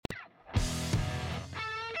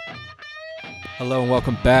Hello and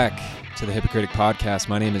welcome back to the Hypocritic Podcast.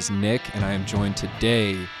 My name is Nick, and I am joined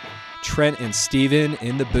today, Trent and Steven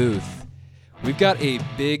in the booth. We've got a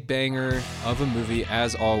big banger of a movie,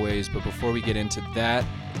 as always, but before we get into that,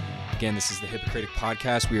 again, this is the Hypocritic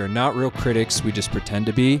Podcast. We are not real critics, we just pretend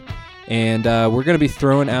to be, and we're going to be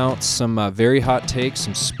throwing out some very hot takes,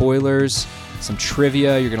 some spoilers, some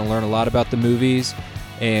trivia. You're going to learn a lot about the movies,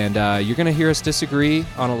 and you're going to hear us disagree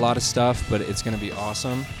on a lot of stuff, but it's going to be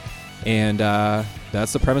awesome. And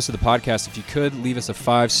that's the premise of the podcast. If you could, leave us a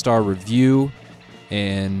 5-star review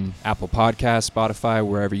in Apple Podcasts, Spotify,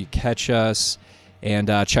 wherever you catch us. And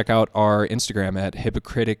check out our Instagram at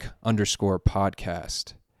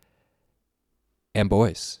hypocritic_podcast. And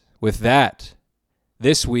boys, with that,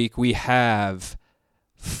 this week we have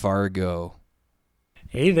Fargo.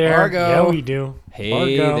 Hey there. Fargo. Yeah, we do.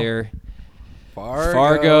 Hey Fargo. there.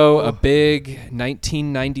 Fargo, a big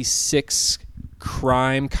 1996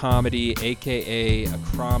 crime comedy, a.k.a. a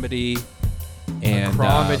cromedy. And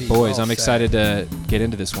boys, I'm excited to get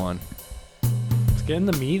into this one. Let's get in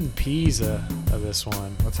the meat and peas of this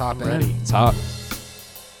one. Let's hop in. Ready. It's hot.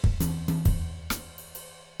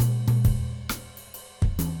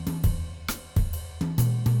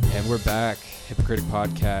 And we're back, Hypocritic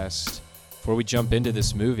Podcast. Before we jump into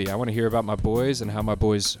this movie, I want to hear about my boys and how my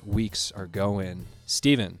boys' weeks are going.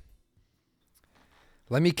 Steven.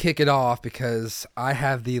 Let me kick it off because I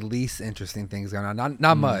have the least interesting things going on.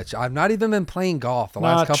 Not much. I've not even been playing golf. The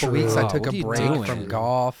last couple weeks I took a break from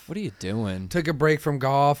golf. What are you doing? Took a break from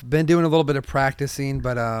golf. Been doing a little bit of practicing,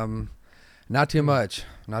 but not too much.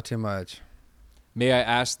 Not too much. May I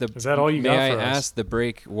ask the Is that all you got May for I us? ask the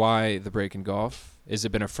break why the break in golf? Has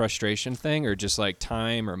it been a frustration thing or just like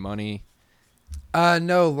time or money?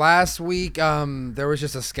 No, last week there was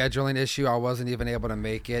just a scheduling issue. I wasn't even able to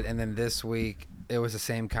make it, and then this week it was the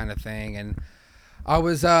same kind of thing. And I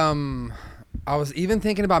was even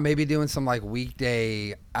thinking about maybe doing some like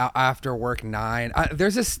weekday after work 9.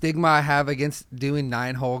 There's a stigma I have against doing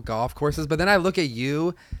 9-hole golf courses, but then I look at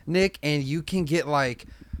you, Nick, and you can get like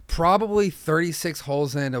probably 36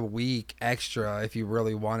 holes in a week extra if you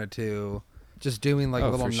really wanted to. Just doing like a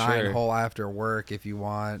little 9-hole after work if you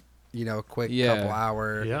want. You know, a quick couple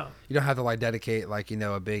hour. Yeah. You don't have to like dedicate like, you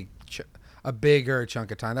know, a bigger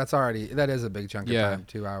chunk of time. That is a big chunk of time,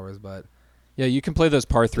 2 hours, but yeah, you can play those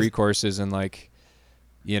par 3 courses in like,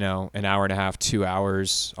 you know, an hour and a half, 2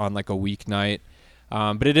 hours on like a weeknight.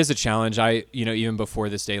 But it is a challenge. Even before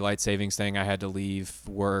this daylight savings thing, I had to leave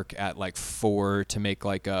work at like 4 to make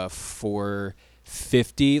like a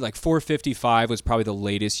 4:50. Like 4:55 was probably the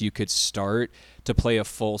latest you could start to play a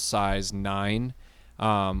full size 9.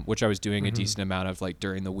 Which I was doing a decent amount of like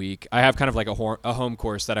during the week. I have kind of like a home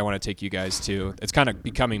course that I want to take you guys to. It's kind of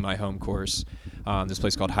becoming my home course. This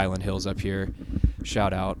place called Highland Hills up here.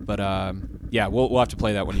 Shout out. But yeah, we'll have to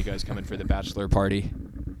play that when you guys come in for the bachelor party.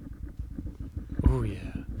 Oh yeah.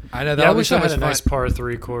 I know that I would be wish so I had much a fun. nice par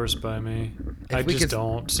 3 course by me. I just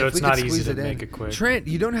don't. So if it's we could not easy squeeze to it in. make it quick. Trent,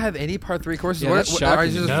 you don't have any par 3 courses? Yeah, that's are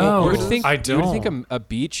shocking. you just No, full You would courses? think, I you would think don't. a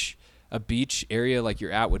beach area like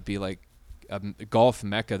you're at would be like a golf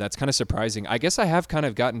mecca. That's kind of surprising. I guess I have kind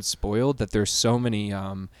of gotten spoiled that there's so many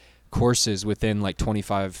courses within like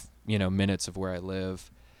 25 minutes of where I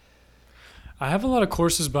live. I have a lot of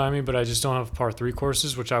courses by me, but I just don't have par 3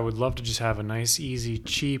 courses, which I would love to just have a nice, easy,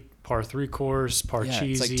 cheap par 3 course,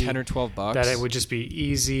 cheesy. It's like 10 or 12 bucks. That it would just be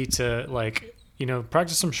easy to like,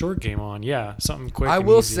 practice some short game on. Yeah, something quick. I and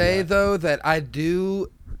will easy, say yeah. though that I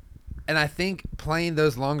do, and I think playing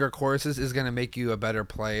those longer courses is going to make you a better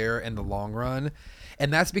player in the long run,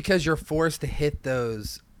 and that's because you're forced to hit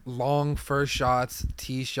those long first shots,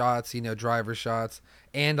 tee shots, driver shots,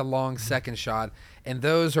 and a long second shot, and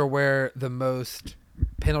those are where the most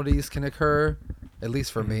penalties can occur, at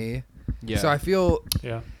least for me. Yeah. So I feel,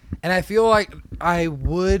 Yeah. and I feel like I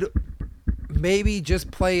would maybe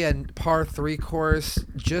just play a par 3 course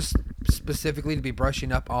just specifically to be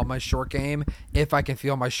brushing up on my short game if I can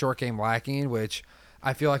feel my short game lacking, which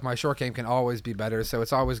I feel like my short game can always be better, so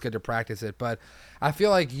it's always good to practice it. But I feel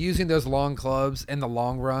like using those long clubs in the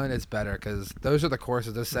long run is better because those are the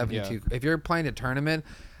courses, those 72. Yeah. If you're playing a tournament,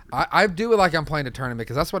 I do it like I'm playing a tournament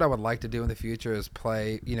because that's what I would like to do in the future is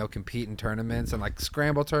play, compete in tournaments and like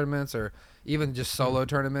scramble tournaments or even just solo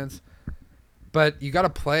tournaments. But you got to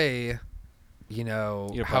play,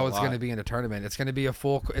 how it's going to be in a tournament. It's going to be a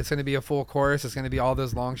full course. It's going to be all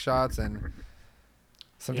those long shots, and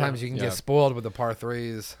sometimes you can get spoiled with the par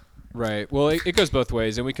 3s. Right. Well, it goes both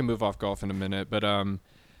ways, and we can move off golf in a minute. But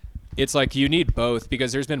it's like you need both,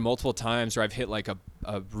 because there's been multiple times where I've hit like a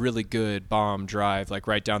really good bomb drive, like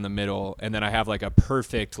right down the middle, and then I have like a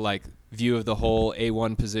perfect like view of the hole,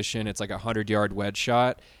 A1 position. It's like a 100-yard wedge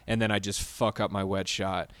shot, and then I just fuck up my wedge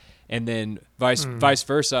shot. And then vice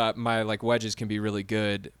versa, my like wedges can be really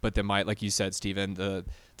good, but then my, like you said, Steven, the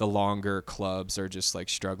longer clubs are just like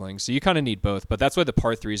struggling. So you kind of need both. But that's why the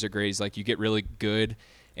par threes are great. Is like you get really good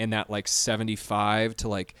in that like 75 to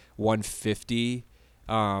like 150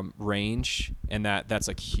 range, and that's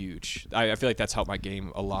like huge. I feel like that's helped my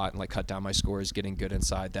game a lot and like cut down my scores, getting good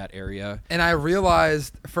inside that area. And I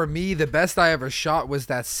realized for me the best I ever shot was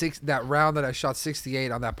that round that I shot 68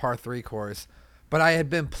 on that par 3 course. But I had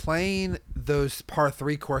been playing those par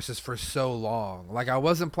 3 courses for so long. Like I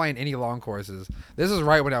wasn't playing any long courses. This is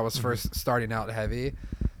right when I was first starting out heavy.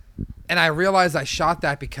 And I realized I shot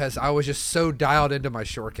that because I was just so dialed into my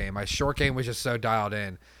short game. My short game was just so dialed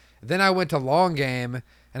in. Then I went to long game,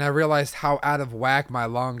 and I realized how out of whack my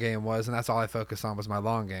long game was, and that's all I focused on was my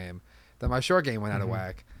long game. Then my short game went out of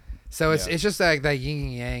whack. So it's just like that yin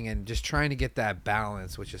and yang, and just trying to get that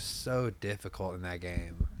balance, which is so difficult in that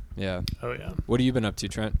game. Yeah. Oh yeah. What have you been up to,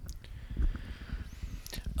 Trent?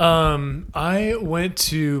 I went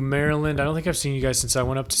to Maryland. I don't think I've seen you guys since I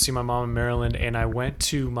went up to see my mom in Maryland, and I went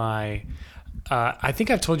to my. I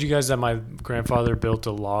think I've told you guys that my grandfather built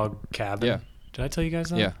a log cabin. Yeah. Did I tell you guys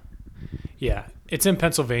that? Yeah. Yeah. It's in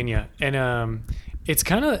Pennsylvania, and it's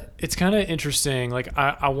kind of interesting. Like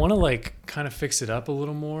I want to like kind of fix it up a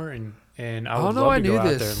little more, and I would love to go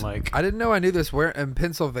out there and like. I didn't know I knew this. Where in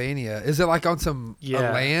Pennsylvania? Is it like on some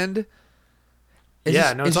land? It's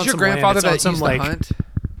on your some grandfather that used to hunt?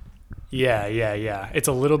 Yeah. It's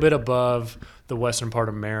a little bit above the western part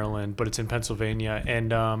of Maryland, but it's in Pennsylvania,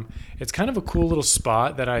 and it's kind of a cool little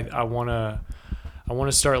spot that I want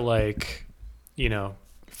to start like,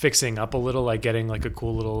 fixing up a little, like getting like a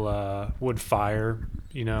cool little wood fire,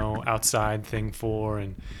 outside thing for,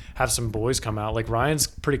 and have some boys come out. Like Ryan's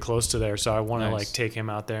pretty close to there, so I want to like take him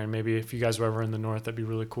out there, and maybe if you guys were ever in the north, that'd be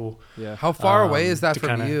really cool. Yeah. How far away is that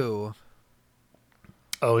from you?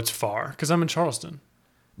 Oh, it's far because I'm in Charleston.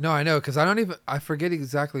 No, I know, because I forget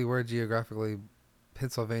exactly where geographically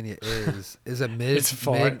Pennsylvania is. Is it mid? It's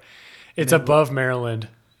far. It's above Maryland.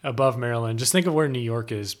 Above Maryland. Just think of where New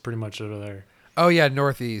York is, pretty much over there. Oh yeah,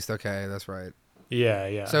 northeast. Okay, that's right.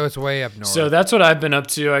 Yeah. So it's way up north. So that's what I've been up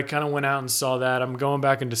to. I kind of went out and saw that. I'm going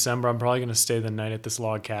back in December. I'm probably going to stay the night at this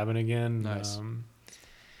log cabin again. Nice.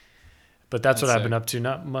 But that's what I've been up to.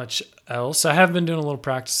 Not much else. I have been doing a little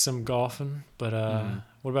practice, some golfing. But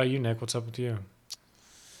what about you, Nick? What's up with you?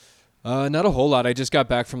 Not a whole lot. I just got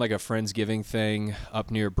back from like a Friendsgiving thing up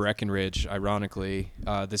near Breckenridge, ironically.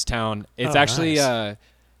 This town, it's actually nice.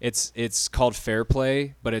 It's called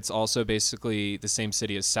Fairplay, but it's also basically the same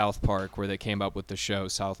city as South Park, where they came up with the show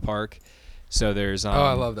South Park. So there's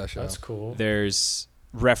I love that show. That's cool. There's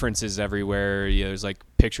references everywhere. There's like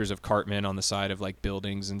pictures of Cartman on the side of like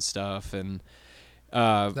buildings and stuff, and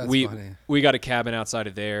we funny. We got a cabin outside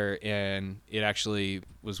of there, and it actually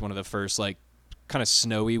was one of the first like kind of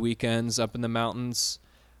snowy weekends up in the mountains.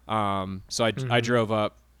 So I drove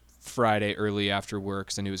up Friday early after work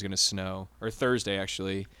because I knew it was going to snow, or Thursday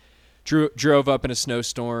actually. Drove up in a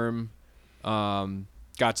snowstorm,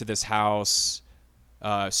 got to this house,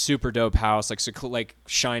 super dope house, like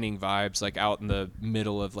shining vibes, like out in the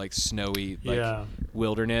middle of like snowy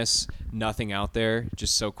wilderness, nothing out there,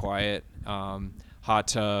 just so quiet. Hot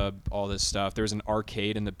tub, all this stuff. There was an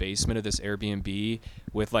arcade in the basement of this Airbnb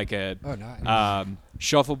with like a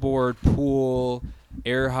shuffleboard, pool,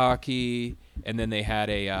 air hockey, and then they had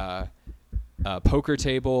a poker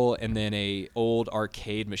table and then a old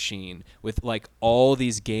arcade machine with like all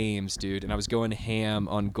these games, dude. And I was going ham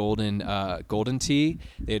on Golden Tee.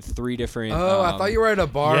 They had 3 different. I thought you were at a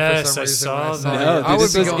bar for some reason. I saw that. No,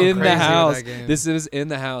 this was in the house. That this was in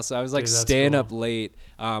the house. I was like staying up late.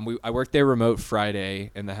 I worked there remote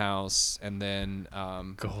Friday in the house, and then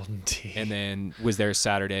Golden Tee, and then was there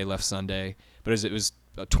Saturday, left Sunday. But it was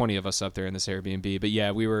 20 of us up there in this Airbnb. But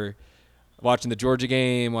yeah, we were watching the Georgia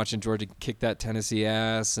game, watching Georgia kick that Tennessee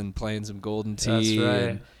ass, and playing some Golden Tee. That's right.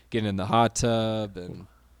 And getting in the hot tub, and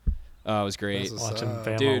it was great. Watching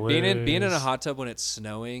Bama Dude, lose. being in a hot tub when it's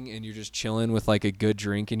snowing and you're just chilling with like a good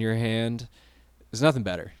drink in your hand, there's nothing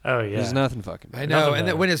better. Oh yeah, there's nothing fucking better. I know, and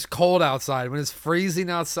then when it's cold outside, when it's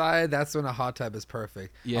freezing outside, that's when a hot tub is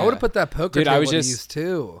perfect. Yeah. I would have put that poker table to just use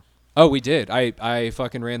too. Oh, we did. I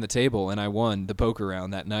fucking ran the table and I won the poker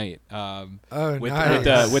round that night. Nice.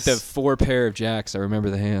 With the 4 pair of jacks. I remember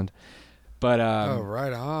the hand. But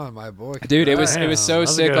right on, my boy. dude, it was Damn, so that was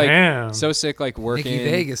a sick, good like hand. so sick, like Nicky working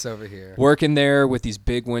Vegas over here. working there with these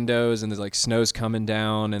big windows and there's like snow's coming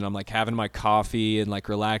down and I'm like having my coffee and like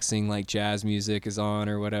relaxing, like jazz music is on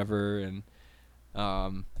or whatever. And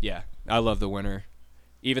yeah, I love the winter,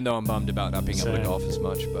 even though I'm bummed about not being able to Same. golf as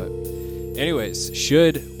much. But anyways,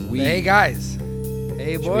 should we Hey guys.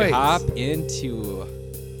 Hey should boys. we hop into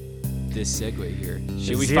this segue here?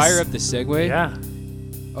 Should we Is fire this- up the segue? Yeah.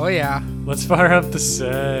 Oh yeah. Let's fire up the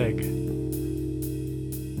seg.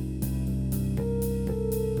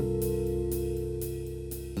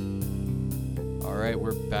 All right,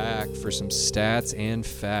 we're back for some stats and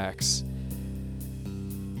facts.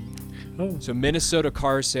 Oh, So Minnesota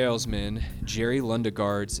car salesman Jerry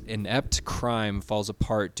Lundegaard's inept crime falls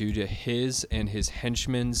apart due to his and his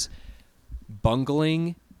henchmen's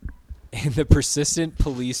bungling and the persistent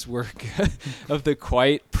police work of the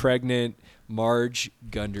quite pregnant Marge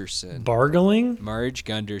Gunderson. bargling? Marge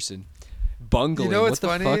Gunderson. Bungling. You know what's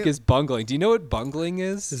what the funny? fuck is bungling? Do you know what bungling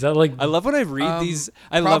is? Is that like I love when I read these.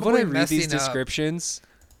 I love when I probably read these messing up. descriptions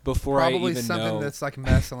before I Probably even something know. that's like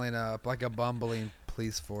messing up, like a bumbling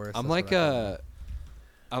police force. I'm That's like what I call it.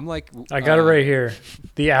 I'm like. I got it right here.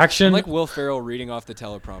 The I'm action like Will Ferrell reading off the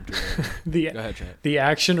teleprompter. Right the now. Go ahead, Trent. the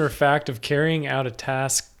action or fact of carrying out a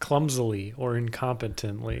task clumsily or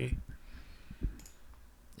incompetently.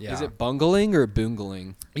 Yeah. Is it bungling or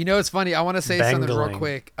boongling? You know, it's funny. I want to say something real Bangling.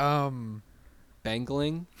 quick.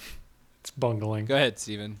 Bangling? It's bungling. Go ahead,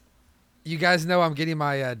 Steven. You guys know I'm getting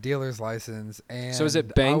my dealer's license, and So is it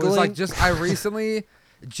I was like, bangling? I recently,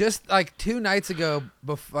 just like 2 nights ago,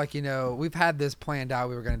 like we've had this planned out.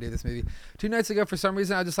 We were gonna do this movie 2 nights ago. For some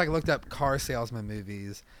reason, I just like looked up car salesman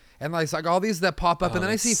movies, and like all these that pop up, Oh, and then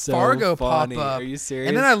I that's see so Fargo funny. pop up, Are you serious?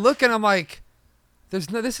 and then I look and I'm like, this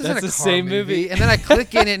isn't That's a the car same movie. And then I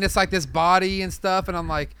click in it, and it's like this body and stuff, and I'm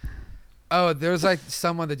like, oh, there's like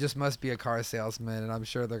someone that just must be a car salesman, and I'm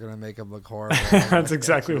sure they're gonna make him look horrible. That's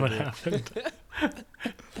exactly what happened.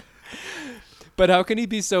 But how can he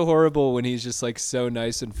be so horrible when he's just like so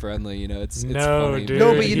nice and friendly? You know, it's No, funny. dude.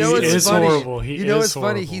 No, but you know He what's is funny? horrible. He You know is what's funny?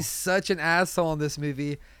 horrible. He's such an asshole in this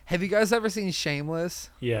movie. Have you guys ever seen Shameless?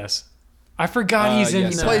 Yes. I forgot he's in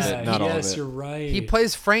yes, that. I plays- did. Not all of yes, it. you're right. He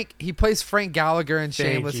plays Frank Gallagher in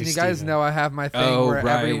Thank Shameless, you, and you guys Steven. know I have my thing Oh, where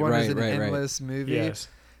right, everyone is right, in an right, right. endless movie. Yes.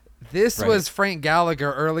 This Right. was Frank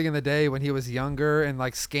Gallagher early in the day when he was younger and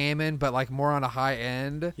like scamming, but like more on a high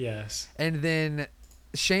end. Yes. And then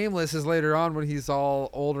Shameless is later on when he's all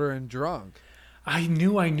older and drunk. I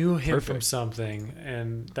knew him from Perfect. something,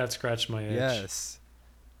 and that scratched my itch. Yes.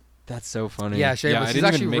 That's so funny. Yeah, Shameless. I He's didn't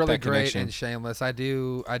actually even make really that great connection. in Shameless. I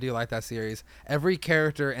do like that series. Every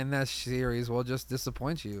character in that series will just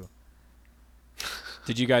disappoint you.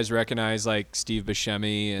 Did you guys recognize like Steve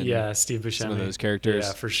Buscemi and Yeah, Steve Buscemi. some of those characters?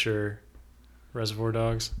 Yeah, for sure. Reservoir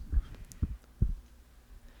Dogs.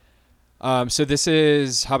 So this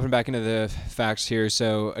is hopping back into the facts here.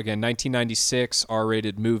 So again, 1996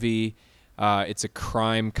 R-rated movie. It's a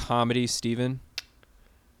crime comedy. Steven,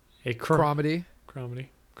 A Comedy. Comedy.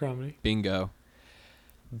 bingo.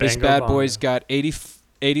 This Bango bad bongo. boy's got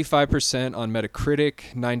 85% on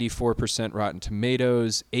Metacritic, 94% Rotten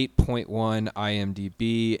Tomatoes, 8.1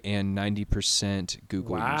 IMDb, and 90%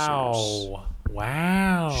 Google users.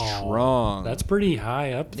 Wow. Strong. Oh. That's pretty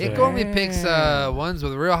high up there. Nick only picks ones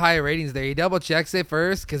with real high ratings there. He double checks it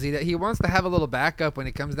first because he wants to have a little backup when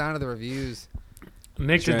it comes down to the reviews.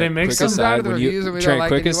 Nick, did Trent, they make quick some? Comes down to aside, the when you- reviews and we Trent, don't like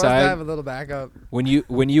quick it. He wants to aside. have a little backup. When you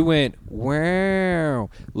went wow,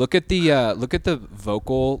 look at the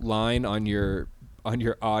vocal line on your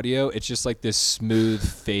audio. It's just like this smooth,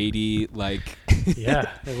 fadey like. Yeah,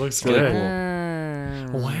 it looks really good.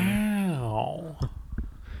 cool. Wow.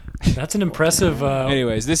 That's an impressive.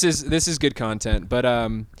 Anyways, this is good content, but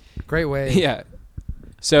Great way. yeah.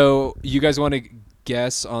 So you guys want to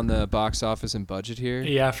guess on the box office and budget here?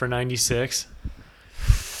 Yeah, for 96.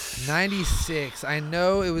 96. I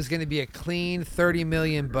know it was going to be a clean 30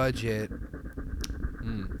 million budget.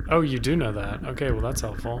 Oh, you do know that. Okay, well that's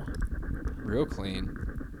helpful. Real clean.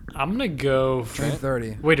 I'm gonna go. For, Trent?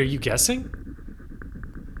 30. wait, are you guessing?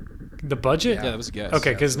 The budget? Yeah, that was a guess.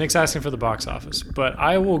 Okay, because Nick's asking for the box office, but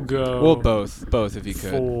I will go. Well, both if you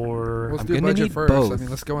could. For Let's I'm do gonna budget need first. I both. mean,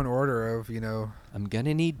 let's go in order of, I'm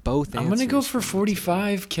gonna need both. I'm gonna go answers. for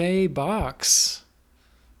 45K box.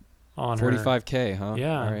 On her. 45K, huh?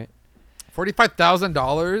 Yeah. All right.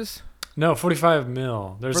 $45,000. No, 45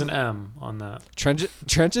 mil. There's For- an M on that. Trent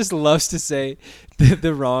just loves to say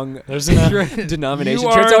the wrong There's an M. denomination.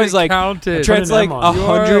 You Trent's are always an like accountant. Trent's Put an like M on it. You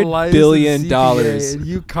are a $100 licensed billion. CPA, and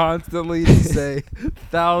you constantly say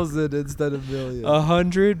thousand instead of million.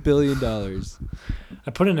 $100 billion.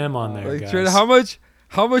 I put an M on there, Like, guys. Trent, how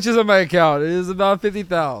much is on my account? It is about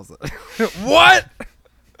 50,000. What?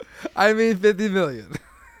 I mean 50 million.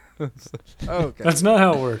 Okay. That's not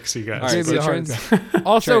how it works, you guys. All right, Gave me so a hard Trent's-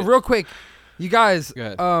 Also, Trent. real quick, you guys. Go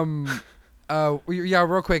ahead. Yeah,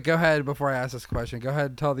 real quick. Go ahead before I ask this question. Go ahead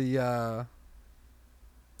and tell the. I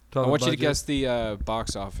want you to guess the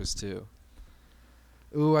box office too.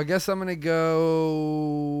 Ooh, I guess I'm gonna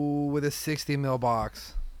go with a 60 mil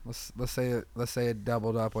box. Let's say it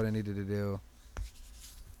doubled up what I needed to do.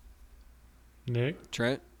 Nick,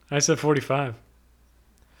 Trent? I said 45.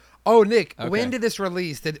 Oh, Nick, Okay. when did this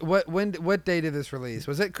release? What day did this release?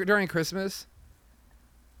 Was it during Christmas?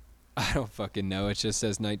 I don't fucking know. It just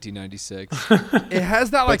says 1996. It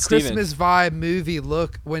has that like Steven. Christmas vibe movie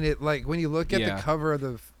look when you look at Yeah. the cover of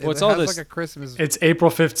the. Well, it's it all has this- like a Christmas. It's April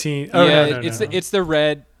 15th. Oh, yeah, no, it's no.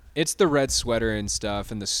 the red sweater and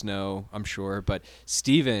stuff and the snow, I'm sure. But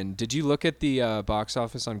Steven, did you look at the box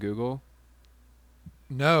office on Google?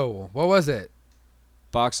 No, what was it?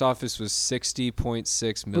 Box office was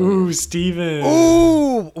 60.6 million. Ooh, Steven.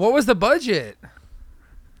 Ooh, what was the budget?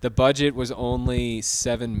 The budget was only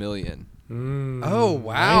 7 million. Oh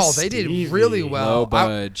wow, nice, they did Stevie. really well. Low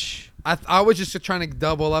budge. I was just trying to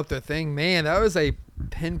double up their thing. Man, that was a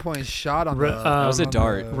pinpoint shot on Re- the. that was a on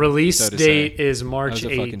dart. the- Release So to date say. is That March was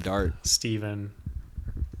a fucking 8th, dart. Steven.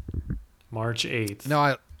 March 8th.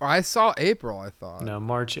 No, I saw April. I thought. No,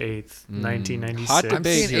 March 8th, Hot 1996. I'm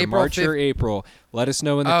debate seeing here. April March or 5th. April. Let us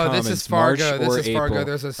know in the Oh, comments. this is Fargo. March This or is April. Fargo.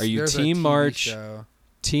 Are you there's a team TV March, show.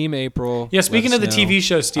 team April? Yeah, Let speaking us of the know. TV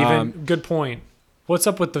show, Steven, Um, good point. What's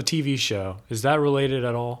up with the TV show? Is that related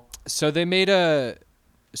at all? So they made a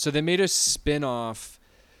spin-off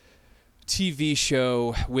TV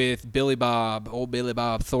show with old Billy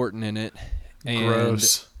Bob Thornton in it. And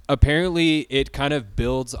Gross. apparently it kind of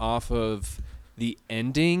builds off of the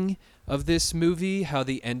ending of this movie, how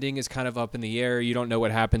the ending is kind of up in the air. You don't know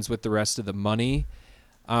what happens with the rest of the money.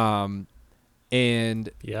 And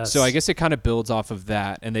Yes. so I guess it kind of builds off of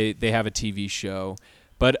that, and they have a TV show.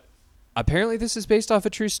 But apparently this is based off a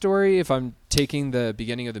true story, if I'm taking the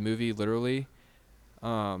beginning of the movie literally.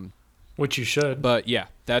 Which you should. But yeah,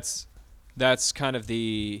 that's kind of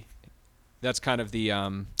the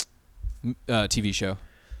TV show.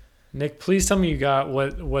 Nick, please tell me you got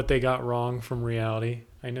what they got wrong from reality.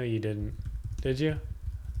 I know you didn't. Did you?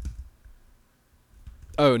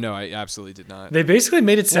 Oh no, I absolutely did not. They basically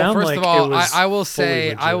made it sound Well, first like of all, it was I will fully say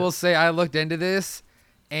legit. I looked into this,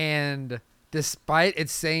 and despite it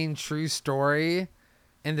saying true story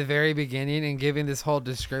in the very beginning and giving this whole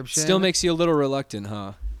description, Still makes you a little reluctant,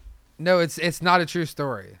 huh? no, it's not a true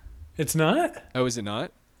story. It's not? Oh, is it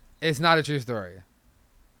not? It's not a true story.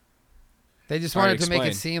 They just All right, wanted to make it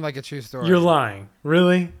explain. seem like a true story. You're lying.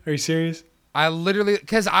 Really? Are you serious? I literally,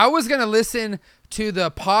 because I was going to listen to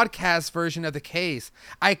the podcast version of the case.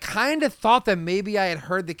 I kind of thought that maybe I had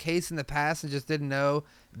heard the case in the past and just didn't know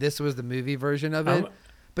this was the movie version of it.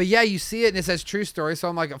 But yeah, you see it and it says true story. So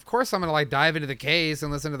I'm like, of course I'm going to like dive into the case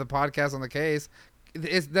and listen to the podcast on the case.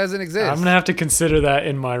 It doesn't exist. I'm going to have to consider that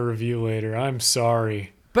in my review later. I'm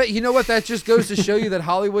sorry. But you know what? That just goes to show you that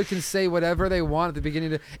Hollywood can say whatever they want at the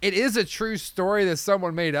beginning. It is a true story that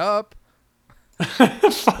someone made up.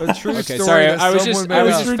 A true Okay, story sorry. that I was someone just made I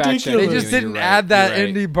was up. just Ridiculous. fact checking. They you. just didn't You're add right. that You're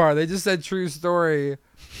right. indie part. They just said true story,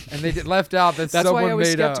 and they left out that That's someone why I was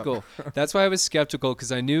made skeptical. up. That's why I was skeptical,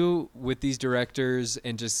 because I knew with these directors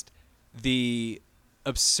and just the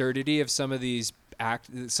absurdity of some of these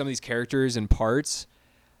characters and parts.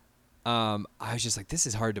 I was just like, this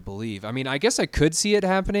is hard to believe. I mean, I guess I could see it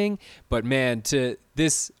happening, but man, to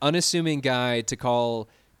this unassuming guy to call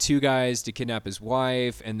two guys to kidnap his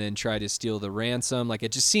wife and then try to steal the ransom, like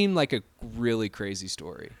it just seemed like a really crazy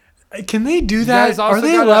story. Can they do guys that? also Are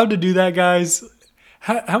they gotta- allowed to do that, guys?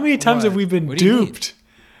 How many times What? have we been What do you mean? duped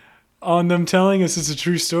on them telling us it's a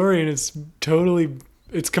true story and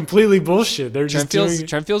it's completely bullshit? They're just doing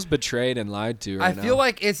Trent feels betrayed and lied to I right feel now.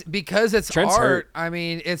 like it's because it's Trent's art. hurt. I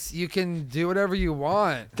mean, it's you can do whatever you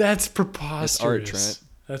want. That's preposterous. It's art, Trent.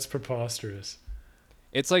 That's preposterous.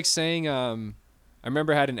 It's like saying, I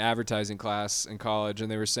remember I had an advertising class in college, and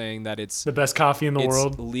they were saying that it's The best coffee in the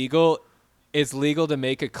world. legal. It's legal to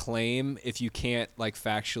make a claim if you can't like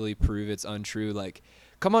factually prove it's untrue. Like,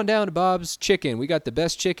 come on down to Bob's Chicken. We got the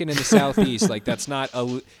best chicken in the Southeast. Like, it's not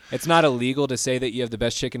illegal to say that you have the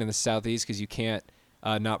best chicken in the Southeast because you can't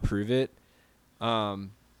not prove it. And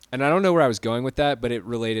I don't know where I was going with that, but it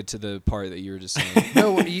related to the part that you were just saying.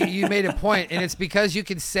 No, you made a point, and it's because you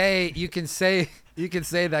can say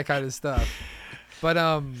that kind of stuff. But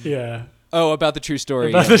Yeah. Oh, about the true story.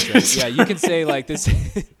 About Yeah, the that's true right. story. Yeah, you can say like this.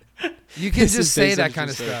 you can This just is say based on that a kind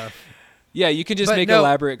true of story. stuff. Yeah, you can just But make no,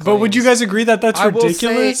 elaborate claims. But would you guys agree that that's I will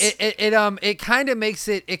ridiculous? say it kind of makes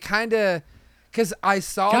it because I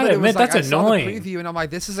saw Gotta that it was admit, like that's I saw the annoying. preview and I'm like,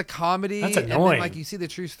 this is a comedy. That's And then annoying. like you see the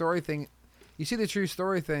true story thing,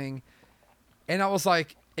 and I was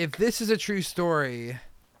like, if this is a true story,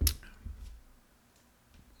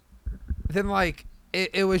 then like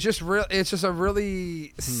it was just real. It's just a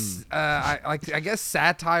really I guess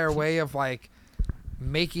satire way of like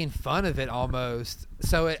making fun of it almost.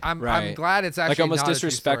 So I'm Right. glad it's actually like almost not a true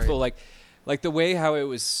disrespectful, story. like the way how it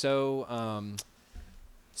was so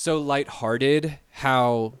lighthearted,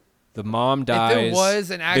 how the mom dies, If there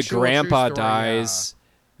was an the actual grandpa true story, dies,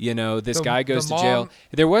 you know, this The- guy goes the to jail. mom-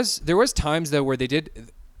 There was times though where they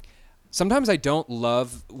did. Sometimes I don't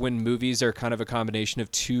love when movies are kind of a combination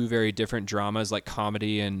of two very different dramas, like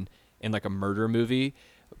comedy and like a murder movie.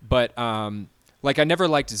 But like I never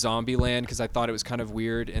liked Zombieland because I thought it was kind of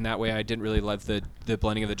weird, and that way I didn't really love the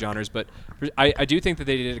blending of the genres. But I do think that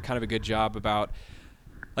they did kind of a good job about,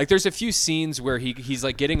 like, there's a few scenes where he's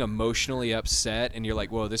like getting emotionally upset, and you're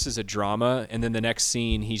like, whoa, this is a drama. And then the next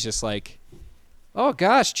scene, he's just like, oh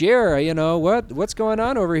gosh, Jer, you know what's going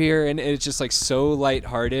on over here? And it's just like so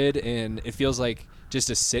lighthearted, and it feels like just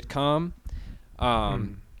a sitcom.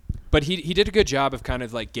 But he did a good job of kind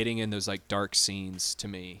of like getting in those like dark scenes to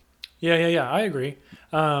me. Yeah. I agree.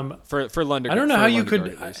 For Lundegaard. I don't know how you Lundegaard,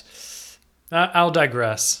 could. at least. I'll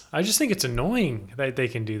digress. I just think it's annoying that they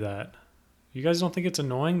can do that. You guys don't think it's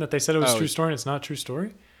annoying that they said it was Oh. true story and it's not true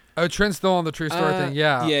story? Oh, Trent's still on the true story thing.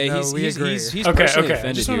 Yeah, Yeah, no, we agree. he's Okay, personally okay. I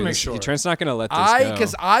offended just wanna here. make sure. Trent's not going to let this go.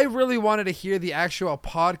 Because I really wanted to hear the actual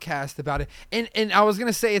podcast about it, and I was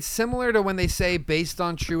gonna say it's similar to when they say based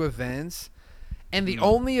on true events, and the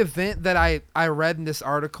only event that I read in this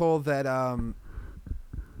article that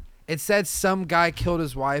it said some guy killed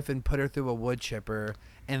his wife and put her through a wood chipper,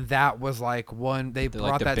 and that was like one they like,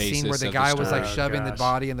 brought the that scene where basis the of the guy was story. like Oh, shoving the gosh.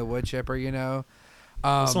 body in the wood chipper, you know.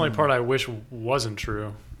 That's the only part I wish wasn't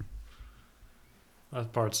true.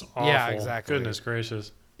 That part's awful. Yeah, exactly. Goodness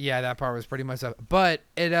gracious. Yeah, that part was pretty much up. But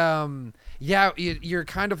it, you're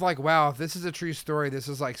kind of like, wow, if this is a true story, this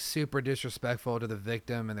is like super disrespectful to the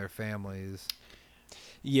victim and their families.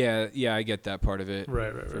 Yeah, I get that part of it.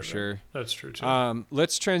 Right. For sure. That's true too.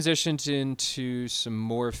 Let's transition into some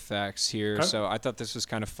more facts here. Okay. So I thought this was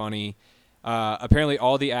kind of funny. Apparently,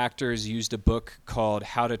 all the actors used a book called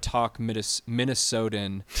 "How to Talk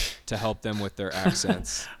Minnesotan" to help them with their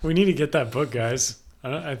accents. We need to get that book, guys.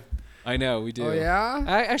 I know we do. Oh yeah.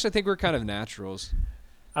 I actually think we're kind of naturals.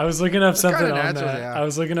 I was looking up something kinda on natural, that. yeah. I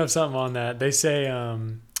was looking up something on that. They say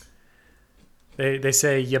they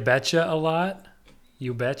say you betcha a lot.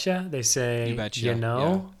 You betcha. They say You betcha, you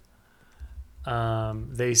know.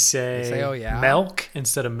 They say oh, yeah. milk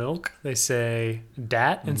instead of milk. They say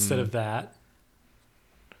dat instead Mm-hmm. of that.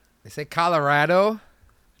 They say Colorado.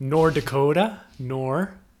 North Dakota,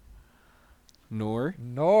 nor.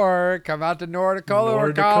 Come out to North Dakota or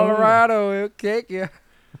North Dakota. Colorado. It'll kick you.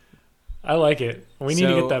 I like it. We need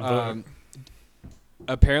to get that book.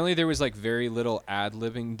 Apparently, there was like very little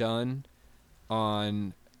ad-libbing done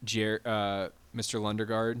on Mr.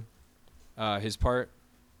 Lundegaard, his part.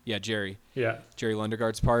 Yeah, Jerry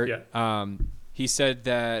Lundegaard's part. Yeah. He said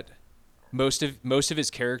that most of his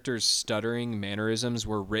character's stuttering mannerisms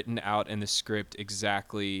were written out in the script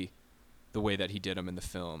exactly the way that he did them in the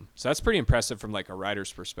film. So that's pretty impressive from like a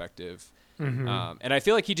writer's perspective. Mm-hmm. And I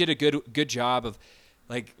feel like he did a good job of,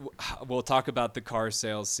 like, we'll talk about the car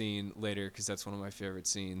sales scene later because that's one of my favorite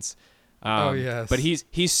scenes. Oh, yes. But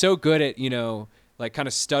he's so good at, you know, like kind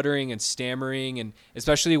of stuttering and stammering, and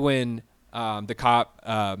especially when the cop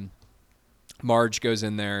Marge goes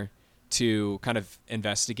in there to kind of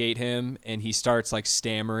investigate him, and he starts like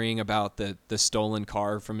stammering about the stolen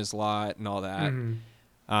car from his lot and all that. Mm-hmm.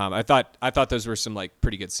 I thought those were some like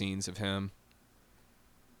pretty good scenes of him.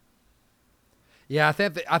 Yeah,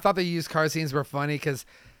 I thought the used car scenes were funny because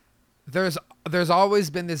there's always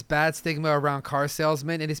been this bad stigma around car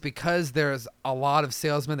salesmen, and it's because there's a lot of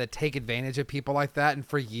salesmen that take advantage of people like that. And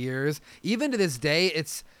for years, even to this day,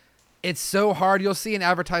 it's so hard. You'll see an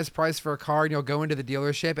advertised price for a car, and you'll go into the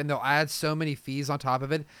dealership, and they'll add so many fees on top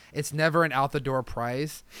of it. It's never an out the door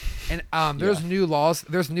price. And there's new laws.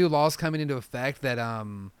 There's new laws coming into effect that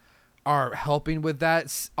are helping with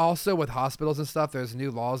that. Also with hospitals and stuff, there's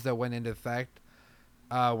new laws that went into effect.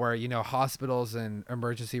 Where, you know, hospitals and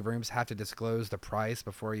emergency rooms have to disclose the price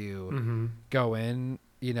before you go in,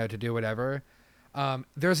 you know, to do whatever.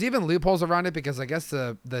 There's even loopholes around it because I guess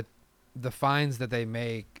the fines that they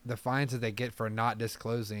make, the fines that they get for not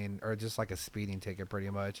disclosing are just like a speeding ticket pretty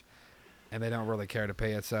much, and they don't really care to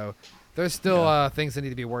pay it. So there's still things that need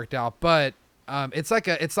to be worked out. But It's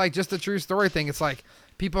like just a true story thing. It's like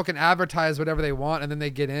people can advertise whatever they want, and then they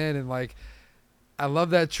get in and like. I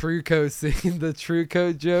love that True Coat scene, the True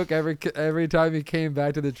Coat joke. Every time he came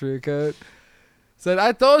back to the True Coat, said,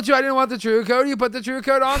 "I told you I didn't want the True Coat. You put the True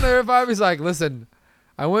Coat on there." If I was like, "Listen,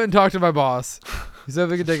 I went and talked to my boss. He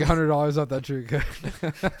said we could take $100 off that True Coat."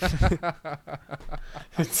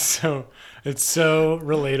 It's so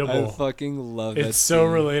relatable. I fucking love that. It's so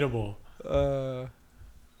scene. Uh,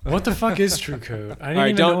 What the fuck is True Coat? I didn't All right,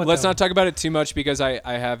 even know what let's that not talk about it too much because I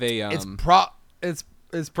have a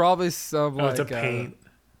it's probably some was. Oh, like it's a paint.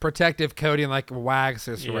 protective coating, like wax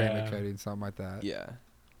or ceramic Yeah. coating, something like that. yeah.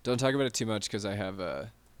 Don't talk about it too much because I have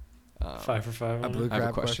a 5 for 5. A on blue it? I have a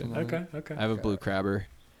crab question. question. Okay. I have a blue crabber.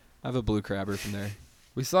 I have a blue crabber from there.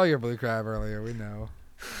 We saw your blue crab earlier. We know.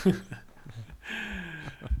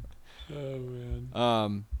 Oh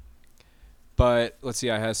man. But let's see.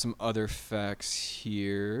 I have some other facts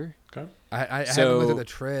here. Okay. I So- haven't looked at the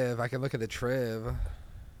triv. I can look at the triv.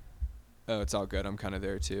 Oh, it's all good. I'm kind of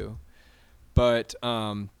there too. But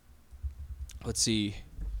let's see.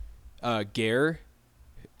 Gare,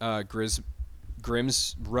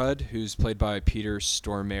 Grimsrud, who's played by Peter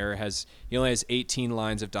Stormare, he only has 18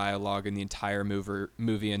 lines of dialogue in the entire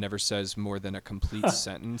movie and never says more than a complete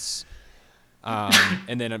sentence.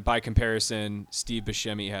 And then by comparison, Steve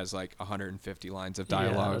Buscemi has like 150 lines of Yeah,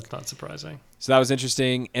 dialogue. that's not surprising. So that was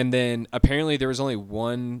interesting. And then apparently there was only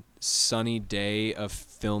one sunny day of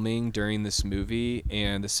filming during this movie,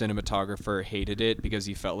 and the cinematographer hated it because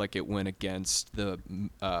he felt like it went against the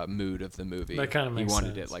mood of the movie. That kinda makes He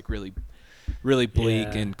wanted sense. it like really, really bleak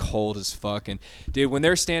Yeah. and cold as fuck. And dude, when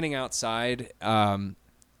they're standing outside,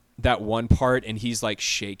 that one part and he's like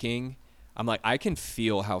shaking, I'm like, I can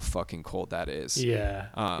feel how fucking cold that is. Yeah.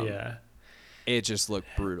 Yeah. It just looked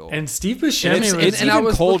brutal. And Steve Buscemi it's- was it's And I even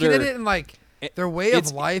was colder. looking at it and like their way of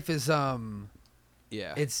it's- life is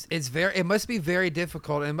yeah. it must be very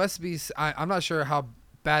difficult. It must be. I'm not sure how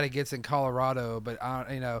bad it gets in Colorado, but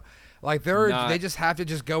like they just have to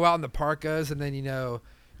just go out in the parkas and then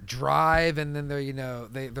drive, and then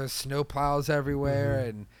there's snow plows everywhere,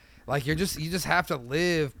 and like you just have to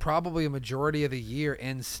live probably a majority of the year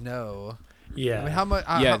in snow. yeah. I mean, how much?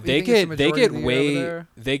 Yeah, they get way.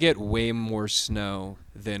 they get way more snow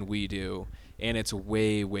than we do, and it's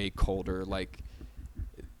way colder. Like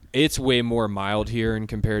it's way more mild here and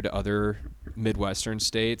compared to other Midwestern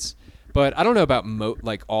states. But I don't know about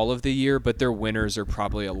like all of the year, but their winters are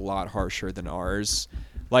probably a lot harsher than ours.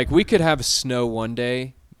 Like we could have snow one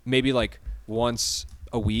day, maybe like once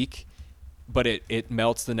a week, but it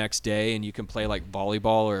melts the next day and you can play like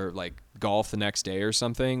volleyball or like golf the next day or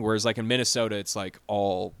something. Whereas like in Minnesota, it's like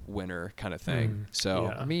all winter kind of thing. So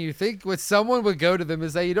yeah. I mean, you think what someone would go to them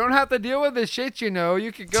and say, you don't have to deal with this shit,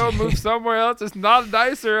 you could go move somewhere else. It's not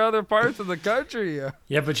nicer other parts of the country.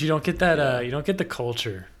 Yeah, but you don't get that. You don't get the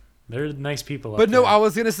culture. They're nice people. But up no, there. I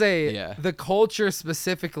was going to say Yeah. the culture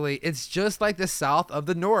specifically, it's just like the South of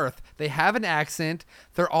the North. They have an accent.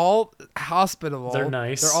 They're all hospitable. They're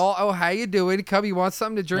nice. They're all, oh, how you doing? Come, you want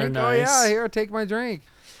something to drink? They're Oh, nice. yeah, here, take my drink.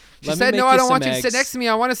 She Let me said, make no, you I don't some want you to sit eggs. next to me.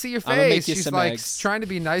 I want to see your I'ma make face. you She's some like eggs. trying to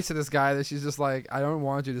be nice to this guy that she's just like, I don't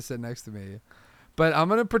want you to sit next to me. But I'm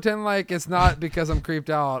going to pretend like it's not because I'm creeped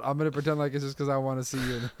out. I'm going to pretend like it's just because I want to see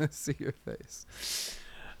you and see your face.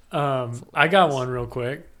 I got one real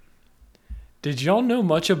quick. Did y'all know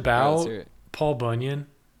much Yeah, let's about hear it. Paul Bunyan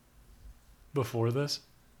before this?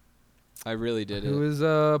 I really did Who it. is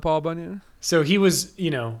Paul Bunyan? So he was,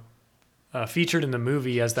 featured in the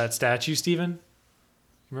movie as that statue, Steven.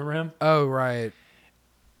 Remember him? Oh, right.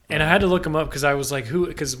 And I had to look him up because I was like, who?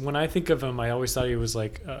 Because when I think of him, I always thought he was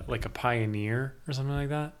like a pioneer or something like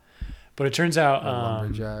that. But it turns out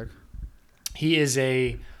Lumberjack. he is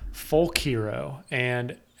a folk hero,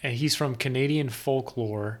 and he's from Canadian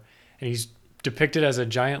folklore, and he's depicted as a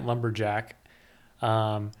giant lumberjack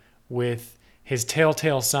with his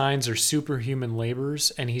telltale signs or superhuman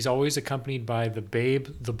labors, and he's always accompanied by the babe,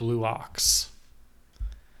 the blue ox.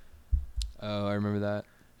 Oh, I remember that.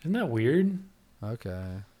 Isn't that weird? Okay.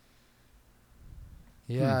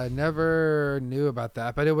 Yeah, I never knew about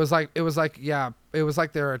that, but it was like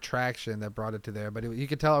their attraction that brought it to there. But you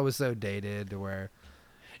could tell it was so dated to where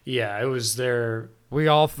Yeah, it was their.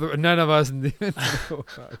 none of us knew. Look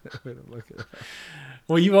at it.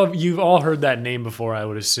 Well, you've all heard that name before, I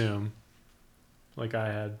would assume. Like I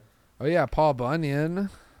had. Oh yeah, Paul Bunyan.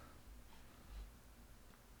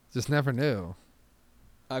 Just never knew.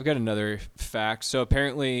 I've got another fact. So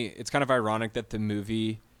apparently, it's kind of ironic that the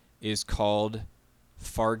movie is called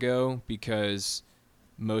Fargo because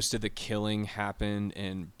most of the killing happened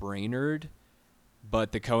in Brainerd,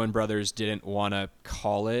 but the Coen brothers didn't want to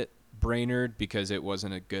call it Brainerd because it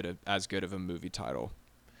wasn't as good of a movie title.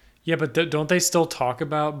 Yeah, but don't they still talk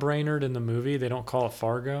about Brainerd in the movie? They don't call it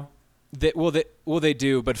Fargo? They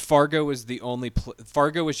do, but Fargo was the only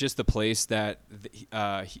Fargo was just the place that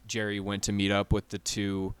Jerry went to meet up with the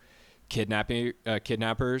two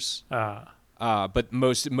kidnappers. But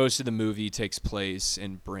most of the movie takes place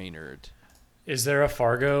in Brainerd. Is there a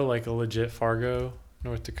Fargo, like a legit Fargo,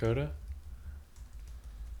 North Dakota?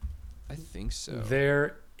 I think so.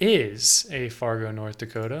 There is a Fargo, North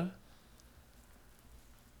Dakota.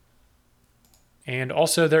 And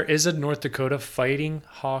also there is a North Dakota Fighting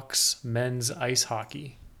Hawks men's ice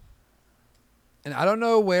hockey. And I don't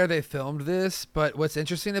know where they filmed this, but what's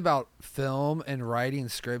interesting about film and writing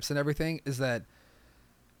scripts and everything is that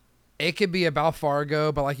it could be about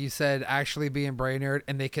Fargo, but like you said, actually be in Brainerd,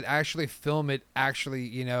 and they could actually film it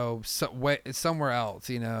somewhere else,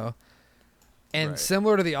 And Right.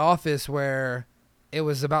 similar to The Office, where it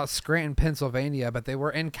was about Scranton, Pennsylvania, but they were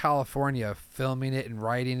in California filming it and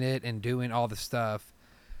writing it and doing all the stuff.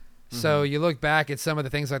 So you look back at some of the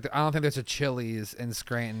things like I don't think there's a Chili's in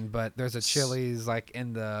Scranton, but there's a Chili's like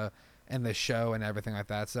in the show and everything like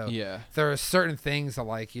that. So Yeah. there are certain things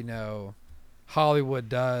that Hollywood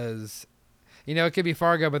does. It could be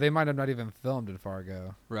Fargo, but they might have not even filmed in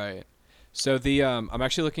Fargo. Right. So I'm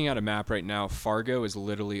actually looking at a map right now. Fargo is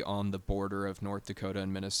literally on the border of North Dakota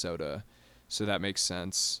and Minnesota, so that makes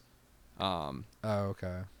sense. Oh,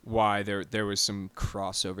 okay. Why there was some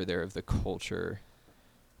crossover there of the culture.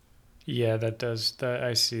 Yeah, that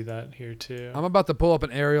I see that here too. I'm about to pull up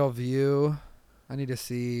an aerial view. I need to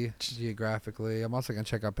see geographically. I'm also going to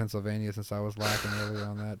check out Pennsylvania since I was lacking earlier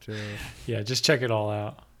on that too. Yeah, just check it all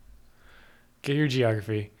out. Get your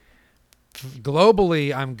geography.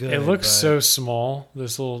 Globally, I'm good. It looks but so small,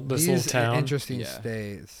 this little town. Interesting Yeah.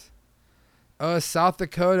 states. Oh, South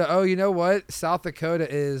Dakota. Oh, you know what? South Dakota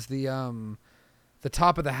is the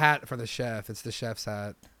top of the hat for the chef. It's the chef's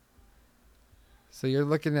hat. So you're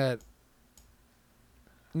looking at.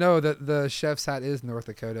 No, the chef's hat is North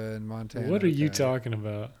Dakota and Montana. What are you Okay. talking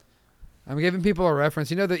about? I'm giving people a reference.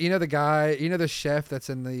 The guy, the chef that's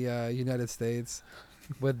in the United States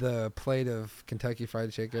with the plate of Kentucky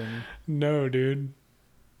Fried Chicken. No, dude.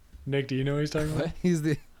 Nick, do you know what he's talking about? What? He's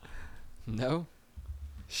the. No?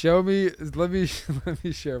 Show me. Let me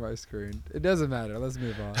share my screen. It doesn't matter. Let's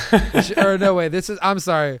move on. Or no, wait. I'm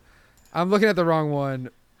sorry. I'm looking at the wrong one.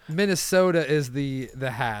 Minnesota is the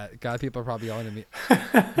hat. God, people are probably yelling at me.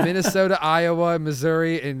 Minnesota, Iowa,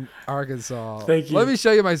 Missouri, and Arkansas. Thank you. Let me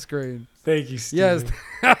show you my screen. Thank you, Steven.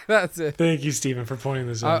 Yes, that's it. Thank you, Steven, for pointing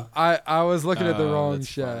this out. I was looking at the Oh, wrong that's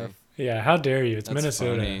chef. funny. Yeah, how dare you? It's That's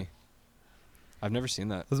Minnesota. funny. I've never seen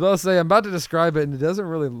that. I was about to say I'm about to describe it, and it doesn't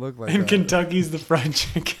really look like And that. Kentucky's the fried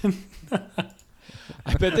chicken.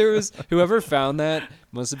 I bet there was whoever found that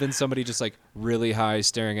must have been somebody just like really high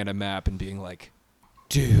staring at a map and being like,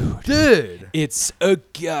 Dude, it's a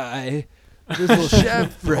guy. this little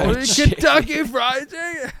chef Fried ordering chicken. Kentucky Fried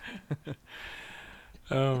Chicken.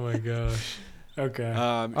 Oh my gosh. Okay.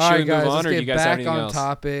 All Should right, we guys, move on, let's or do you get guys have back anything on else?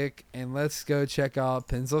 topic, and let's go check out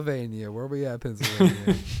Pennsylvania. Where we at,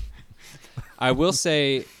 Pennsylvania? I will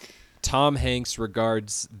say, Tom Hanks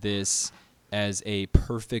regards this as a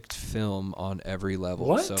perfect film on every level.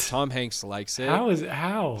 What? So if Tom Hanks likes it.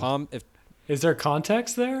 How? Is there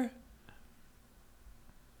context there?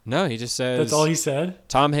 No, he just says. That's all he said?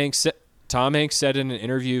 Tom Hanks said in an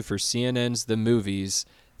interview for CNN's The Movies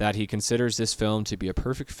that he considers this film to be a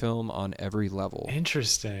perfect film on every level.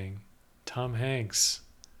 Interesting. Tom Hanks.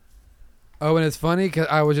 Oh, and it's funny because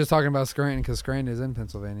I was just talking about Scranton because Scranton is in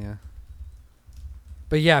Pennsylvania.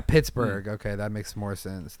 But yeah, Pittsburgh. Okay, that makes more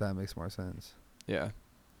sense. Yeah.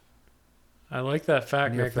 I like that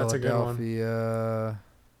fact, Near Nick. That's a good one. Philadelphia.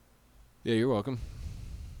 Yeah, you're welcome.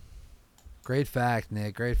 Great fact,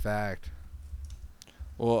 Nick. Great fact.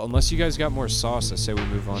 Well, unless you guys got more sauce, I say we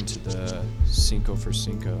move on to the Cinco for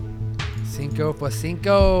Cinco. Cinco for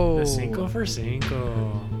Cinco. The Cinco for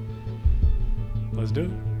Cinco. Let's do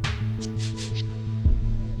it.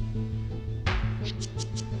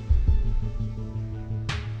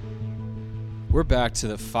 We're back to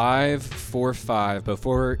the 5-4-5.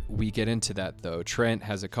 Before we get into that, though, Trent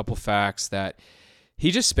has a couple facts that he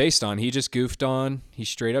just spaced on. He just goofed on. He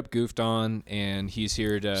straight up goofed on, and he's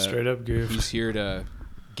here to Straight up goof. He's here to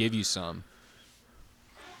give you some.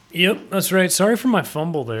 Yep, that's right. Sorry for my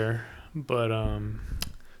fumble there, but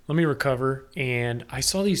let me recover. And I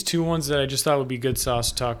saw these two ones that I just thought would be good sauce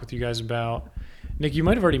to talk with you guys about. Nick, you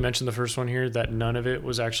might have already mentioned the first one here, that none of it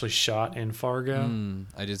was actually shot in Fargo.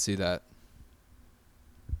 I did see that.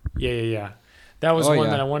 Yeah. That was Oh, one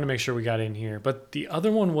yeah. that I wanted to make sure we got in here. But the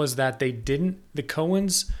other one was that the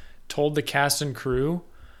Coens told the cast and crew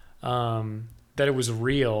that it was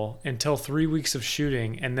real until 3 weeks of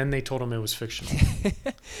shooting, and then they told him it was fictional.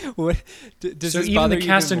 What? Does So this even bother the you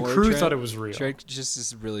cast even and more, crew Trent? thought it was real. Trent just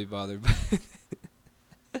is really bothered.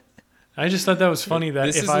 I just thought that was funny that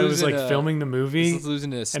This if is I was losing like a- filming the This movie, is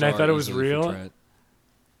losing a and I star thought it was easily for real. Trent.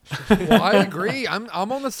 Well, I agree. I'm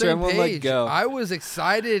on the same Trent won't let page. go. I was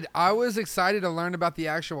excited to learn about the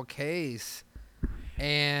actual case,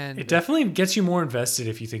 and it definitely gets you more invested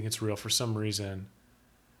if you think it's real for some reason.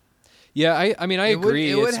 Yeah, I mean, I it would,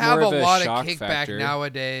 agree. it would It's have more a of lot shock of kickback factor.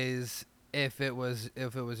 nowadays if it was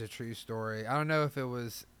a true story. I don't know if it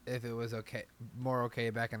was more okay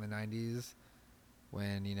back in the 90s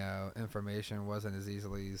when information wasn't as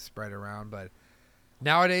easily spread around, but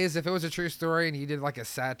nowadays if it was a true story and you did like a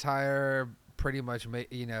satire pretty much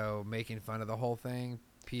making fun of the whole thing,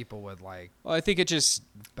 people would like Well, I think it just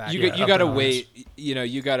back you it up you up. got to and wait.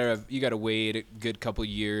 You gotta wait a good couple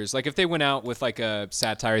years. Like if they went out with like a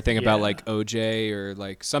satire thing about Yeah. like OJ or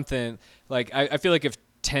like something like I feel like if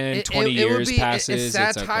 10, It- 20 it would years be- passes, it's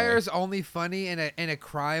satire okay. is only funny in a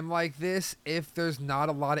crime like this if there's not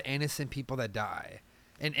a lot of innocent people that die.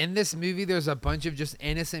 And in this movie, there's a bunch of just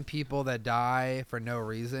innocent people that die for no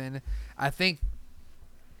reason. I think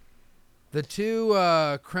the two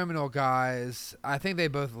criminal guys, I think they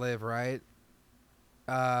both live, right?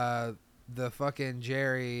 The fucking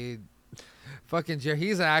Jerry,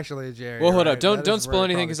 he's actually a Jerry. Well, hold right? up. Don't That is spoil where it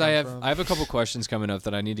anything because probably I comes from. have a couple questions coming up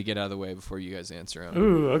that I need to get out of the way before you guys answer them.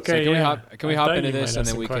 Ooh, okay. can we yeah. hop- can we I hop thought into you this might and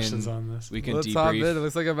have then we some questions can- on this. We can Let's hop in. debrief. It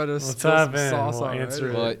looks like I'm about to Let's spill hop some in. sauce We'll already. answer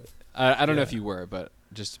it. Well, I don't know Yeah. if you were, but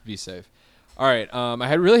just to be safe. All right. I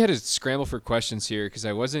had really had to scramble for questions here because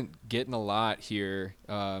I wasn't getting a lot here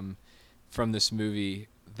from this movie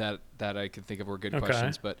that I could think of were good Okay.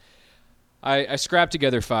 questions. But I scrapped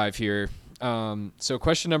together 5 here. So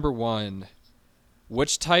question number 1,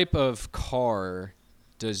 which type of car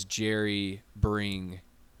does Jerry bring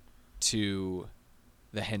to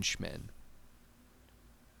the henchmen?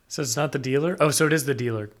 So it's not the dealer? Oh, so it is the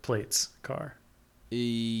dealer plates car.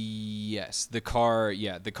 Yes, the car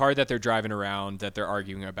that they're driving around that they're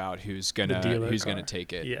arguing about who's The gonna dealer who's car. gonna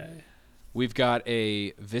take it. Yeah. We've got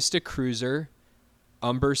a Vista Cruiser,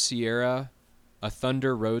 Umber Sierra, a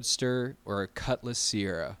Thunder Roadster, or a Cutlass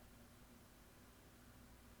Sierra.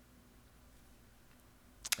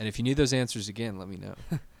 And if you need those answers again, let me know.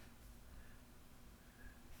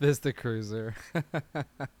 Vista Cruiser.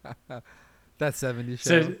 That 70s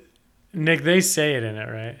show. So, Nick, they say it in it,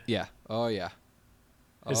 right? Yeah. Oh yeah.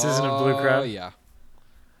 This isn't a blue crab? Oh yeah.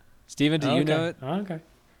 Steven, do Oh, you okay. know it? Oh, okay.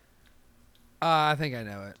 I think I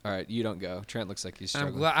know it. All right, you don't go. Trent looks like he's I'm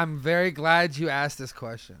struggling. I'm very glad you asked this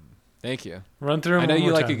question. Thank you. Run through them I know one you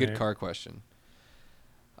more like a time, good Nate. car question.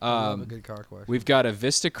 I love a good car question. We've got a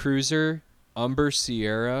Vista Cruiser, Umber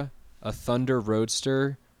Sierra, a Thunder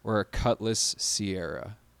Roadster, or a Cutlass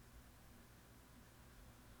Sierra.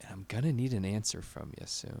 And I'm going to need an answer from you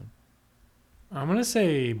soon. I'm going to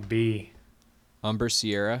say B. Umber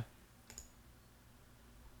Sierra.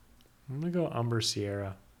 I'm going to go Umber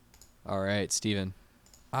Sierra. All right, Steven.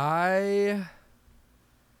 I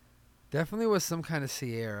definitely was some kind of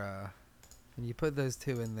Sierra. And you put those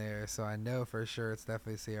two in there, so I know for sure it's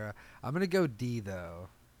definitely Sierra. I'm going to go D, though.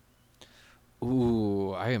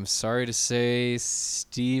 Ooh, I am sorry to say,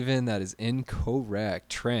 Steven, that is incorrect.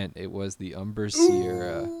 Trent, it was the Umber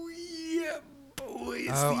Sierra. Yeah, boys.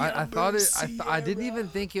 Oh, I thought it. I didn't even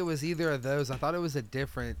think it was either of those. I thought it was a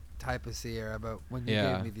different type of Sierra. But when you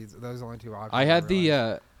Yeah. gave me those only two options, I had the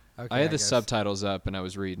realized- I okay, had the guess. subtitles up and I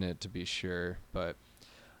was reading it to be sure, but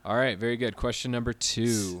all right, very good. Question number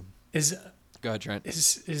 2. Is Go ahead, Trent.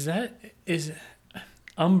 is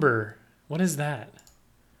Umber? What is that?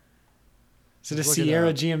 Is it a Just look it Sierra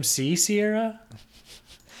up. GMC Sierra?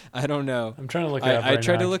 I don't know. I'm trying to look it up I right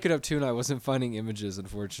tried to now. look it up too, and I wasn't finding images,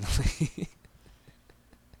 unfortunately.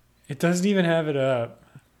 It doesn't even have it up.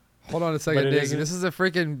 Hold on a But second, it Nick. isn't- This is a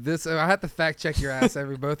freaking this. I have to fact check your ass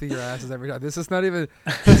both of your asses every time. This is not even.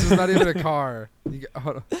 This is not even a car.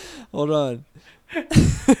 Hold on. Hold on.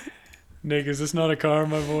 Nick, is this not a car,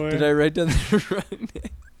 my boy? Did I write down the wrong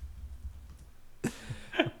name?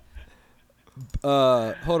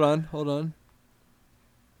 Hold on.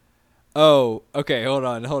 Oh, okay. Hold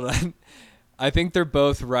on. I think they're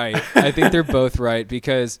both right.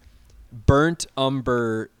 Because burnt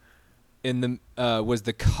umber in the was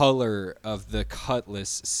the color of the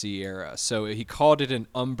Cutlass Sierra. So he called it an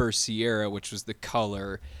Umber Sierra, which was the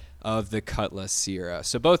color of the Cutlass Sierra.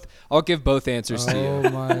 So I'll give both answers to Oh you.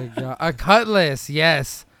 my god, a Cutlass,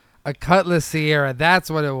 yes, a Cutlass Sierra. That's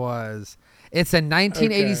what it was. It's a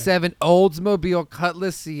 1987 Oldsmobile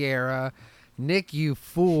Cutlass Sierra, Nick, you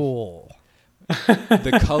fool.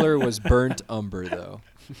 The color was burnt umber, though.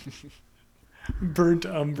 Burnt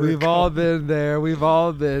umber. We've all been there. We've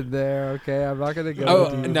all been there. Okay, I'm not gonna go.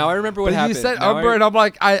 Oh, deep. now I remember what But happened. you said Now umber, and I'm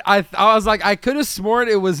like, I was like, I could have sworn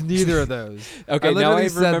it was neither of those. Okay, now I literally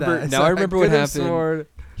said remember. that. Now So I remember what could have happened. sworn-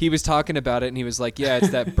 He was talking about it, and he was like, "Yeah, it's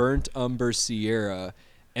that burnt umber Sierra."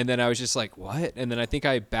 And then I was just like, "What?" And then I think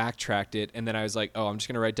I backtracked it, and then I was like, "Oh, I'm just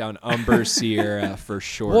gonna write down umber Sierra for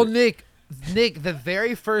short." Well, Nick, the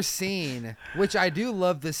very first scene, which I do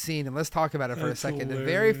love this scene, and let's talk about it for a That's second. The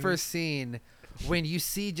very hilarious. first scene, when you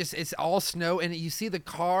see just it's all snow, and you see the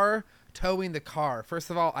car towing the car. First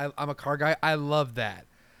of all, I'm a car guy. I love that.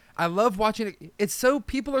 I love watching it. It's so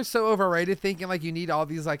people are so overrated, thinking like you need all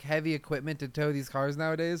these like heavy equipment to tow these cars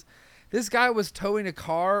nowadays. This guy was towing a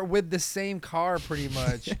car with the same car pretty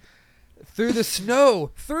much through the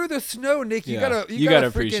snow. Nick, you Yeah, gotta you gotta freaking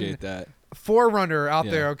appreciate that. Forerunner out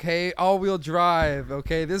Yeah. there, okay? All-wheel drive,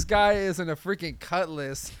 okay? This guy is in a freaking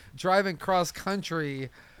Cutlass driving cross country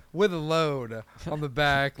with a load on the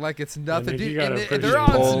back like it's nothing. Nick, you Dude, gotta and appreciate they're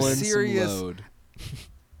on Pulling some some serious load.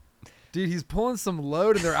 dude, he's pulling some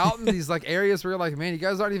load, and they're out in these like areas where you're like, man, you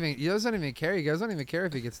guys don't even care. You guys don't even care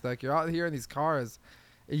if you get stuck. You're out here in these cars.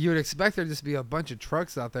 You would expect there to just be a bunch of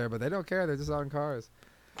trucks out there, but they don't care. They're just out in cars.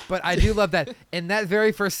 But I do love that. In that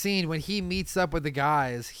very first scene, when he meets up with the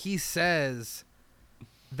guys, he says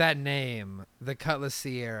that name, the Cutlass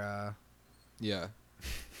Sierra. Yeah.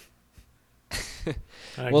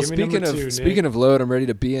 Well, Well, speaking of load, I'm ready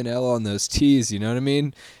to B&L on those T's. You know what I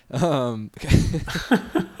mean?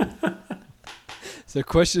 So,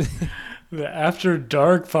 question. the After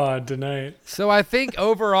Dark pod tonight. So I think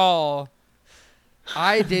overall,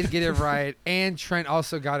 I did get it right, and Trent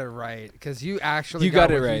also got it right because you actually You got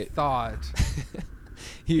it what right. you thought.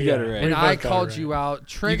 You got it Yeah. right. And We I both got it called right. you out.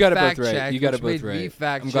 Trent You got it both fact right. checked, You got which it both made me right.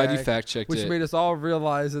 fact I'm glad you check, fact checked which it. made us all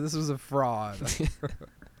realize that this was a fraud.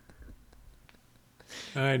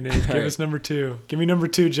 All right, Nick, give right. us number 2. Give me number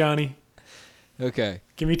 2, Johnny. Okay.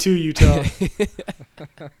 Give me 2, Utah.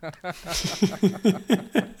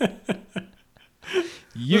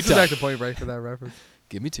 Let's go back to Point Break for that reference.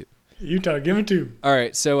 Give me 2. Utah, give me 2. All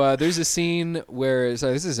right. So there's a scene where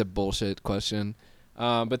this is a bullshit question,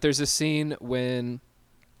 but there's a scene when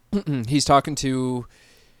he's talking to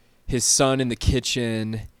his son in the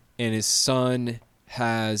kitchen, and his son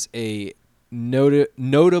has a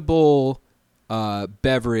notable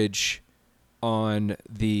beverage on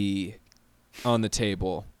the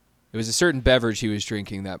table. It was a certain beverage he was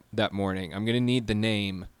drinking that morning. I'm gonna need the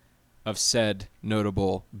name of said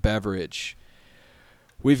notable beverage.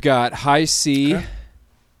 We've got High C, Okay.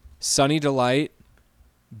 Sunny Delight,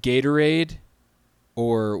 Gatorade,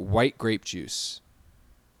 or white grape juice.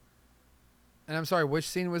 And I'm sorry, which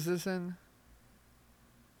scene was this in?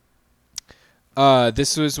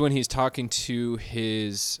 This was when he's talking to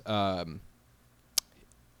his son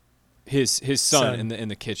Son. in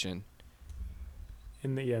the kitchen.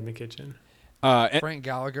 In the kitchen. Frank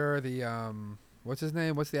Gallagher, the what's his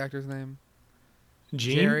name? What's the actor's name?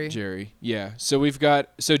 Gene? Jerry. Yeah. So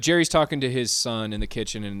Jerry's talking to his son in the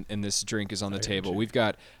kitchen, and this drink is on the table. gotcha. We've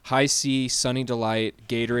got High C, Sunny Delight,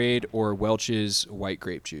 Gatorade, or Welch's white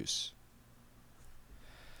grape juice.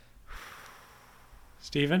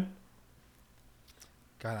 Steven?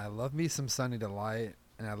 God, I love me some Sunny Delight,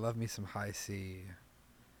 and I love me some High C.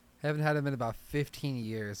 Haven't had them in about 15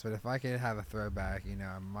 years, but if I could have a throwback,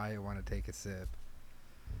 I might want to take a sip.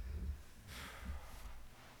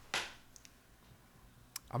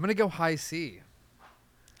 I'm going to go High C.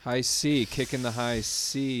 High C, kicking the High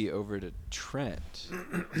C over to Trent.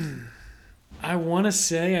 I want to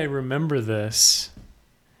say I remember this,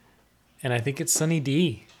 and I think it's Sunny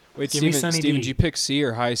D. Wait, Give me Steven, Sunny D. did you pick C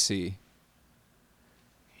or High C?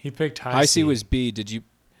 He picked High, High C was B. Did you?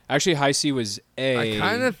 Actually, High C was A. I'm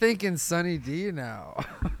kind of thinking Sunny D now.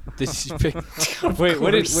 Did you pick?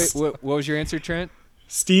 What was your answer, Trent?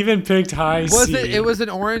 Steven picked High Was C. it was an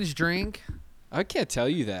orange drink? I can't tell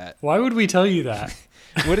you that. Why would we tell you that?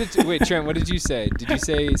 Wait, Trent, what did you say? Did you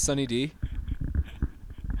say Sunny D?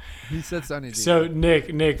 He said Sunny D. So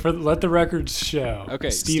Nick, let the records show. Okay,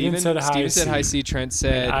 Steven said High Steven C. said High C. Trent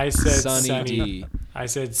said, And I said Sunny Sunny. D. I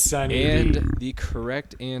said Sunny And D. the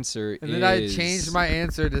correct answer and is. then I changed my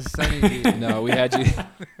answer to Sunny D. No, we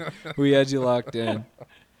had you locked in.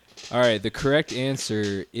 All right, the correct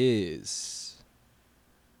answer is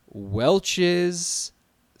Welch's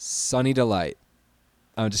Sunny Delight.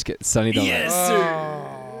 I'm just kidding. Sunny Delight. Yes,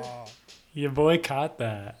 sir. Your boy caught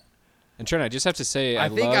that. And Trent, I just have to say, I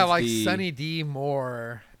think love I like the... Sunny D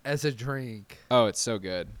more as a drink Oh, it's so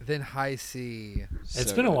good. than High C. It's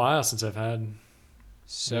So been a good. while since I've had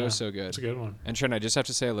So good. It's a good one. And Trent, I just have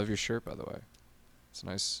to say I love your shirt, by the way. It's a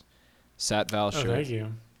nice Sat Val shirt. Oh, thank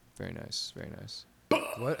you. Very nice. Very nice.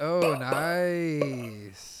 What? Oh,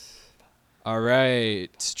 nice. All right.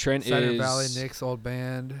 Trent Cider is Valley, Nick's old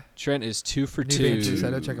band. Trent is 2 for New 2. band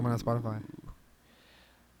Tuxedo. Check them out on Spotify.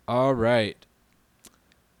 All right.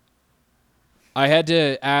 I had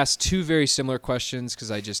to ask 2 very similar questions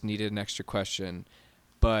because I just needed an extra question.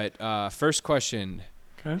 But first question,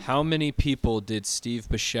 Okay. how many people did Steve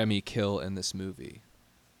Buscemi kill in this movie?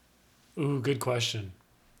 Ooh, good question.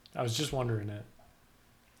 I was just wondering it.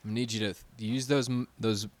 I need you to use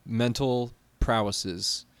those mental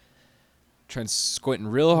prowesses. Trent's squinting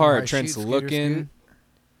real hard. Alright, Trent's shoot, looking. Scoot.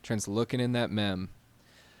 Trent's looking in that mem.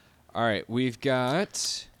 All right, we've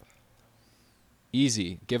got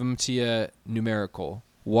easy. Give them to you numerical.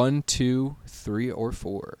 1, 2, 3, or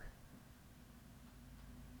 4.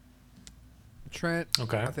 Trent,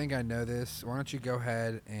 Okay. I think I know this. Why don't you go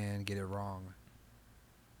ahead and get it wrong?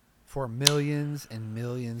 For millions and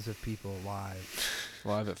millions of people live.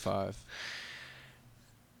 Live at 5.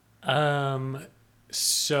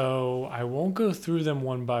 So I won't go through them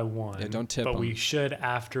one by one. Yeah, don't tip But 'em. we should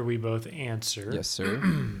after we both answer. Yes, sir.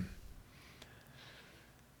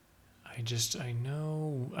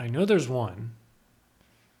 I know there's one.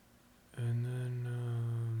 And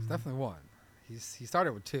then It's definitely one. He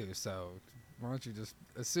started with 2, so why don't you just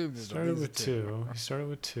assume there's started at least with 2. He started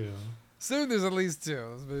with 2. Assume there's at least 2.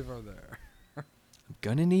 Let's move from there. I'm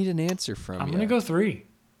gonna need an answer from you. I'm gonna go 3.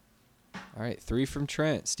 All right, 3 from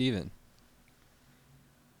Trent. Steven.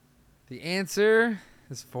 The answer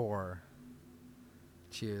is 4.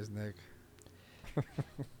 Cheers, Nick.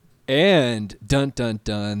 And dun dun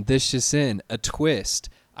dun, this is in a twist.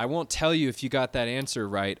 I won't tell you if you got that answer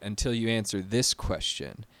right until you answer this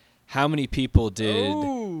question. How many people did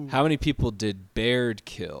Baird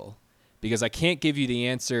kill? Because I can't give you the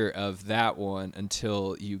answer of that one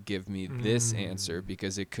until you give me this answer,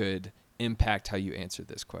 because it could impact how you answer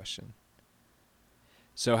this question.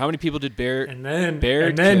 So how many people did Baird And then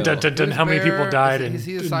Baird dun, kill? dun, dun, how many people Bear- died is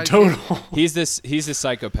he a in sidekick? total? He's the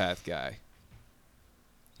psychopath guy.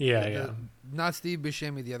 Yeah. Not Steve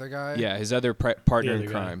Buscemi, the other guy. Yeah, his other partner Yeah, in the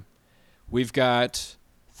guy. crime. We've got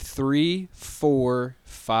 3, 4,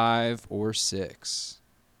 5, or 6.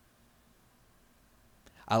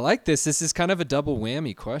 I like this. This is kind of a double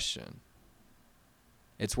whammy question.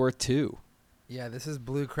 It's worth 2. Yeah, this is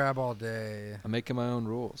Blue Crab all day. I'm making my own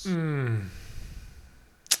rules.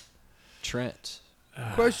 Trent.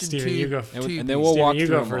 Question Steven, 2. you go. And then we'll walk you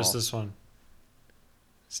through go them first all. this one.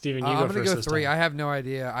 Steven, you I'm go gonna first go this 3. time. I have no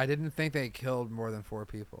idea. I didn't think they killed more than 4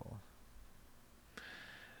 people.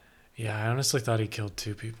 Yeah, I honestly thought he killed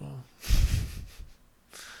 2 people.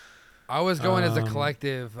 I was going as a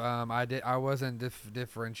collective. I wasn't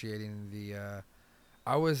differentiating the.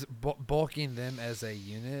 I was bulking them as a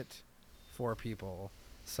unit, 4 people.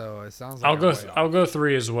 So it sounds like I'll go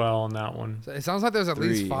 3 as well on that one. So it sounds like there's at 3,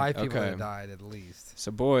 least 5 people okay. that died at least.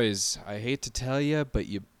 So, boys, I hate to tell you, but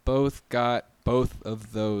you both got both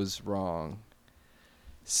of those wrong.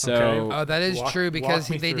 So, Okay. Oh, that is true because walk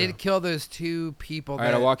me they through. did kill those 2 people all right,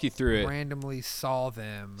 that I'll walk you through it. randomly saw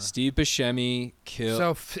them. Steve Buscemi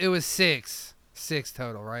killed. So it was 6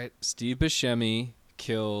 total, right? Steve Buscemi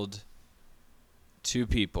killed 2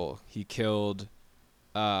 people. He killed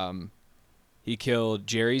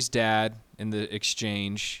Jerry's dad in the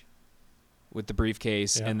exchange with the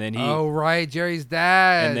briefcase, Yeah. and then Oh right, Jerry's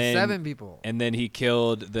dad. And then- 7 people. and then he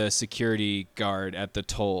killed the security guard at the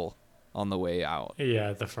toll on the way out. Yeah,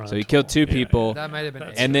 at the front. So he killed 2 Yeah, people, That might have been.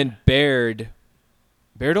 That's- it. and then Baird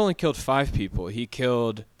only killed 5 people. He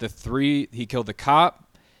killed the 3. He killed the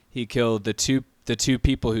cop. He killed the two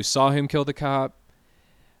people who saw him kill the cop.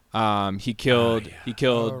 He killed. yeah. He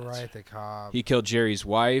killed. Oh right, the cop. He killed Jerry's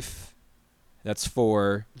wife. That's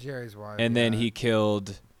 4. Jerry's wife. And then yeah. he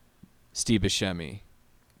killed Steve Buscemi.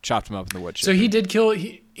 Chopped him up in the wood. So he did kill.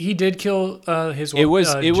 He did kill his. It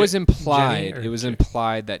was Jenny implied. or It was Jen-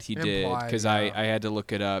 implied that he did, Implied, because yeah. I had to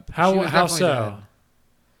look it up. She How was how definitely so? dead.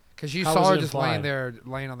 Because you How saw was her it just implied?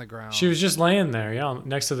 laying on the ground. She was just laying there, yeah,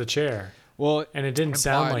 next to the chair, Well, and it didn't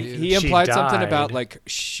sound Implied, like dude. he she implied something about died, like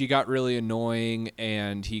she got really annoying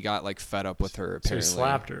and he got like fed up with her. so he Apparently,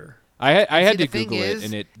 slapped her. I had See, to the thing Google is, it,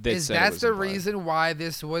 and it is said it that's was the implied. reason why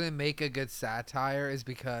this wouldn't make a good satire is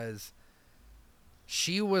because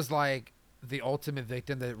she was like the ultimate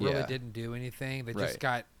victim that really Yeah. didn't do anything. That Right. just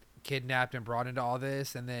got kidnapped and brought into all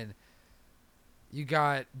this, and then you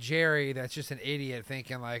got Jerry that's just an idiot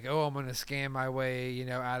thinking like, oh, I'm gonna scam my way,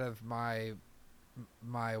 out of my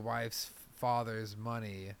wife's father's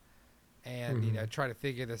money, and Mhm. try to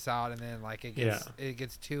figure this out, and then like it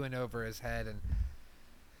gets too and over his head, and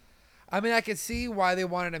I mean, I could see why they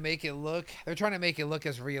wanted to make it look. They're trying to make it look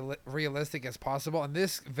as realistic as possible, and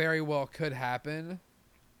this very well could happen.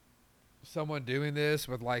 Someone doing this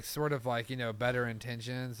with like sort of like, you know, better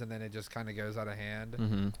intentions, and then it just kind of goes out of hand.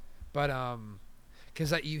 Mm-hmm. But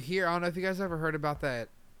because you hear, I don't know if you guys ever heard about that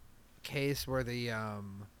case where the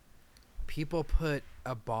people put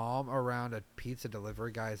a bomb around a pizza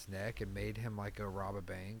delivery guy's neck and made him like go rob a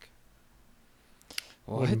bank.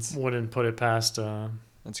 What? Wouldn't put it past.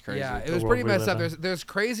 That's crazy. Yeah, it The was world pretty we messed live up. in. There's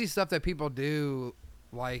crazy stuff that people do,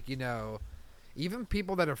 like, you know, even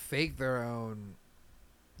people that have faked their own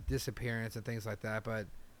disappearance and things like that. But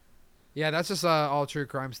yeah, that's just all true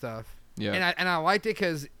crime stuff. Yeah. And I liked it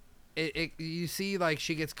because you see like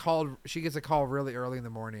she gets a call really early in the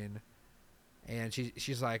morning, and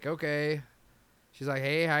she's like, okay. She's like,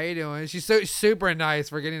 hey, how you doing? She's so super nice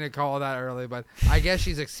for getting a call that early, but I guess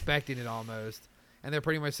she's expecting it almost. And they're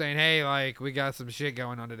pretty much saying, hey, like, we got some shit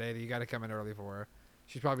going on today that you got to come in early for.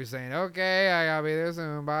 She's probably saying, okay, I got to be there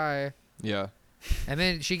soon. Bye. Yeah. And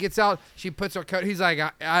then she gets out. She puts her coat. He's like,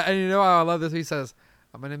 I you know how I love this. He says,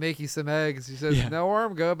 I'm going to make you some eggs. She says, Yeah.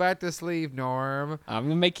 Norm, go back to sleep, Norm. I'm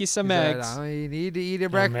gonna make you some He said, eggs. you need to eat a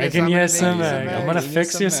I'm breakfast. making I'm you gonna some make eggs. I'm gonna gonna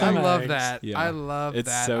fix you eggs. some I love eggs. that. Yeah. I love It's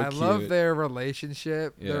that. so I love cute. their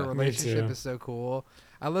relationship. Yeah. Their Me relationship too. is so cool.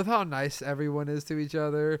 I love how nice everyone is to each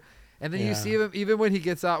other. And then you Yeah. see him even when he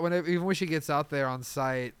gets out. Even when she gets out there on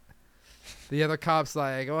site, the other cop's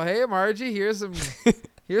like, "Oh, hey, Margie, here's some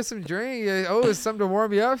drink. Oh, it's something to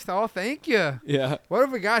warm you up. Oh, thank you. Yeah. What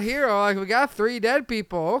have we got here? Oh, like we got 3 dead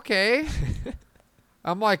people. Okay."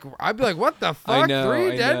 I'd be like, what the fuck? know,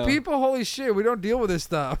 3 I dead know. people? Holy shit, we don't deal with this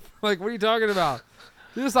stuff. Like, what are you talking about?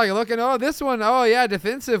 You're just like looking, oh, this one, oh yeah,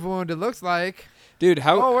 defensive wound, it looks like. Dude,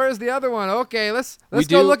 how Oh, where's the other one? Okay, let's We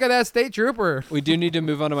go do- look at that state trooper. we do need to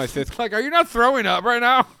move on to my fifth. Like, are you not throwing up right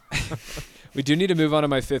now? We do need to move on to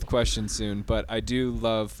my fifth question soon, but I do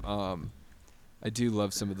love some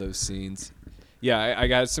of those scenes. Yeah, I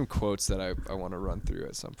got some quotes that I want to run through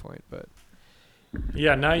at some point, but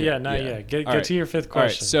Yeah, not yet. Get All right. to your fifth all right.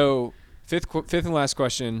 question. So fifth and last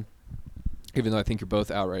question. Even though I think you're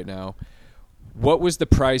both out right now, what was the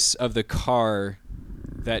price of the car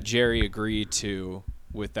that Jerry agreed to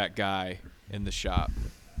with that guy in the shop?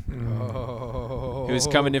 Oh, He was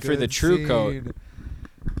coming in for the good True Coat. scene.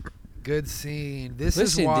 Good scene. This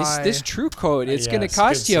Listen, is why this True Coat, it's going to Yes,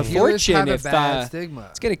 cost good you a scene. dealers fortune have a if bad stigma.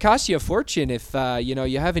 it's going to cost you a fortune if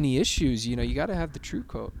you have any issues. You got to have the True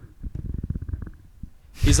Coat.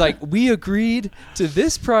 He's like, we agreed to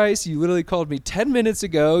this price. You literally called me 10 minutes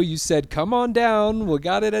ago. You said, come on down. We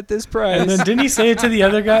got it at this price. And then didn't he say it to the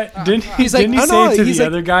other guy? He's like, didn't he "Oh, say no," it to he's the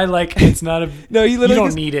like- other guy like it's not a no, he you literally don't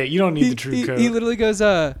goes, need it. You don't need the True Coat. he literally goes,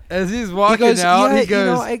 As he's walking goes, out, "Yeah, he you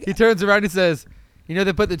goes. know, He turns around and says, "You know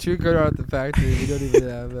they put the True Coat out at the factory. We don't even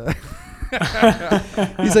have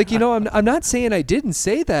that." he's like, I'm not saying I didn't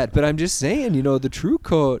say that, but I'm just saying, the True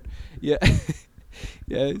Coat. Yeah.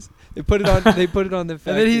 Yes. They put it on the And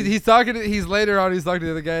factory. then he's talking. He's later on. He's talking to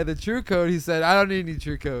the other guy. The True Coat. He said, "I don't need any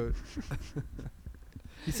True Coat."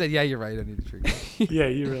 He said, "Yeah, you're right. I don't need a True Coat." Yeah,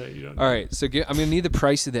 you're right. You don't. All right, so I'm gonna need the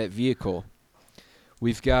price of that vehicle.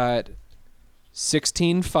 We've got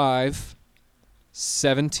 16.5,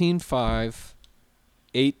 17.5,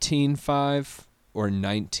 18.5, or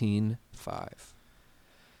 19.5.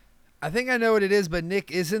 I think I know what it is, but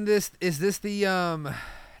Nick, is this the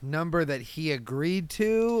number that he agreed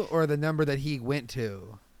to, or the number that he went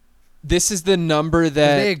to? This is the number 'Cause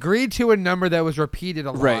that. they agreed to a number that was repeated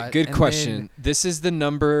a lot. Right, good and question. then This is the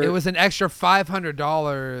number. It was an extra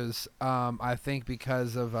 $500. I think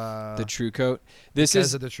because of the True Coat.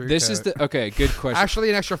 because of the True This is Coat. the okay. Good question. Actually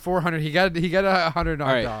an extra 400. He got $100 knocked All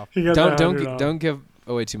right. off. You got don't that don't $100 gi- don't give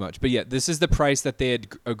away too much. But yeah, this is the price that they had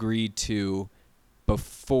agreed to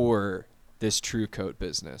before this True Coat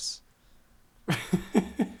business.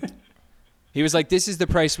 He was like, "This is the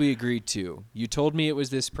price we agreed to. You told me it was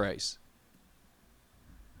this price."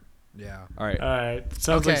 Yeah. All right. All right.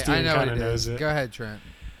 Sounds like I Steven know what kind of it knows is. it. Go ahead, Trent.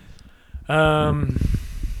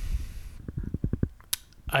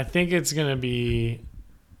 I think it's gonna be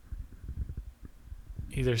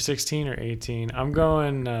either 16 or 18. I'm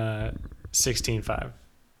going 16.5.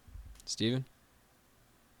 Steven?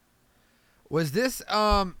 Was this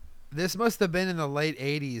this must have been in the late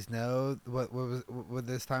 80s, no? What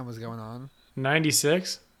this time was going on?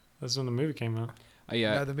 96. That's when the movie came out.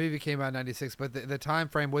 Yeah. No, the movie came out in 96, but the time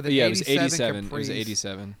frame with an Yeah, it was 87 87. It was Caprice,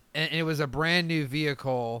 87. and it was a brand new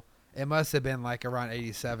vehicle. It must have been like around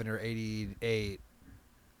 87 or 88.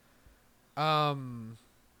 I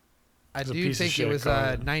It's a do piece of think it shit was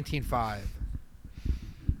car. 19.5.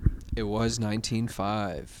 It was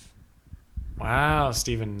 19.5. Wow,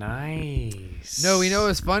 Steven, nice. No, you know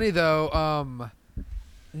what's funny though?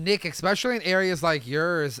 Nick, especially in areas like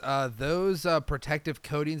yours, those protective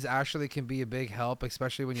coatings actually can be a big help,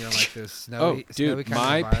 especially when you're in like this snowy, Oh, snowy dude, kind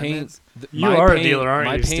my of environments. paint. You my are a paint, dealer, aren't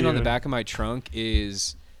my you, paint on the Steven? back of my trunk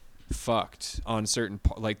is fucked on certain.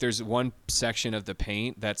 Like, there's one section of the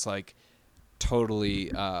paint that's like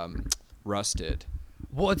totally rusted.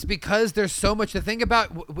 Well, it's because there's so much to think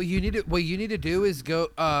about. What you need to do is go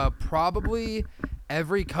probably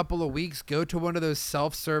every couple of weeks go to one of those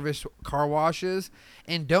self-service car washes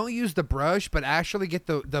and don't use the brush, but actually get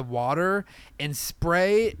the water and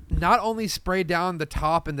spray, not only spray down the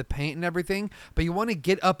top and the paint and everything, but you want to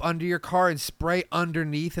get up under your car and spray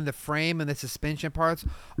underneath in the frame and the suspension parts,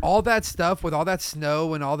 all that stuff with all that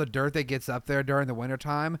snow and all the dirt that gets up there during the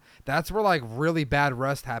wintertime. That's where like really bad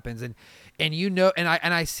rust happens. And you know, and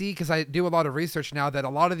I see, because I do a lot of research now, that a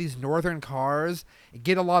lot of these northern cars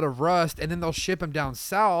get a lot of rust, and then they'll ship them down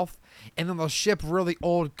south, and then they'll ship really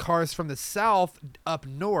old cars from the south up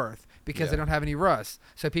north because they don't have any rust.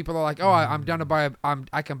 So people are like, oh, I'm done to buy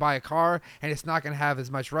I can buy a car and it's not going to have as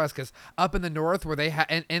much rust, because up in the north where they have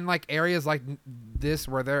in like areas like this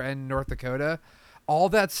where they're in North Dakota, all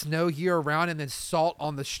that snow year round and then salt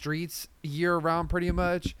on the streets year round pretty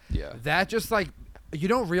much. Yeah. That just like, you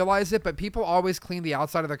don't realize it, but people always clean the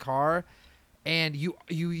outside of the car, and you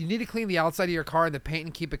need to clean the outside of your car and the paint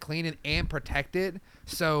and keep it clean and protect it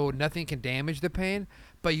so nothing can damage the paint.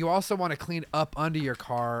 But you also want to clean up under your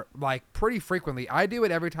car like pretty frequently. I do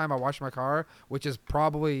it every time I wash my car, which is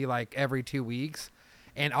probably like every 2 weeks.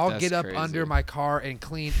 And I'll That's get up crazy. under my car and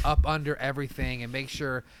clean up under everything and make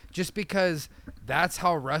sure, just because that's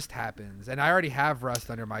how rust happens. And I already have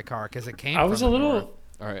rust under my car because it came I from was the a north. little.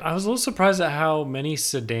 All right. I was a little surprised at how many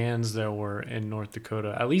sedans there were in North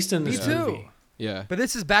Dakota, at least in Me this too. movie. Yeah. But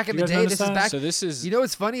this is back in You the guys day. notice This is that? back. So this is. You know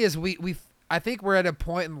what's funny is I think we're at a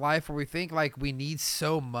point in life where we think like we need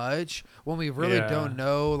so much when we really Yeah. don't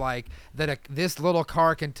know like that this little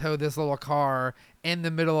car can tow this little car in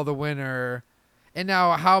the middle of the winter. And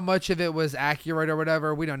now how much of it was accurate or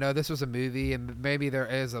whatever, we don't know. This was a movie, and maybe there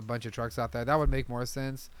is a bunch of trucks out there. That would make more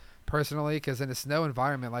sense personally, because in a snow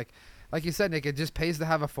environment, like you said, Nick, it just pays to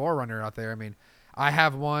have a 4Runner out there. I mean, I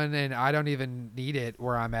have one and I don't even need it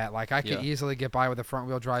where I'm at. Like I could easily get by with a front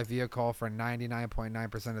wheel drive vehicle for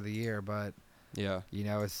 99.9% of the year, but Yeah. you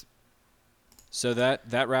know, it's So that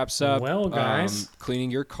wraps up. Well, guys.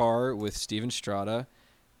 Cleaning your car with Steven Strada,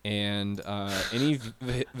 and any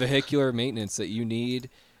vehicular maintenance that you need,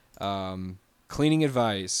 cleaning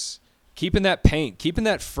advice, keeping that paint, keeping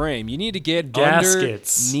that frame. You need to get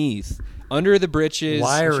Gaskets. underneath, under the britches,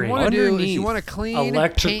 Wiring. what you want to do is underneath. you want to clean,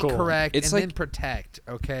 Electrical. paint correct, It's and like- then protect.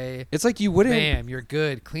 Okay, It's like you wouldn't. bam, you're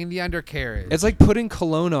good. Clean the undercarriage. It's like putting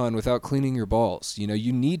cologne on without cleaning your balls. You know,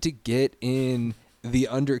 you need to get in the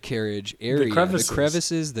undercarriage area,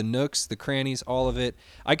 crevices. the nooks, the crannies, all of it.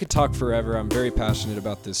 I could talk forever. I'm very passionate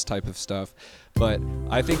about this type of stuff, but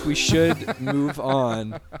I think we should move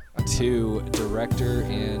on to director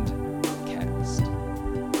and cast.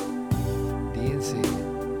 DNC.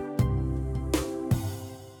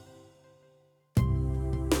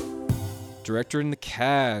 Director and the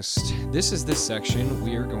cast. This is the section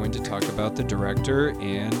we are going to talk about the director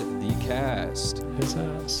and the cast. His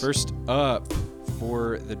ass. First up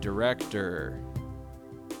for the director,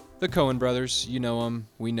 the Coen brothers. You know them.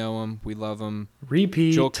 We know them. We love them.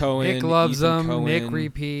 Repeat. Joel Coen. Nick loves Ethan them. Nick Coen.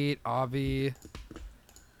 repeat. Avi.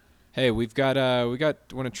 Hey, we got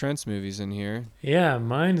one of Trent's movies in here, Yeah,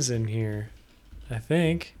 mine's in here, I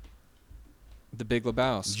think. The Big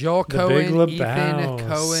Lebowski. Joel The Big Coen. Ethan Lebowski.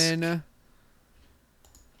 Coen.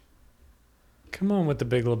 Come on with the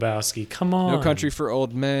Big Lebowski. Come on. No Country for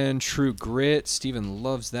Old Men. True Grit. Steven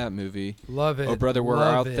loves that movie. Love it. Oh brother, we're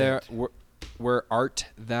Love out it. there. Where art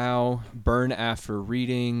thou? Burn After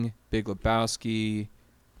Reading. Big Lebowski.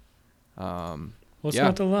 What's yeah,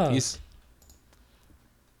 not to love? He's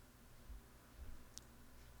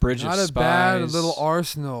Bridge Not of a bad Spies. little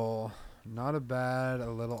Arsenal. Not a bad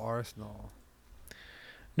little Arsenal.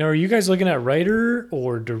 Now, are you guys looking at writer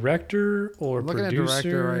or director or I'm looking producer? at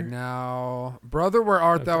director right now. Brother, Where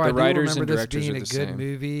Art Thou? The I do writers remember and this directors being are a the good same.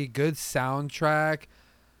 movie, good soundtrack.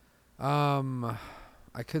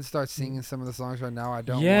 I could start singing some of the songs right now. I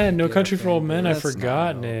don't. Yeah, wanna No get Country for Old Men, I offended. Let's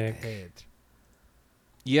forgot, not Nick. go ahead.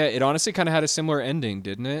 Yeah, it honestly kind of had a similar ending,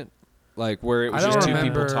 didn't it? Like where it was I just don't two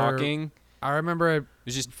people remember- talking. I remember it It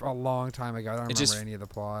was just a long time ago. I don't It remember just- any of the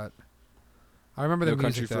plot. I remember the No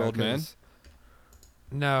music Country for though, Old Men? 'cause-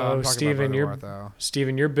 No, Oh, I'm talking Steven, about Brother, you're- Where Art Thou.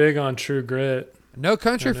 Steven, you're big on True Grit. No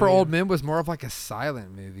Country I for know Old you- Men was more of like a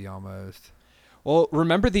silent movie almost. Well,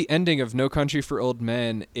 remember the ending of No Country for Old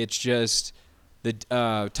Men? It's just the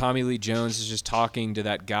Tommy Lee Jones is just talking to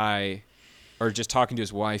that guy, or just talking to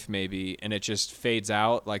his wife maybe, and it just fades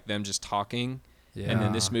out like them just talking. Yeah. And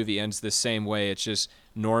then this movie ends the same way. It's just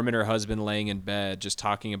Norm and her husband laying in bed, just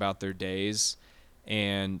talking about their days,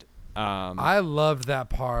 and I loved that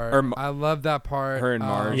part. I loved that part. Her and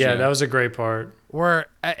Marge. Yeah, that was a great part. Where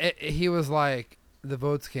he was like, the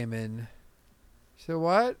votes came in. She said,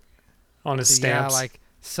 what? On his So, stamps. Yeah, like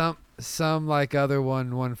some like other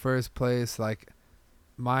one won first place. Like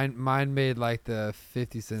mine made like the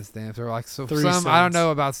 50-cent stamps, or like so 3 some cents. I don't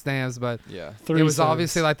know about stamps, but Yeah. it was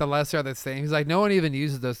obviously like the lesser of the stamps. He's like, no one even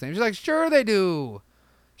uses those stamps. She's like, sure they do.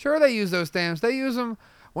 Sure they use those stamps. They use them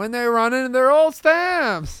when they're running their old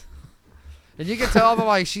stamps. And you can tell that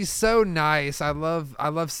like she's so nice. I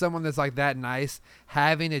love someone that's like that nice,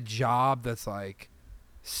 having a job that's like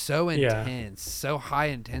so intense, so high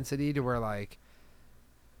intensity, to where like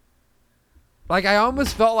I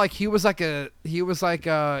almost felt like he just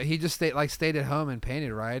stayed at home and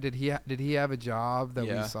painted, right? Did he have a job that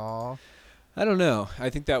we saw? I don't know.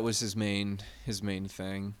 I think that was his main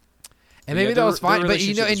thing. And maybe that was fine, but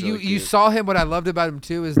you know, and really you saw him. What I loved about him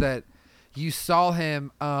too is that you saw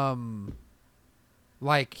him.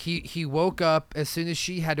 Like he woke up as soon as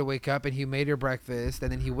she had to wake up, and he made her breakfast,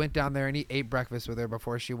 and then he went down there and he ate breakfast with her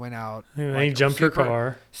before she went out. And like, he jumped her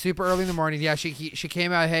car super early in the morning. Yeah, she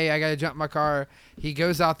came out. Hey, I gotta jump my car. He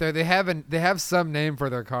goes out there. They have some name for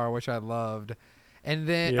their car, which I loved, and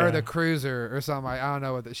then or the cruiser or something. I don't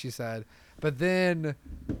know what she said, but then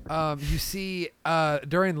you see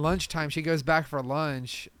during lunchtime she goes back for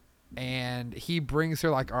lunch. And he brings her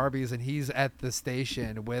like Arby's, and he's at the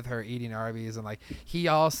station with her eating Arby's, and like he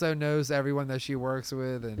also knows everyone that she works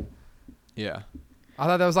with. And yeah, I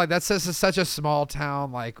thought that was like, that's just such a small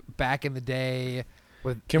town, like back in the day.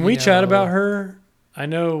 With Can we chat about her? I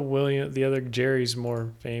know William, the other Jerry's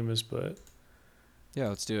more famous, but yeah,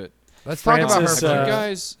 let's do it. Let's talk about her. You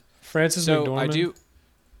guys, Frances so McDormand.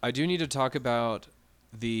 I do need to talk about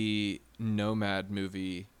the Nomad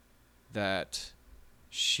movie that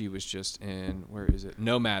she was just in. Where is it?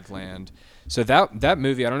 Nomadland. So that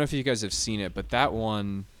movie, I don't know if you guys have seen it, but that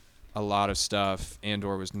won a lot of stuff,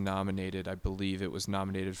 and/or was nominated. I believe it was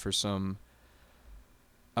nominated for some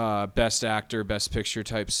best actor, best picture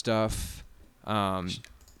type stuff. But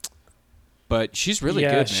she's really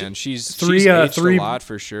good, man. She's aged a lot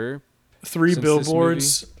for sure. 3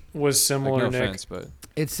 Billboards was similar. Like, no Nick. offense, but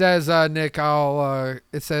It says, Nick,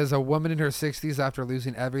 it says a woman in her 60s after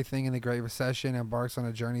losing everything in the Great Recession embarks on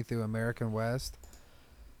a journey through American West,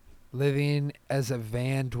 living as a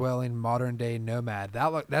van-dwelling modern-day nomad.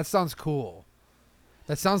 That sounds cool.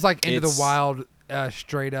 That sounds like Into the Wild,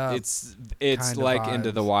 straight up. It's like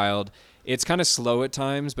Into the Wild. It's kind of slow at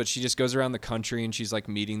times, but she just goes around the country and she's like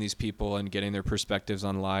meeting these people and getting their perspectives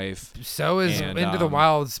on life. So is Into the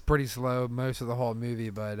Wild's pretty slow most of the whole movie,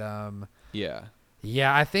 but yeah.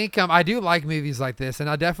 Yeah, I think I do like movies like this, and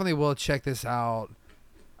I definitely will check this out.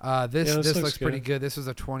 This looks pretty good. This was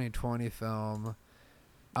a 2020 film.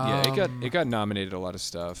 Yeah, it got nominated a lot of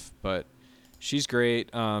stuff, but she's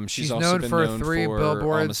great. She's also known been for known 3 for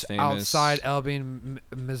billboards Almost Famous. outside Elbing,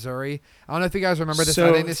 Missouri. I don't know if you guys remember this.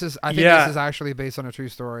 So, I think this is actually based on a true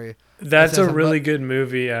story. That's a really good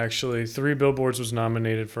movie, actually. 3 Billboards was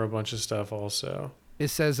nominated for a bunch of stuff also. It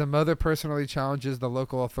says a mother personally challenges the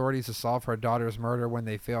local authorities to solve her daughter's murder when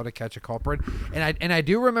they fail to catch a culprit. And I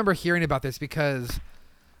do remember hearing about this because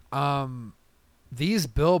these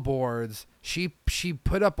billboards, she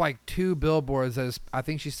put up like 2 billboards as, I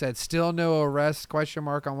think she said, still no arrest ? On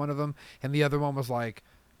one of them, and the other one was like,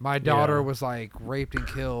 my daughter was like raped and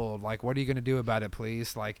killed. Like, what are you going to do about it,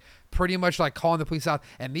 police? Like, pretty much like calling the police out.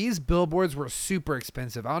 And these billboards were super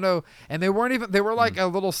expensive. I don't know. And they were like a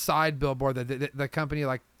little side billboard that the company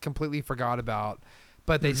like completely forgot about.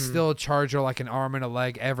 But they still charge her like an arm and a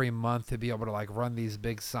leg every month to be able to like run these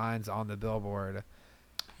big signs on the billboard.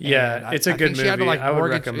 Yeah, it's a good movie. She had to like I would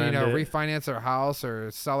mortgage, recommend it. refinance her house or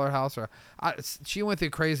sell her house, she went through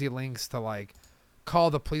crazy lengths to like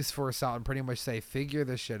call the police force out and pretty much say, figure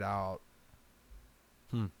this shit out.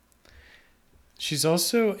 She's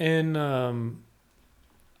also in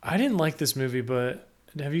I didn't like this movie, but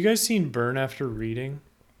have you guys seen Burn After Reading?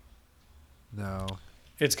 No.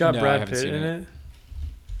 It's got I Brad haven't Pitt seen in it. it.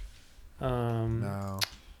 No.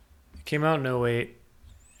 It came out in 2008.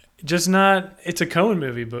 Just not, it's a Coen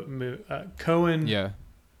movie, but Coen,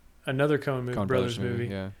 another Coen movie, Coen Brothers movie.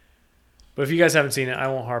 Yeah. But if you guys haven't seen it, I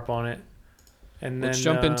won't harp on it. And Let's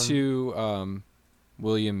then jump into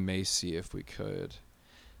William Macy if we could.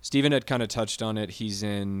 Steven had kind of touched on it. He's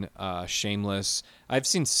in Shameless. I've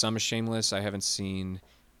seen some Shameless. I haven't seen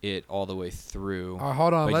it all the way through.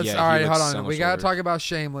 Hold on. But Let's. yeah, All he right, looks hold on. so We much gotta older. talk about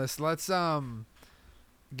Shameless. Let's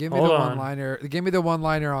give me Hold the on. one-liner. Give me the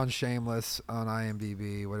one-liner on Shameless on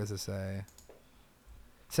IMDb. What does it say?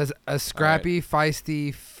 It says a scrappy,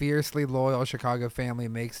 feisty, fiercely loyal Chicago family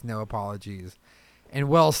makes no apologies. And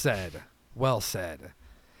well said. Well said.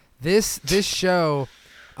 This show,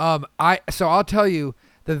 I'll tell you,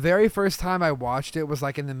 the very first time I watched it was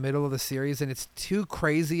like in the middle of the series, and it's too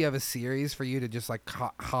crazy of a series for you to just like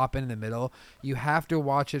hop in the middle. You have to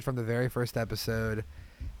watch it from the very first episode,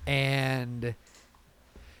 and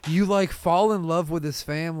you like fall in love with this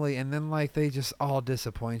family, and then like they just all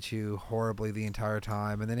disappoint you horribly the entire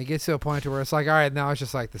time, and then it gets to a point to where it's like, all right, now it's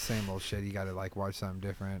just like the same old shit. You got to like watch something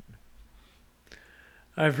different.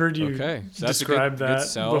 I've heard you Okay, so that's a describe good that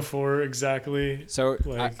sell. before exactly. So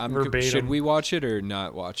Like, I'm verbatim. should we watch it or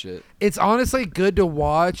not watch it? It's honestly good to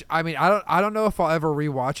watch. I mean, I don't know if I'll ever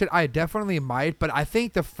rewatch it. I definitely might, but I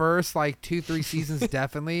think the first like 2-3 seasons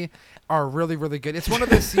definitely are really, really good. It's one of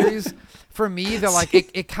those series for me that like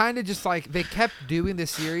it kind of just like they kept doing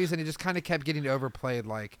this series and it just kind of kept getting overplayed.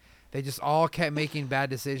 Like they just all kept making bad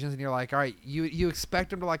decisions, and you're like, all right, you expect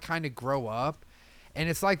them to like kind of grow up. And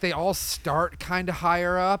it's like they all start kind of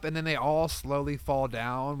higher up, and then they all slowly fall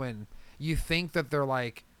down when you think that they're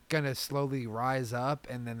like going to slowly rise up,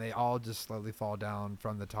 and then they all just slowly fall down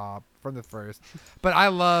from the top, from the first. But I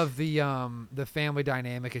love the family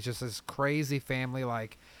dynamic. It's just this crazy family.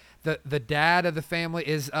 Like the dad of the family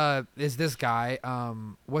is this guy.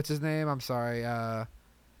 What's his name? I'm sorry.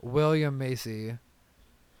 William Macy.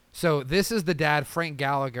 So this is the dad, Frank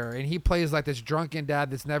Gallagher, and he plays like this drunken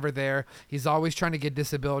dad that's never there. He's always trying to get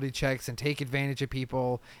disability checks and take advantage of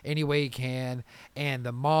people any way he can. And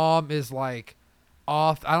the mom is like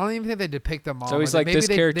off. I don't even think they depict the mom. So he's Or like maybe this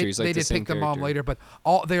character. He's like they the same depict the mom character. later,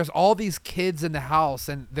 but there's all these kids in the house,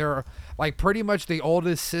 and they're like pretty much the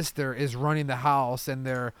oldest sister is running the house, and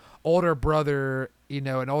their older brother,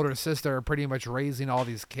 and older sister are pretty much raising all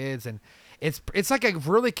these kids. And it's like a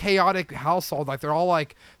really chaotic household. Like they're all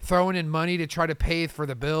like throwing in money to try to pay for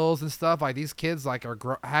the bills and stuff. Like these kids like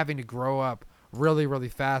are having to grow up really, really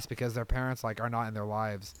fast because their parents like are not in their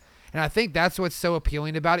lives. And I think that's what's so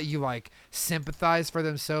appealing about it. You like sympathize for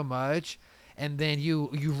them so much, and then you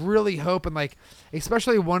really hope, and like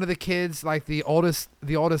especially one of the kids, like the oldest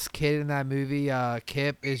kid in that movie,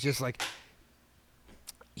 Kip, is just like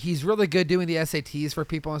he's really good doing the SATs for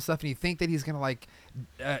people and stuff, and you think that he's gonna like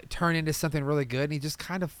turn into something really good, and he just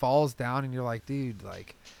kind of falls down, and you're like, dude,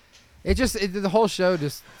 like the whole show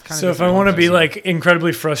just kind of. So if I want to be like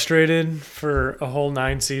incredibly frustrated for a whole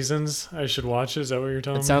 9 seasons, I should watch it. Is that what you're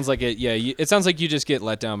telling me? It sounds like it. Yeah, it sounds like you just get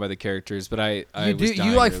let down by the characters. But I you was do dying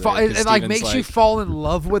you like earlier fall, 'cause it like Steven's makes you fall in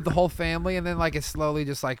love with the whole family, and then like it slowly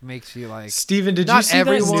just like makes you like Steven, did you not see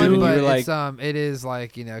everyone, that new? but You were it's it is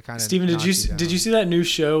like kind of. Steven, did you see that new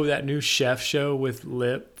show, that new chef show with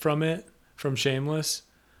Lip from Shameless?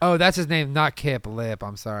 Oh, that's his name, not Kip. Lip.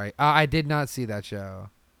 I'm sorry. I did not see that show.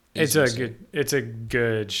 It's a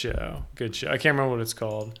good show. Good show. I can't remember what it's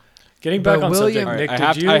called. Getting back But on William- subject, All right, Nick, I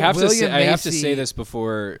have, did you? I have to say, William I have to Macy- say this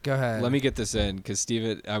before. Go ahead. Let me get this in because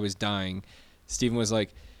Steven, I was dying. Steven was like,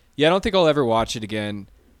 "Yeah, I don't think I'll ever watch it again."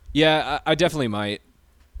 Yeah, I definitely might.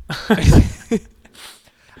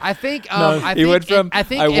 I think No, I he think went from, I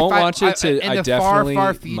think "I if won't watch it" to, in "I the definitely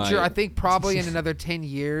far future. might." I think probably in another 10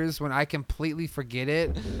 years when I completely forget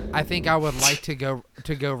it, I think I would like to go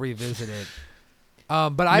revisit it.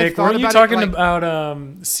 But I Nick, thought were you about talking it, like, about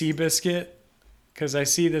Seabiscuit? Because I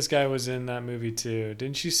see this guy was in that movie too.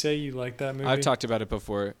 Didn't you say you liked that movie? I've talked about it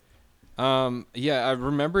before. Yeah, I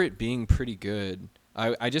remember it being pretty good.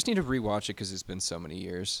 I just need to rewatch it because it's been so many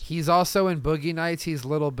years. He's also in Boogie Nights. He's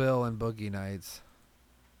Little Bill in Boogie Nights.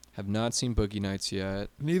 Have not seen Boogie Nights yet.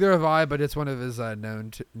 Neither have I, but it's one of his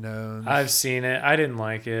known. I've seen it. I didn't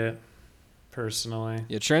like it personally.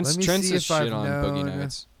 Yeah, Trent Let me says see if shit I've on Boogie known-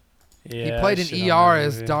 Nights. Yeah, He played I in shit on ER that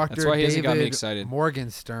as movie. Dr. That's why he hasn't got me David excited.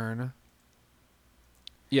 Morgenstern.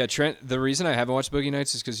 Yeah, Trent. The reason I haven't watched Boogie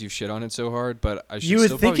Nights is because you shit on it so hard. But I should You would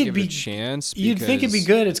still think probably it'd give it a be- chance. You'd think it'd be because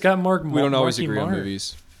good. It's got Mark. We don't always Marky agree on Mark.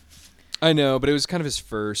 movies. I know, but it was kind of his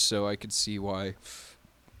first, so I could see why.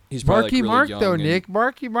 He's probably Marky like really Mark young though, and- Nick.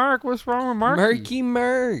 Marky Mark. What's wrong with Marky? Marky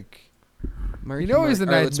Mark. You know he's a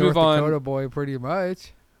All right, nice let's North move on. Dakota boy, pretty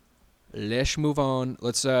much. Let's move on.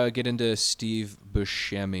 Let's get into Steve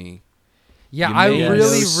Buscemi. Yeah, You I may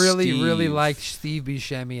really, know really Steve. liked Steve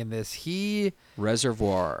Buscemi in this.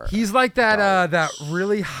 Reservoir. He's like that Dogs.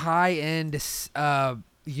 really high end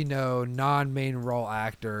non main role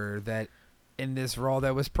actor that in this role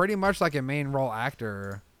that was pretty much like a main role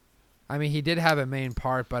actor. I mean, he did have a main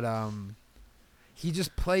part, but he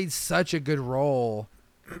just played such a good role.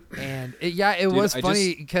 And it was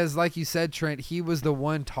funny because, like you said, Trent, he was the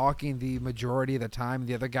one talking the majority of the time.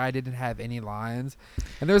 The other guy didn't have any lines.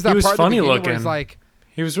 And there's that part funny at the beginning looking. where he's like,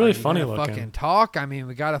 he was really "Are you funny gonna looking. fucking talk? I mean,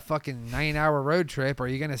 we got a fucking 9-hour road trip. Are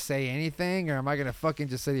you gonna say anything, or am I gonna fucking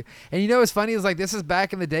just sit here?" And you know what's funny is like this is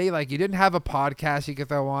back in the day. Like you didn't have a podcast you could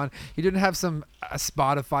throw on. You didn't have some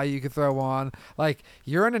Spotify you could throw on. Like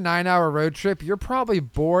you're on a 9-hour road trip. You're probably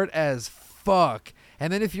bored as fuck.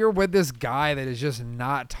 And then if you're with this guy that is just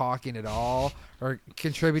not talking at all or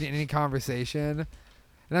contributing to any conversation,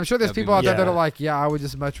 and I'm sure there's people out there that are like, yeah, I would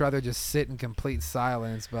just much rather just sit in complete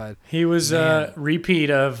silence. But he was a repeat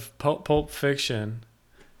of Pulp Fiction.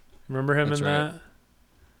 Remember him in that?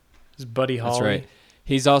 His Buddy Holly. That's right.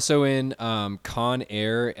 He's also in Con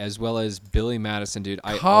Air as well as Billy Madison, dude.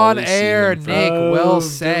 Con Air, Nick. Well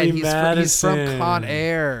said. Billy He's from Con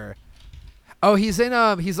Air. Oh, he's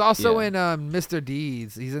in. He's also in Mr.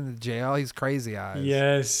 Deeds. He's in the jail. He's Crazy Eyes.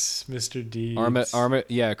 Yes, Mr. Deeds.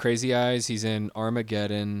 Crazy Eyes. He's in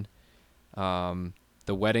Armageddon, The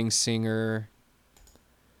Wedding Singer.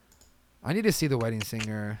 I need to see The Wedding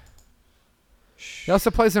Singer. He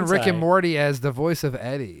also plays in Rick and Morty as the voice of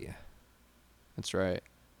Eddie. That's right.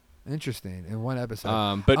 Interesting. In one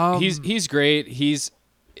episode. But he's great. He's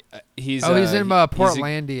in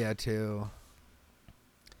Portlandia too.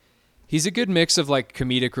 He's a good mix of like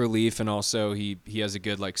comedic relief and also he has a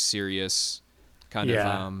good like serious kind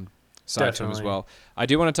of side to him as well. I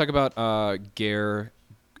do want to talk about Geir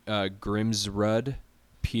Grimsrud,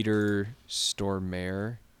 Peter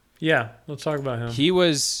Stormare. Yeah, let's talk about him. He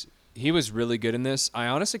was really good in this. I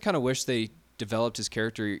honestly kind of wish they developed his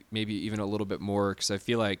character maybe even a little bit more because I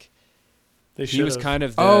feel like he was kind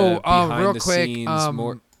of the behind the scenes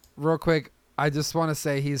more. Real quick, I just want to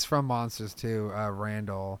say he's from Monsters too,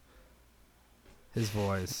 Randall. His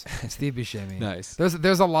voice, Steve Buscemi. Nice.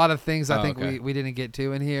 There's a lot of things I think we didn't get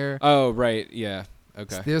to in here. Oh right, yeah,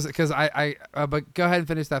 okay. Because but go ahead and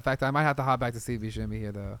finish that fact. I might have to hop back to Steve Buscemi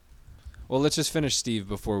here though. Well, let's just finish Steve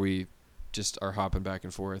before we just are hopping back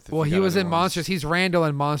and forth. Well, he was in Monsters. He's Randall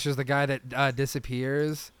in Monsters, the guy that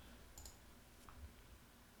disappears.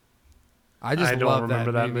 I don't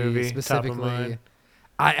remember that movie specifically.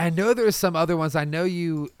 I know there's some other ones. I know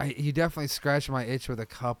you definitely scratched my itch with a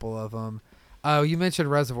couple of them. Oh, you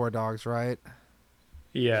mentioned Reservoir Dogs, right?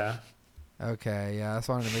 Yeah. Okay, yeah, I just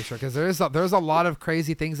wanted to make sure because there's a lot of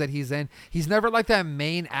crazy things that he's in. He's never like that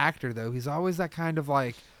main actor though. He's always that kind of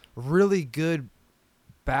like really good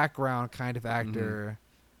background kind of actor.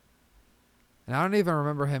 And I don't even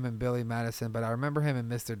remember him in Billy Madison, but I remember him in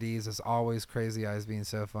Mr. Deeds as always Crazy Eyes being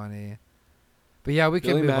so funny. But yeah, we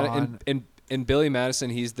can move on. In Billy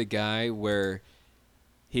Madison, he's the guy where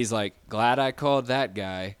he's like, glad I called that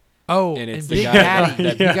guy. Oh, and it's Big guy Daddy.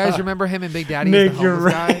 You guys remember him in Big Daddy? Nick, as the you're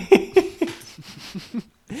right. Guy?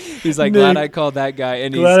 He's like, glad I called that guy.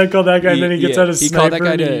 And I called that guy, and then he gets out a sniper. Called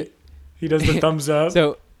that guy he does the thumbs up.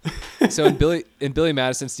 So in Billy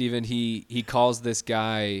Madison, Steven, he calls this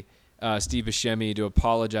guy Steve Buscemi to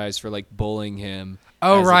apologize for like bullying him.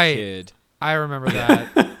 Oh, as right. a kid. I remember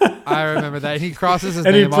that. And he crosses his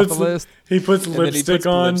name off the list. He puts lipstick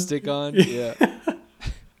on. Yeah.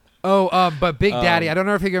 But Big Daddy, I don't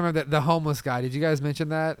know if you remember the homeless guy. Did you guys mention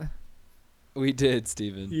that? We did,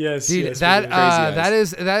 Steven. Yes, dude. Yes,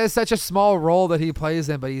 that is such a small role that he plays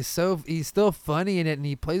in, but he's still funny in it, and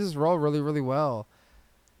he plays his role really, really well.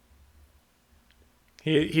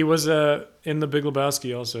 He was in The Big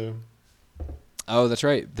Lebowski also. Oh, that's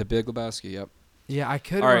right, The Big Lebowski. Yep. Yeah, I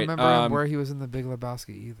couldn't remember him where he was in The Big Lebowski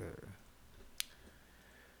either.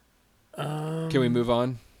 Can we move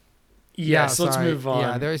on? Yes, let's move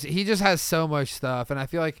on. Yeah, he just has so much stuff, and I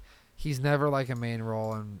feel like he's never like a main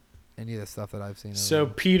role in any of the stuff that I've seen. So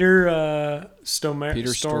Peter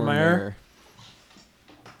Stormare.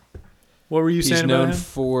 What were you saying about him? He's known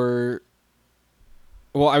for.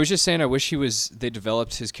 Well, I was just saying I wish they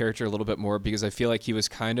developed his character a little bit more because I feel like he was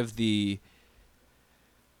kind of he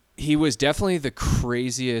was definitely the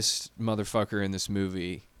craziest motherfucker in this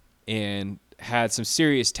movie and had some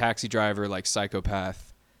serious Taxi Driver like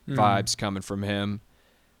psychopath vibes coming from him.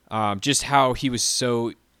 Just how he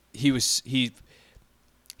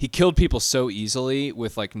killed people so easily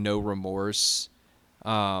with like no remorse.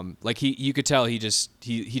 Like you could tell he just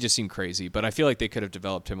seemed crazy, but I feel like they could have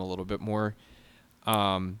developed him a little bit more.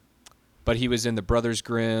 But he was in the Brothers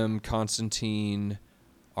Grimm, Constantine,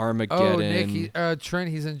 Armageddon. Oh, Nick, Trent,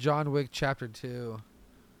 he's in John Wick Chapter 2.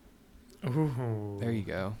 Ooh, there you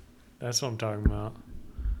go. That's what I'm talking about.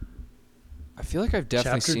 I feel like I've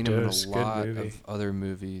definitely seen him in a lot of other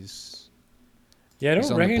movies. Yeah, I He's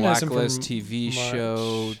don't on the recognize him from Blacklist TV much.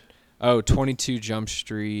 show. Oh, 22 Jump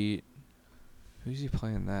Street. Who's he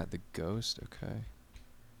playing that? The Ghost? Okay.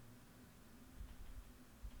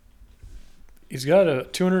 He's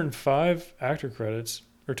got 205 actor credits,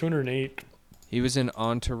 or 208. He was in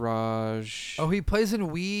Entourage. Oh, he plays in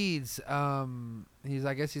Weeds. I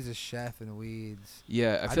guess he's a chef in Weeds.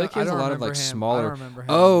 Yeah, I feel like he has a lot of like I smaller. don't remember him.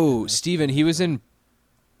 Oh, Steven, he was in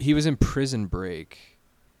Prison Break.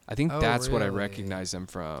 I think Oh, that's what I really? recognize him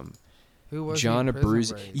from. Who was John he in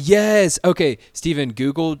Prison Abruzzi. Break? Yes. Okay, Steven,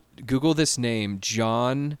 Google this name,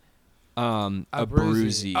 John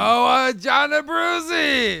Abruzzi. Oh, John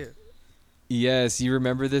Abruzzi. Yes, you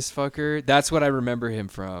remember this fucker? That's what I remember him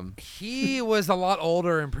from. He was a lot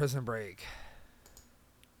older in Prison Break.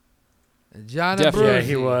 John Definitely. Abruzzi. Yeah,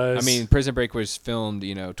 he was. I mean, Prison Break was filmed,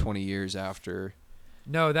 20 years after.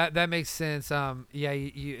 No, that makes sense. Yeah,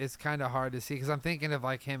 it's kind of hard to see because I'm thinking of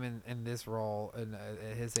like him in this role and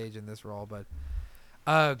at his age in this role.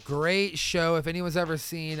 But great show. If anyone's ever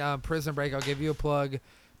seen Prison Break, I'll give you a plug.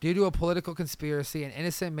 Due to a political conspiracy, an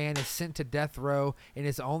innocent man is sent to death row, and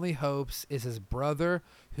his only hopes is his brother,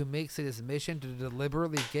 who makes it his mission to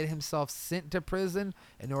deliberately get himself sent to prison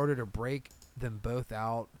in order to break them both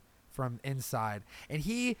out from inside. And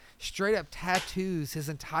he straight up tattoos his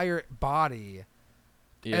entire body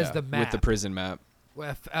as the map. With the prison map.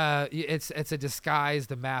 With it's a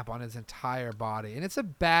disguised map on his entire body, and it's a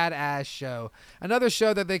badass show. Another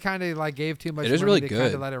show that they kind of like gave too much. It is money, really they good.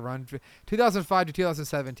 Kind of let it run. 2005 to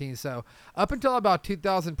 2017. So up until about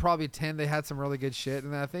 2010, they had some really good shit,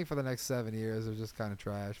 and then I think for the next 7 years, it was just kind of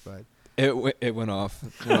trash. But It went off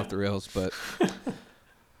the rails, but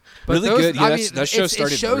But really those, good. Yeah, I mean, that show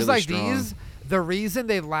started it shows really like strong. these. The reason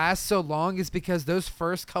they last so long is because those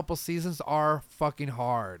first couple seasons are fucking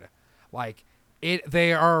hard. Like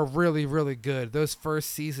they are really, really good. Those first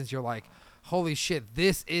seasons, you're like, holy shit,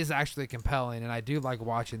 this is actually compelling, and I do like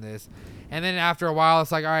watching this. And then after a while,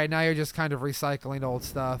 it's like, all right, now you're just kind of recycling old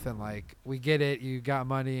stuff, and like we get it. You got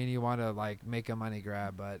money, and you want to like make a money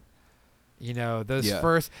grab, but. Those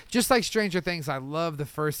first, just like Stranger Things, I love the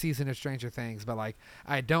first season of Stranger Things, but like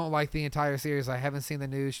I don't like the entire series. I haven't seen the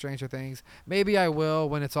new Stranger Things. Maybe I will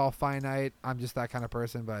when it's all finite. I'm just that kind of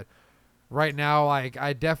person, but right now, like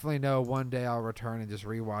I definitely know one day I'll return and just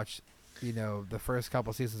rewatch, the first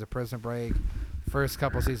couple seasons of Prison Break, first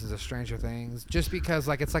couple seasons of Stranger Things, just because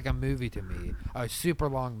like it's like a movie to me, a super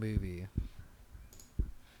long movie.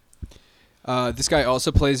 This guy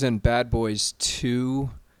also plays in Bad Boys 2.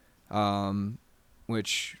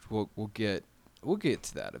 Which we'll get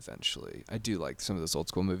to that eventually. I do like some of those old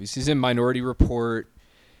school movies. He's in Minority Report.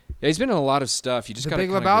 Yeah, he's been in a lot of stuff. You just got to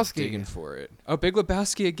Big kind of Lebowski. go digging for it. Oh, Big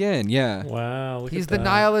Lebowski again. Yeah. Wow, look He's at the that.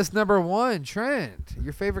 nihilist number one, Trent.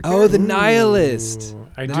 Your favorite Oh, the character. nihilist. Ooh,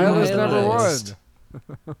 I do Nihilist know number that.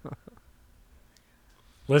 one.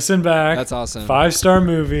 Listen back. That's awesome. 5-star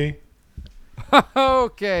movie.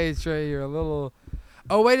 Okay, Trey, you're a little.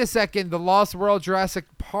 Oh, wait a second. The Lost World Jurassic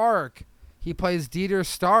Park. He plays Dieter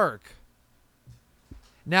Stark.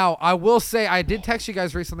 Now, I will say, I did text you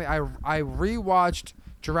guys recently. I rewatched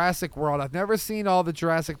Jurassic World. I've never seen all the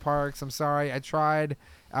Jurassic Parks. I'm sorry. I tried.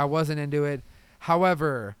 I wasn't into it.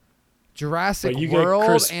 However, Jurassic But you get World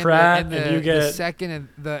Chris and Pratt, the and you get- the second and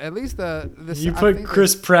the at least the You I put think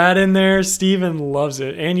Chris Pratt in there. Steven loves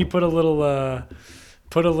it, and you put a little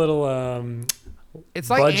it's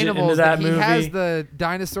like budget animals. into that He has movie. the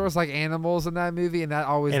dinosaurs like animals in that movie, and that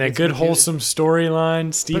always and a gets good me, dude. wholesome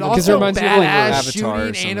storyline. Steven, But Because it also reminds me of, like, badass Avatar or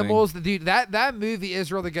shooting something. animals. Dude, that movie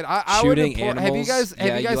is really good. I would Shooting implore, have you animals? guys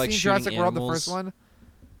Yeah, you seen like Jurassic shooting World, the animals? first one?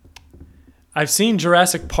 I've seen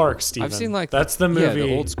Jurassic Park. Steven, I've seen like that's the movie.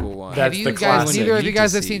 the old school one. That's Have you the guys? classic. Neither of you Need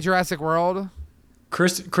guys to have see. seen Jurassic World.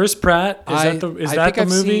 Chris Pratt is I that the think I've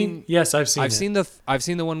movie? seen- Yes, I've seen. I've it.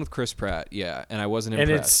 seen the one with Chris Pratt. Yeah, and I wasn't and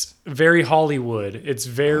impressed. it's very Hollywood. It's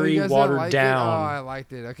Oh, very you guys didn't watered like down. It? Oh, I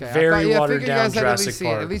liked it. Okay, Very I watered figured you down guys had to at Jurassic least see it.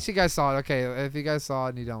 Park. At least you guys saw it. Okay, if you guys saw it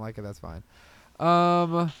and you don't like it, that's fine.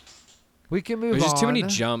 We can move It was on. just too many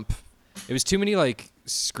jump. It was too many like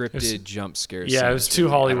scripted jump scares. Yeah, it was scenes too me.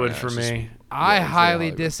 I don't Hollywood know, for it's just- me. I Yeah, it's very highly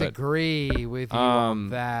Hollywood, but- disagree with you on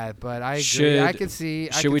that, but I agree. Should- I can see.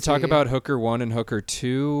 I Should can we talk see. about Hooker 1 and Hooker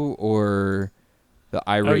 2 or the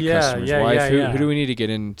irate yeah, customer's yeah, wife? yeah, who, yeah. who do we need to get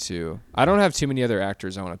into? I don't have too many other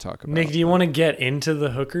actors I want to talk about. Nick, do you want to get into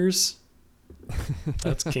the hookers?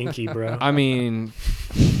 That's kinky, bro. I mean,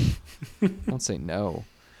 don't say no.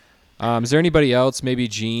 Is there anybody else? Maybe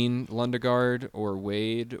Gene Lundegaard or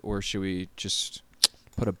Wade, or should we just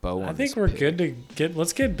put a bow on I think this we're pig? good to get.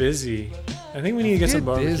 Let's get busy. I think we need to get some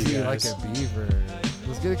barbecue, busy guys. like a beaver.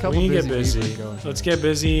 Let's get a couple We need to get busy busy. beavers going. Let's get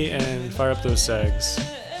busy and fire up those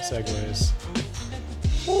segues.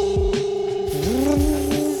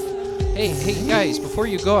 Hey, guys! Before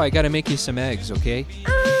you go, I gotta make you some eggs, okay?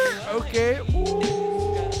 Okay. Ooh.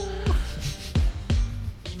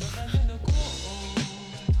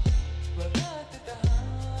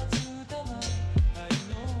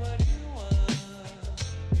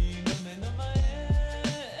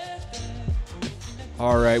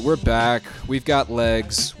 All right, we're back. We've got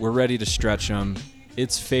legs. We're ready to stretch them.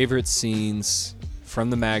 It's favorite scenes from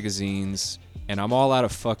the magazines, and I'm all out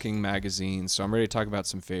of fucking magazines, so I'm ready to talk about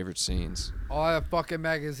some favorite scenes. All the fucking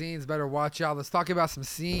magazines better watch out. Let's talk about some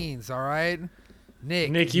scenes, all right?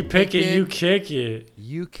 Nick, you pick it, you kick it.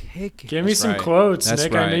 You kick it. Give me That's some right. quotes, That's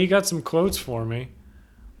Nick. I know right. you got some quotes for me.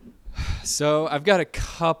 So I've got a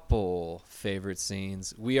couple favorite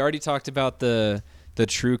scenes. We already talked about the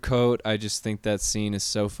True Coat. I just think that scene is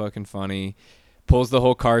so fucking funny. Pulls the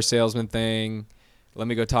whole car salesman thing. Let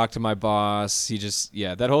me go talk to my boss.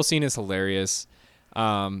 That whole scene is hilarious.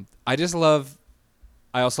 I also love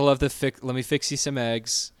let me fix you some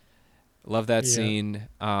eggs. Love that scene.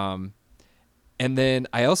 And then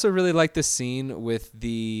I also really like the scene with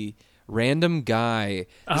the random guy.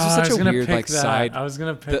 This is such a weird side. I was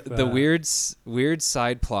gonna pick that. The weird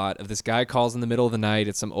side plot of this guy calls in the middle of the night.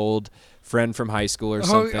 It's some old friend from high school or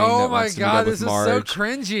something. Oh that my wants to meet up god, with this Marge. is so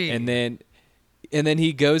cringy. And then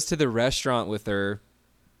he goes to the restaurant with her,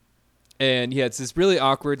 and it's this really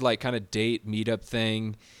awkward like kind of date meetup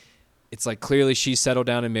thing. It's like clearly she's settled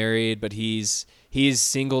down and married, but he's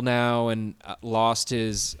single now and lost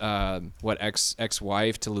his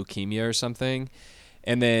ex-wife to leukemia or something.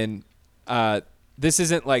 And then this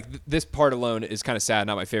isn't like this part alone is kind of sad,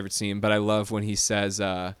 not my favorite scene, but I love when he says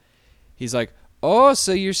he's like, "Oh,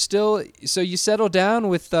 so you settle down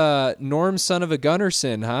with Norm, son of a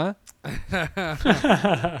Gunnarsson, huh?"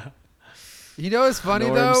 You know what's funny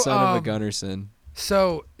Norm, though? son of a Gunnarsson.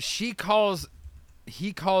 So he calls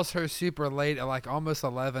her super late at like almost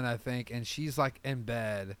 11, I think, and she's like in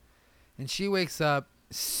bed, and she wakes up,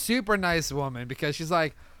 super nice woman, because she's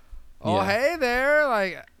like, "Oh, Yeah. Hey there,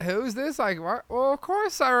 like, who's this?" Like, well, of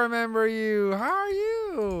course I remember you. How are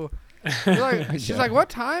you? She's Yeah. like, "What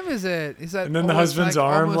time is it?" He said, And then the it's husband's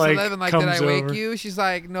arm, almost like, 11. Like, did I comes wake over. you? She's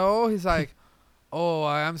like, "No." He's like, "Oh,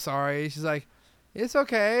 I'm sorry." She's like, "It's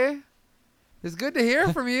okay. It's good to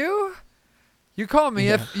hear from you. You call me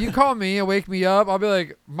if you call me and wake me up. I'll be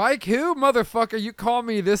like, Mike, who, motherfucker? You call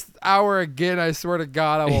me this hour again? I swear to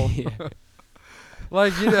God, I will." Yeah.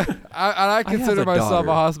 Like, you know, I consider a myself daughter.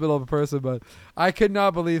 a hospitable person, but I could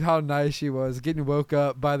not believe how nice she was, getting woke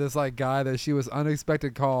up by this like guy that she was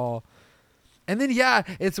unexpected call. And then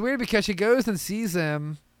it's weird because she goes and sees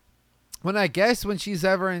him when she's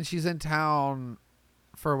in town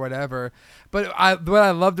for whatever. But what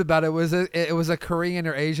I loved about it was it was a Korean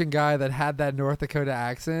or Asian guy that had that North Dakota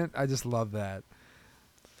accent. I just love that.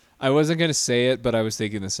 I wasn't gonna say it, but I was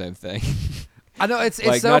thinking the same thing. I know it's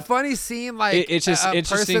Like, so not- funny seeing like it's just a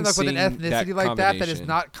interesting person like with an seeing that ethnicity like that is combination.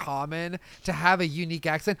 not common to have a unique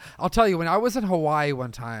accent. I'll tell you, when I was in Hawaii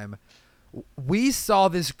one time, we saw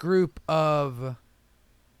this group of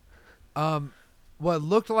what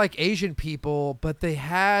looked like Asian people, but they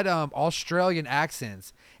had Australian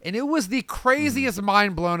accents, and it was the craziest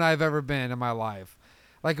mind blown I've ever been in my life.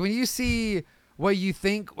 Like when you see what you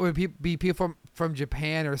think would be people from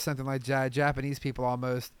Japan or something like that, Japanese people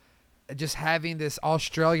almost, just having this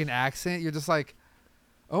Australian accent, you're just like,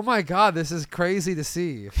 oh my God, this is crazy to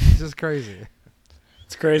see. It's just crazy.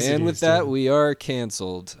 It's crazy. And with that, we are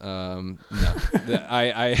canceled. No,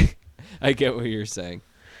 I get what you're saying.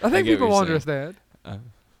 I think get what people will you're saying.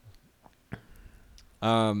 understand.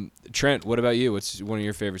 Trent, what about you? What's one of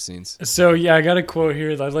your favorite scenes? So I got a quote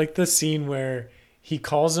here. I like the scene where he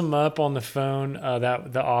calls him up on the phone,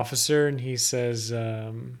 the officer, and he says,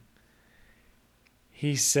 and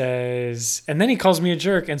then he calls me a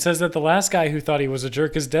jerk and says that the last guy who thought he was a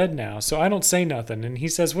jerk is dead now. So I don't say nothing. And he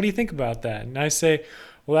says, "What do you think about that?" And I say,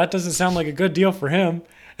 "Well, that doesn't sound like a good deal for him."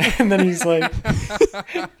 And then he's like,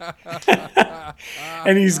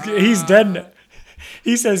 and he's dead.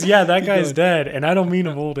 He says, "Yeah, that guy's dead, and I don't mean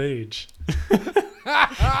of old age."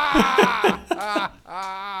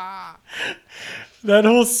 That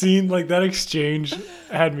whole scene, like that exchange,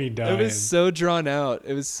 had me dying. It was so drawn out.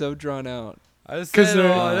 I just 'Cause said, they're-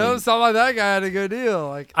 it doesn't sound like that guy had a good deal.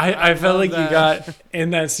 Like I felt love like that. you got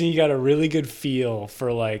in that scene. You got a really good feel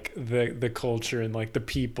for like the culture and like the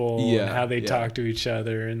people and how they talk to each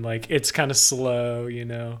other, and like it's kind of slow, you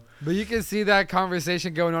know. But you can see that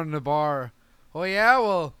conversation going on in the bar. Oh yeah,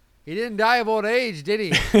 well, he didn't die of old age, did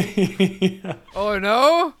he? Yeah. Oh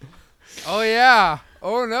no? Oh yeah.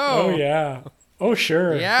 Oh no. Oh yeah. Oh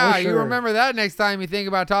sure. Yeah, Oh, you sure. remember that next time you think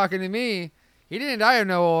about talking to me. he didn't die of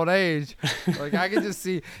no old age. Like I can just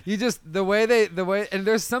see the way and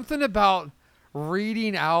there's something about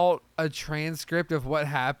reading out a transcript of what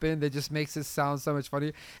happened that just makes it sound so much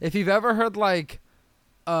funnier. If you've ever heard like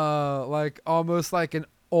almost like an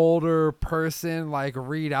older person like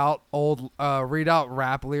read out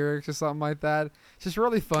rap lyrics or something like that, it's just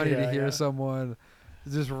really funny to hear someone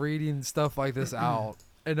just reading stuff like this out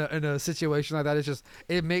in a situation like that.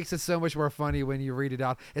 It makes it so much more funny when you read it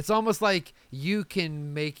out. It's almost like you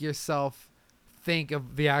can make yourself think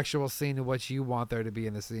of the actual scene and what you want there to be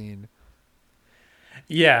in the scene.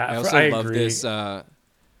 Yeah, I also love agree. this. I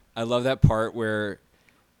love that part where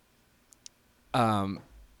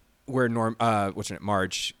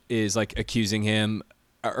Marge is like accusing him,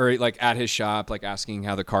 or like at his shop, like asking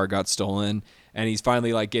how the car got stolen, and he's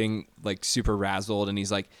finally like getting like super razzled, and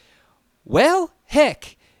he's like, "Well,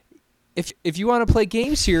 heck, if you want to play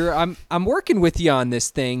games here, I'm working with you on this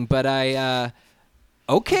thing, but okay,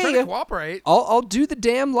 I'm trying to cooperate. I'll do the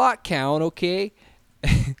damn lot count, okay."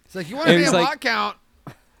 It's like, you want a damn lot count?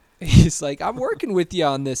 He's like, "I'm working with you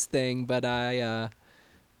on this thing, but I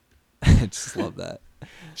just love that."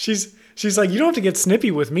 She's like, you don't have to get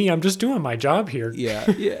snippy with me. I'm just doing my job here. Yeah.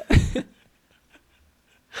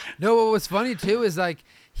 No, what was funny too is like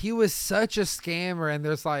he was such a scammer, and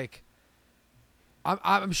there's like,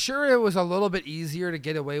 I'm sure it was a little bit easier to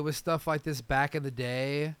get away with stuff like this back in the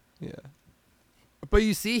day. Yeah. But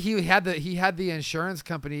you see, he had the insurance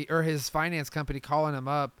company or his finance company calling him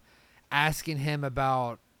up, asking him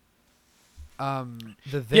about the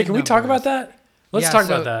VIN Yeah, can we talk numbers. about that? Let's talk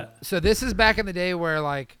about that. So this is back in the day where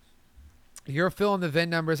like you're filling the VIN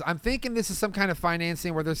numbers. I'm thinking this is some kind of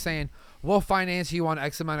financing where they're saying, we'll finance you on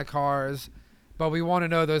X amount of cars, but we want to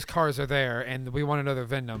know those cars are there and we want to know their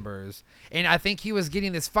VIN numbers. And I think he was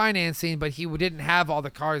getting this financing, but he didn't have all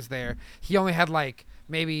the cars there. He only had like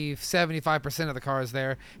maybe 75% of the cars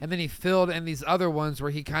there. And then he filled in these other ones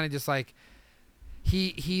where he kind of just like,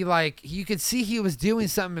 he like, you could see he was doing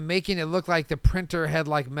something and making it look like the printer had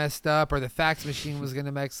like messed up or the fax machine was going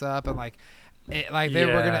to mess up, and like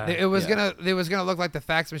it was gonna look like the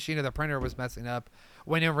fax machine or the printer was messing up,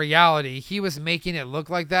 when in reality he was making it look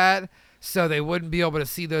like that so they wouldn't be able to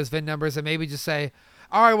see those VIN numbers, and maybe just say,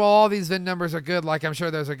 all right, well, all these VIN numbers are good, like I'm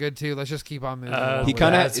sure those are good too, let's just keep on moving. He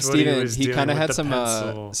kind of Steven, he kind of had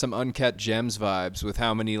some Uncut Gems vibes with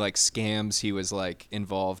how many like scams he was like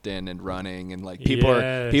involved in and running, and like people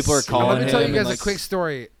are calling him. Let me tell you guys like, a quick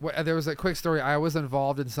story. There was a quick story. I was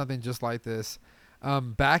involved in something just like this.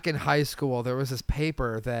 Back in high school, there was this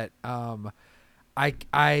paper that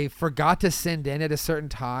I forgot to send in at a certain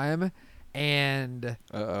time, and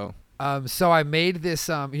so I made this.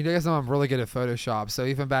 You guys know I'm really good at Photoshop, so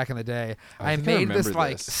even back in the day, I made this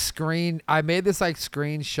like screen. I made this like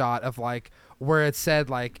screenshot of like where it said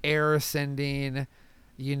like error sending,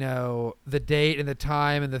 you know, the date and the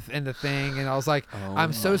time and the thing, and I was like,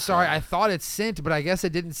 I'm so sorry. I thought it sent, but I guess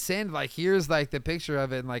it didn't send. Like, here's like the picture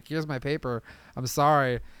of it, and like here's my paper. I'm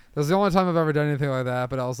sorry. That was the only time I've ever done anything like that,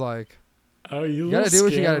 but I was like, oh, you gotta do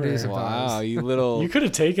what you gotta do scammer. sometimes. Wow, you little. You could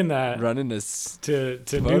have taken that running to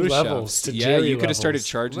Photoshop. new levels. To yeah, Jerry you could have started levels.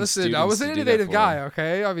 charging. Listen, I was an innovative guy,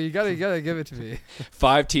 okay? I mean, you gotta give it to me.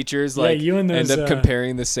 5 teachers like you and those, end up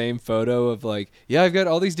comparing the same photo of like, yeah, I've got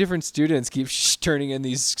all these different students keep turning in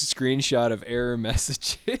these screenshot of error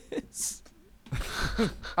messages.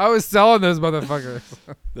 I was selling those motherfuckers.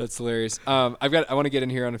 That's hilarious. I want to get in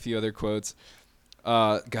here on a few other quotes.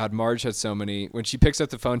 God, Marge had so many. When she picks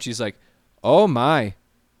up the phone, she's like, "Oh my,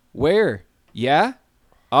 where? Yeah?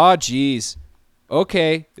 Aw, geez.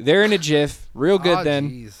 Okay, they're in a jiff. Real good then.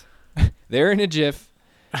 Geez. They're in a jiff."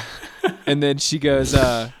 And then she goes,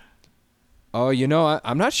 "Oh, you know,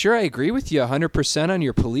 I'm not sure I agree with you 100% on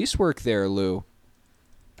your police work there, Lou."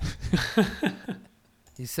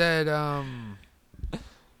 He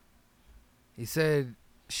said,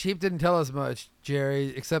 sheep didn't tell us much,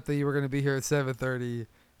 Jerry, except that you were going to be here at 7:30. He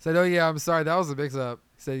said, oh, yeah, I'm sorry. That was a mix-up.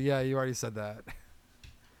 He said, yeah, you already said that.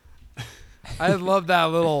 I love that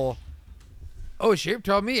little, oh, sheep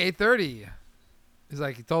told me 8:30. He's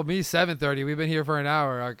like, he told me 7:30. We've been here for an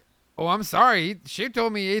hour. Like, oh, I'm sorry. Sheep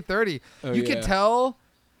told me 8:30. Oh, you yeah. can tell,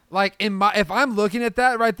 like, if I'm looking at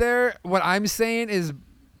that right there, what I'm saying is,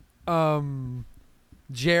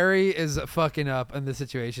 Jerry is fucking up in this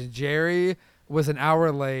situation. Jerry was an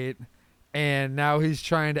hour late, and now he's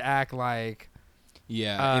trying to act like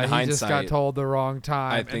Yeah, in he hindsight, just got told the wrong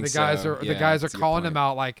time. I And think the guys so. are Yeah, the guys are that's a good calling point. him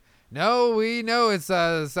out like, no, we know it's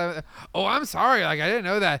 7. Oh, I'm sorry. Like, I didn't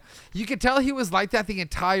know that. You could tell he was like that the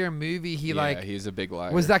entire movie. he's a big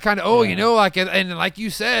liar. Was that kind of, you know, like, and like you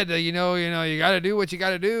said, you know, you got to do what you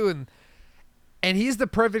got to do. And he's the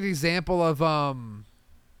perfect example of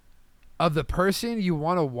the person you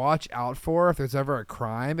want to watch out for if there's ever a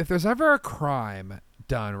crime. If there's ever a crime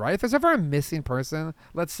done, right? If there's ever a missing person,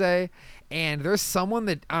 let's say, and there's someone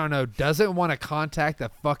that, I don't know, doesn't want to contact the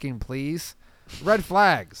fucking police, red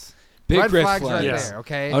flags. Big red flags flags. right Yeah. there,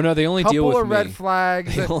 okay? Oh no, they only deal with Couple of me. red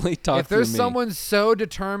flags. They only talk If there's through me. someone so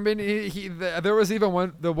determined, there was even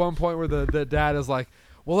one point where the dad is like,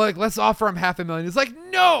 well, like, let's offer him $500,000. He's like,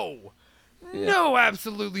 no, no,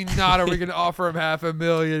 absolutely not. Are we going to offer him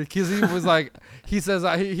 $500,000? Because he was like, he says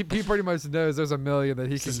he pretty much knows there's $1 million that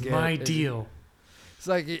he This can is get. my And deal. It's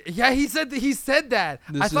like, yeah, he said that.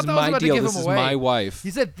 This I is thought that was my about deal. to give This him is away. my wife. He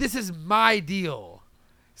said, this is my deal.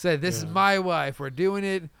 He said, this is Yeah. my wife. We're doing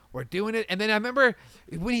it. We're doing it. And then I remember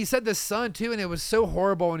when he said the son too, and it was so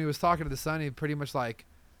horrible when he was talking to the son, he pretty much like,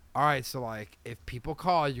 all right, so like if people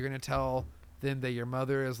call, you're going to tell them that your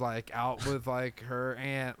mother is like out with like her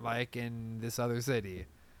aunt like in this other city.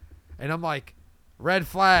 And I'm like, red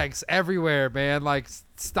flags everywhere, man. Like,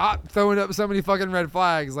 stop throwing up so many fucking red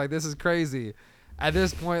flags. Like, this is crazy. At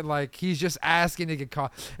this point, like, he's just asking to get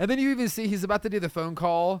caught. And then you even see he's about to do the phone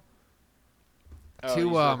call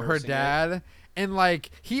to her dad, and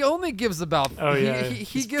like he only gives about Oh, yeah. he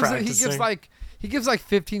He's gives practicing. like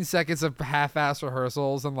 15 seconds of half-ass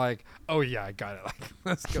rehearsals and like, oh yeah, I got it. Like,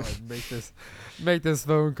 let's go and make this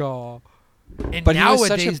phone call. And But he was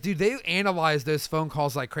such nowadays, a- dude, they analyze those phone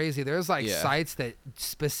calls like crazy. There's like Yeah. sites that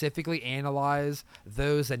specifically analyze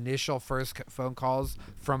those initial first phone calls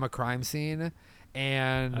from a crime scene,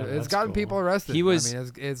 and Oh, it's that's gotten cool. people arrested. He was- I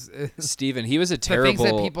mean, it's Steven, he was a the things that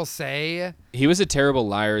terrible. people say. He was a terrible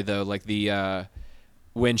liar though. Like the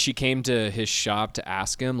when she came to his shop to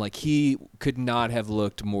ask him, like he could not have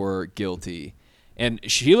looked more guilty, and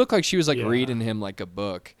she looked like she was like Yeah. reading him like a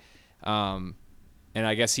book. And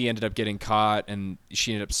I guess he ended up getting caught, and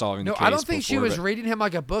she ended up solving the No, case. I don't think she before, was but- reading him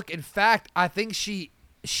like a book. In fact, I think she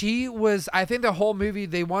was. I think the whole movie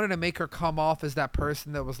they wanted to make her come off as that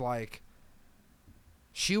person that was like,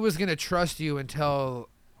 she was gonna trust you until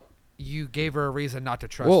you gave her a reason not to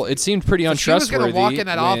trust. Well, you. it seemed pretty So she was untrustworthy. gonna walk in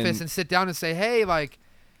that when- office and sit down and say, "Hey, like,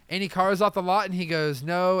 any cars off the lot?" And he goes,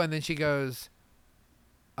 "No," and then she goes,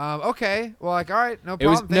 "Okay, well, like, all right, no It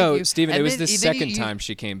was problem." Thank you. Steven. And it was then- the then second you- time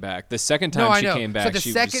she came back. The second No, time I she know. came back, So the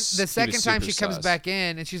she second was, the he second was time super she comes sus. back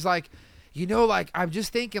in, and she's like, like, I'm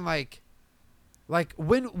just thinking, like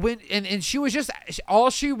when and she was just all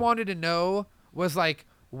she wanted to know was like,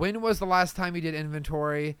 when was the last time you did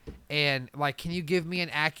inventory, and like, can you give me an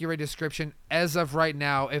accurate description as of right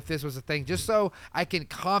now if this was a thing, just so I can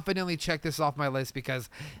confidently check this off my list, because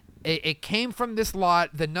it came from this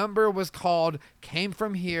lot, the number was called, came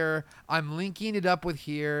from here, I'm linking it up with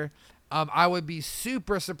here. I would be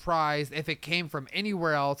super surprised if it came from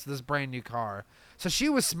anywhere else, this brand new car. So she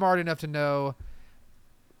was smart enough to know,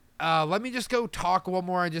 let me just go talk one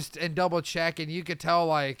more and double check, and you could tell,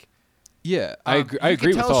 like, Yeah, I you agree, could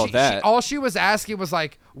with tell all that. all she was asking was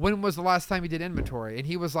like, when was the last time you did inventory? And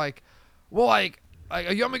he was like, well, like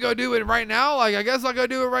you want me to go do it right now? Like, I guess I'll go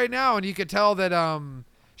do it right now. And you could tell that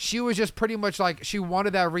she was just pretty much like, she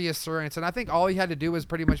wanted that reassurance. And I think all he had to do was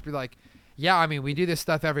pretty much be like, yeah, I mean, we do this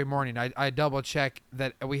stuff every morning. I double check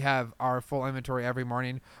that we have our full inventory every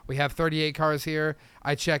morning. We have 38 cars here.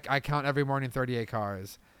 I count every morning 38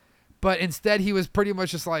 cars. But instead, he was pretty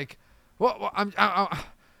much just like, well,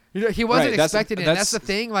 you know, he wasn't Right, that's- expecting it. And that's the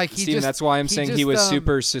thing. Like, he Steven, just, that's why I'm saying he just, was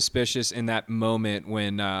super suspicious in that moment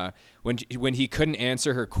when he couldn't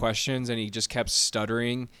answer her questions and he just kept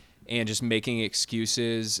stuttering and just making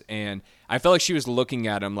excuses. And I felt like she was looking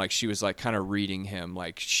at him like she was like kind of reading him,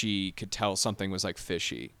 like she could tell something was like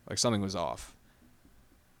fishy, like something was off.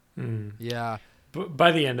 Yeah. But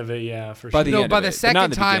by the end of it, yeah, for By sure. the No, end by of the it, but not in second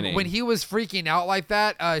the time beginning. when he was freaking out like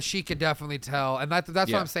that, she could definitely tell, and that's Yeah.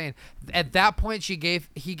 what I'm saying. At that point, he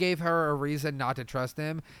gave her a reason not to trust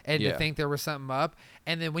him and Yeah. to think there was something up.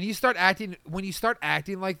 And then when you start acting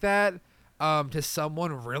like that to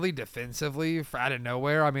someone really defensively out of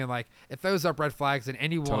nowhere, I mean, like, it throws up red flags, and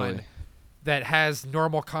anyone Totally. that has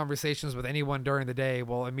normal conversations with anyone during the day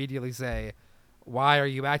will immediately say, why are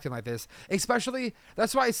you acting like this? Especially,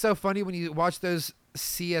 that's why it's so funny when you watch those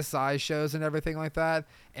CSI shows and everything like that,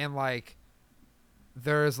 and like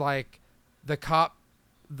there's like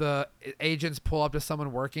the agents pull up to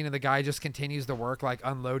someone working and the guy just continues to work, like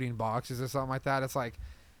unloading boxes or something like that. It's like,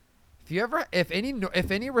 if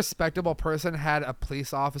any respectable person had a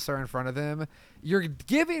police officer in front of them, you're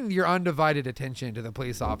giving your undivided attention to the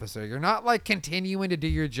police officer. You're not like continuing to do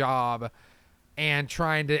your job and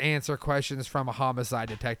trying to answer questions from a homicide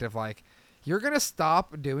detective. Like, you're going to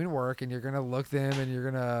stop doing work and you're going to look them and you're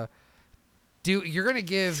going to you're gonna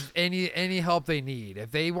give any help they need.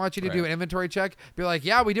 If they want you to do Right. an inventory check, be like,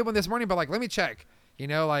 yeah, we did one this morning, but like, let me check.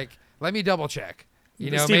 Like, let me double check.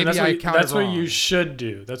 Steven, Maybe I counted that's what wrong. you should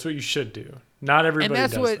do. That's what you should do. Not everybody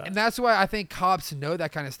And does that. and that's why I think cops know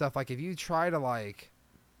that kind of stuff. Like, if you try to like,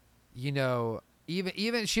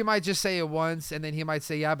 even she might just say it once, and then he might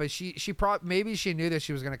say yeah, but maybe she knew that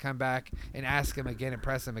she was gonna come back and ask him again and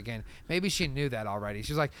press him again. Maybe she knew that already.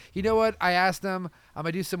 She's like, you know what? I asked him. I'm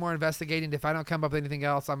gonna do some more investigating. If I don't come up with anything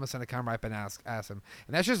else, I'm just gonna come right up and ask him.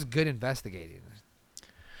 And that's just good investigating.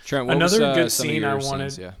 Trent, what Another was, good some of scene your I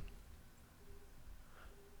wanted. scenes?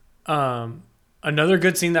 Another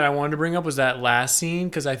good scene that I wanted to bring up was that last scene,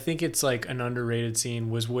 because I think it's like an underrated scene,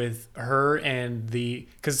 was with her and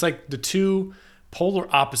because it's like the two polar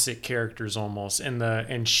opposite characters almost,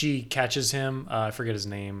 and she catches him. I forget his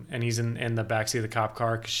name, and he's in the backseat of the cop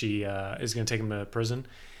car because she is gonna take him to prison.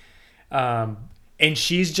 And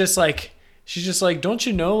she's just like, don't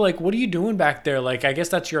you know, like, what are you doing back there? Like, I guess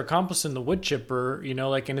that's your accomplice in the wood chipper,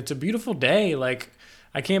 like, and it's a beautiful day. Like,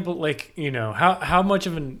 I can't believe, like, how much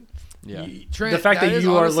of an Trent, the fact that is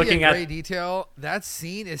you are honestly looking a at great detail. That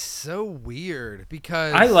scene is so weird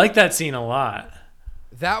because I like that scene a lot.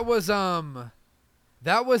 that was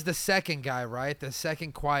the second guy, right? The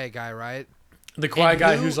second quiet guy, right? The quiet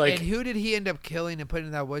guy who's like and who did he end up killing and putting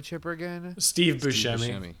in that wood chipper again? Steve Buscemi.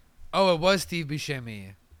 Buscemi. Oh, it was Steve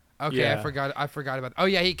Buscemi. Okay, Yeah. I forgot about. Oh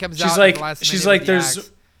yeah, he comes She's out. like- at the last she's minute like, with the there's-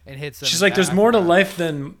 axe and hits him. She's and like, there's I more to forgot. life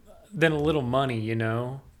than a little money,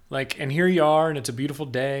 Like, and here you are, and it's a beautiful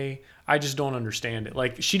day. I just don't understand it.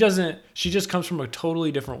 Like, she just comes from a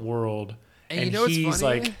totally different world, And you know what's he's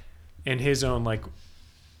funny? like in his own like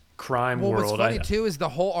crime Well, world. what's funny too is the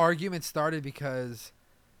whole argument started because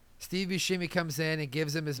Steve Buscemi comes in and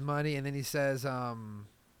gives him his money, and then he says, and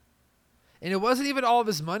it wasn't even all of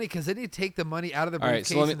his money because then he'd take the money out of the All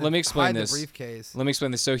briefcase. right, so and let me then explain hide this. The briefcase. Let me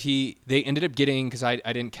explain this. So they ended up getting, because I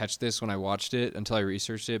didn't catch this when I watched it until I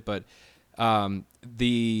researched it, but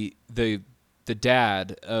the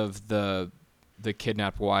dad of the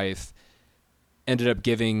kidnapped wife ended up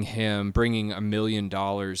bringing $1 million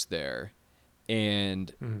there,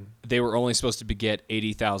 and they were only supposed to get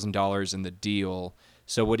 $80,000 in the deal.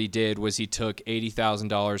 So what he did was he took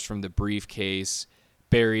 $80,000 from the briefcase,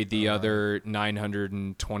 buried the other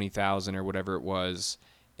 $920,000 or whatever it was,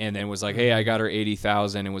 and then was like, "Hey, I got her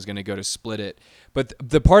 $80,000," and was going to go to split it. But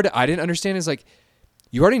the part I didn't understand is like,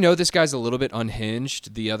 you already know this guy's a little bit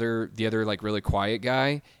unhinged, the other like really quiet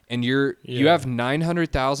guy, and you have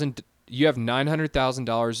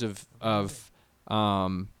 $900,000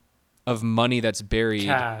 of money that's buried,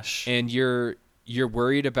 Cash. and you're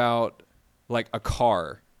worried about like a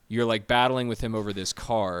car. You're like battling with him over this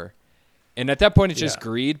car. And at that point it's just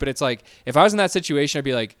greed, but it's like if I was in that situation I'd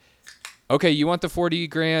be like, "Okay, you want the 40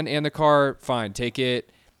 grand and the car? Fine, take it."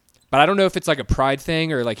 But I don't know if it's like a pride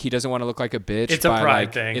thing or like he doesn't want to look like a bitch. It's a by, pride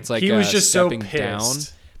like, thing. It's like he was just so stepping pissed. down.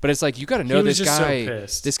 But it's like you got to know He was this just so guy.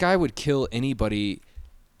 pissed. This guy would kill anybody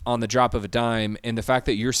on the drop of a dime, and the fact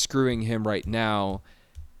that you're screwing him right now,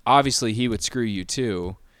 obviously he would screw you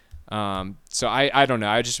too. So I don't know.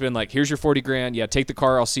 I just been like, here's your 40 grand. Yeah, take the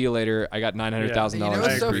car. I'll see you later. I got $900,000. You know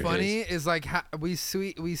what's so agree. funny is like we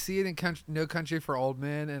see it in No Country for Old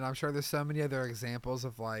Men, and I'm sure there's so many other examples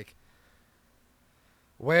of like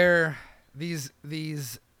where these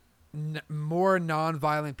more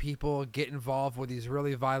non-violent people get involved with these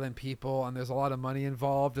really violent people, and there's a lot of money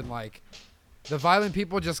involved, and like the violent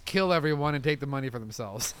people just kill everyone and take the money for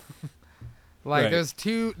themselves. Like Right. there's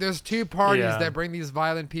two parties Yeah. that bring these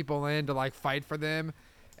violent people in to like fight for them,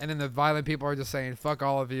 and then the violent people are just saying, "Fuck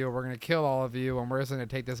all of you, we're gonna kill all of you, and we're just gonna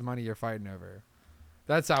take this money you're fighting over."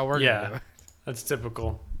 That's how we're gonna do it. That's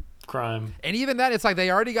typical crime. And even that, it's like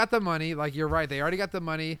they already got the money. Like you're right, they already got the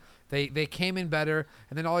money. They came in better,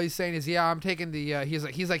 and then all he's saying is, "Yeah, I'm taking the." He's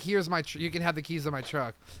like, "Here's my. You can have the keys to my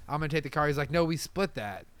truck. I'm gonna take the car." He's like, "No, we split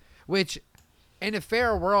that." Which, in a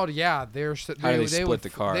fair world, yeah, How do they split would, the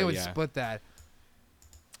car? They would Yeah. split that.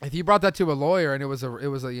 If you brought that to a lawyer and it was a Right.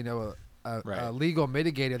 a legal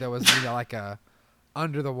mitigator that was like a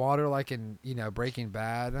under the water like in Breaking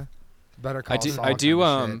Bad, Better Call Saul I do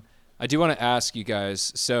kind of shit. I do want to ask you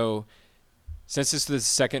guys, so since this is the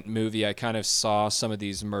second movie, I kind of saw some of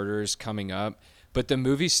these murders coming up, but the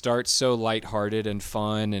movie starts so lighthearted and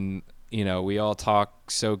fun, and we all talk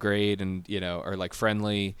so great and are like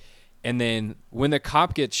friendly, and then when the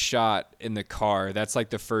cop gets shot in the car, that's like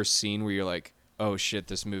the first scene where you're like, oh shit,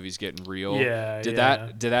 this movie's getting real. Yeah, Did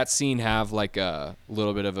that scene have like a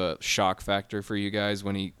little bit of a shock factor for you guys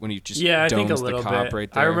when he just Yeah, I think a domes little the cop bit.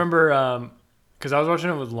 right there? I remember Because I was watching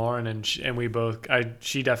it with Lauren, and she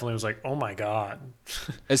definitely was like, "Oh my god!"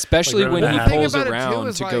 Especially Like, when right he when that pulls happened. The thing about it, around too,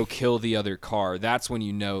 is to go like- kill the other car. That's when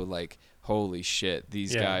you know, like, holy shit,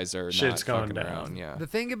 these Yeah, guys are shit's not going fucking down. around. Yeah, The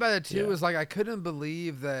thing about it too Yeah. is like I couldn't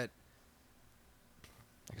believe that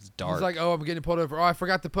it's dark. he's like, oh, I'm getting pulled over. Oh, I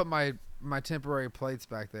forgot to put my temporary plates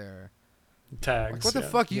back there. Tags. Like, what the yeah.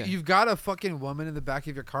 fuck? Yeah. You've got a fucking woman in the back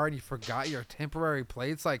of your car and you forgot your temporary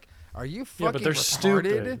plates. Like, are you fucking Yeah, but they're retarded?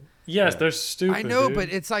 stupid. Yes, Yeah. they're stupid. I know, dude. but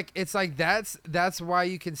it's like that's why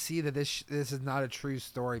you can see that this is not a true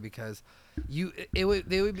story, because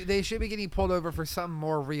they should be getting pulled over for something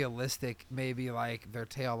more realistic, maybe like their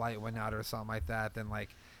tail light went out or something like that, than like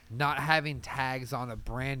not having tags on a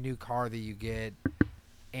brand new car that you get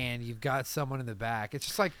and you've got someone in the back. It's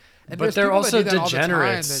just like, and But there's they're people that also do that all the time,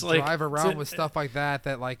 degenerates, that like, drive around to- with stuff like that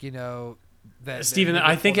like, you know, that Steven, that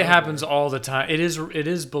I get think pulled it happens over. all the time. It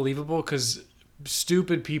is believable because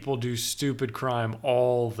stupid people do stupid crime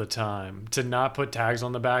all the time. To not put tags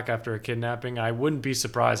on the back after a kidnapping, I wouldn't be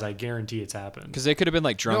surprised. I guarantee it's happened. because they could have been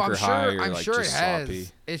like drunk or high or I'm like sure just it has. sloppy.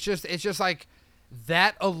 It's just like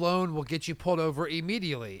that alone will get you pulled over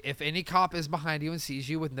immediately. If any cop is behind you and sees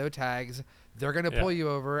you with no tags, they're gonna pull Yeah. you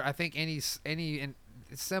over. I think any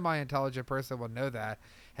semi-intelligent person will know that.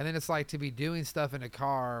 And then it's like to be doing stuff in a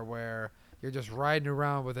car where you're just riding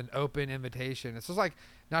around with an open invitation. It's just like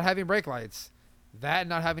not having brake lights. That and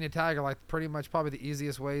not having a tag are like pretty much probably the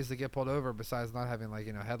easiest ways to get pulled over, besides not having, like,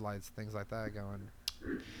 you know, headlights, things like that going.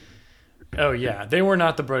 Oh yeah, they were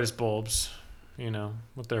not the brightest bulbs, you know,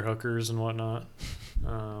 with their hookers and whatnot.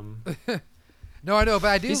 No, I know, but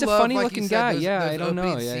I do He's a love, funny like looking you said, guy. those, Yeah, those I don't know.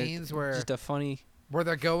 opening Yeah, scenes where just a funny.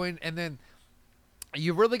 they're going, and then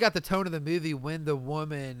you really got the tone of the movie when the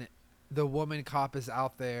woman cop is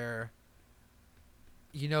out there,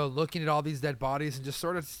 you know, looking at all these dead bodies and just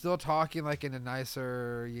sort of still talking like in a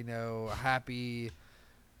nicer, you know, happy.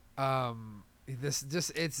 This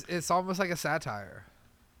just it's almost like a satire.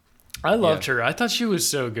 I loved her. I thought she was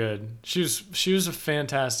so good. She was a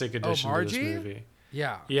fantastic addition to Margie? this movie.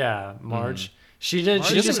 Yeah. Yeah, Marge. She did. Marge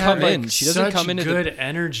She doesn't just come had in. like She doesn't such come into the- good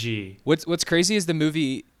energy. What's crazy is the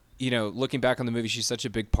movie. You know, looking back on the movie, she's such a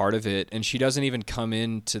big part of it, and she doesn't even come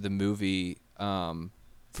into the movie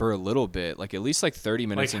for a little bit, like at least like 30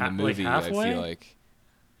 minutes Like in the like movie. I halfway? feel like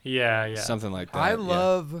Yeah. something like that. I yeah.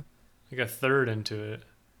 love Like a third into it.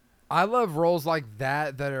 I love roles like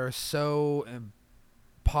that are so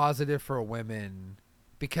positive for women,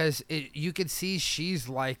 because you can see she's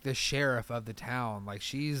like the sheriff of the town, like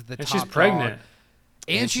she's the And top she's pregnant. dog.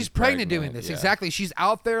 And she's pregnant doing this. yeah. Exactly. She's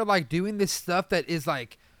out there like doing this stuff that is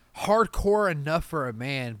like hardcore enough for a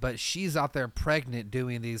man, but she's out there pregnant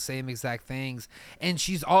doing these same exact things. And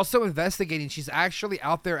she's also investigating. She's actually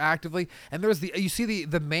out there actively. And you see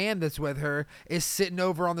the man that's with her is sitting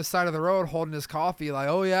over on the side of the road holding his coffee like,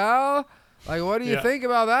 "Oh yeah? Like, what do you Yeah. think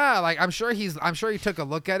about that?" Like, I'm sure he took a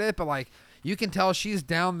look at it, but like you can tell she's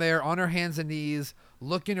down there on her hands and knees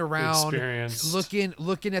looking around, Experienced.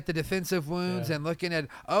 looking at the defensive wounds Yeah. and looking at,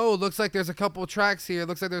 oh, looks like there's a couple tracks here.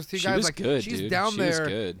 Looks like there's two She guys. was Like, good, she's dude. down She was there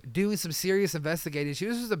good. doing some serious investigating. She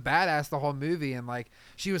was just a badass the whole movie, and like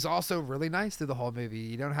she was also really nice through the whole movie.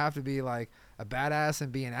 You don't have to be like a badass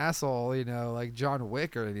and be an asshole, you know, like John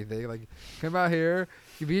Wick or anything. Like, come out here,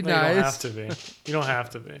 you be No, nice. You don't have to be. You don't have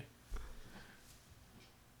to be.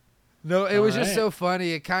 No, it was just Alright. so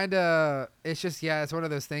funny. It's just, yeah, it's one of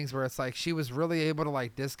those things where it's like she was really able to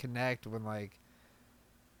like disconnect when like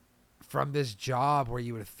from this job where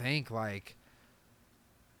you would think like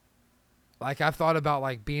I've thought about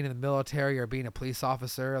like being in the military or being a police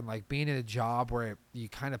officer, and like being in a job where you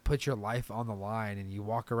kind of put your life on the line and you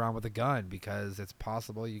walk around with a gun because it's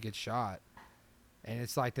possible you get shot. And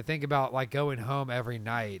it's like to think about like going home every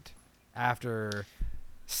night after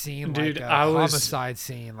seeing Dude, like a I was- homicide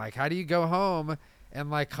scene. Like, how do you go home and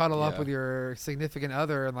like cuddle up Yeah. with your significant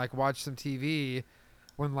other and like watch some TV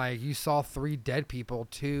when like you saw 3 dead people,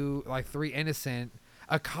 3 innocent,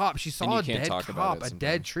 a cop. She saw you a can't dead talk about cop, it a dead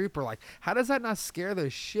sometimes. trooper. Like, how does that not scare the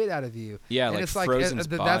shit out of you? Yeah, And like it's like Frozen's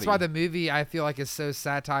that's why body. the movie I feel like is so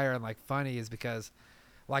satire and like funny, is because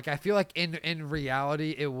like I feel like in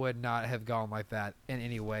reality it would not have gone like that in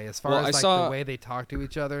any way, as far Well, as I like saw- the way they talk to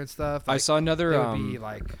each other and stuff. I Like, saw another. it would be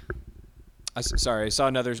like, I saw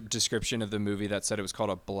another description of the movie that said it was called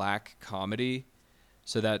a black comedy.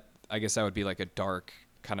 So that, I guess that would be like a dark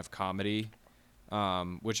kind of comedy,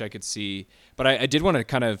 which I could see. But I did want to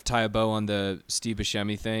kind of tie a bow on the Steve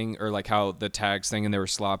Buscemi thing, or like how the tags thing and they were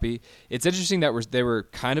sloppy. It's interesting that they were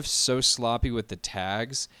kind of so sloppy with the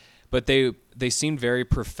tags, but they seemed very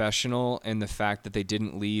professional in the fact that they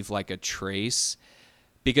didn't leave like a trace.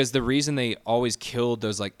 because the reason they always killed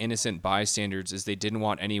those like innocent bystanders is they didn't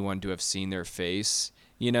want anyone to have seen their face,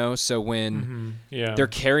 you know? So when they're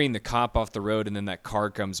carrying the cop off the road and then that car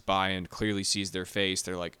comes by and clearly sees their face,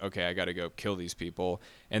 they're like, okay, I got to go kill these people.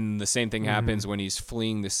 And the same thing happens when he's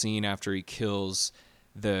fleeing the scene after he kills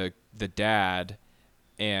the dad,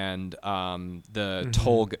 and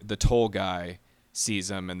the toll guy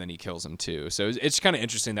sees him and then he kills him too. So it's kind of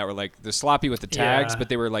interesting that we're like, they're sloppy with the tags, but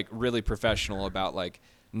they were like really professional about like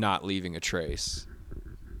not leaving a trace.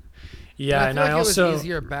 Yeah, and I also, it was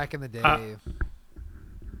easier back in the day.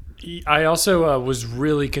 I also was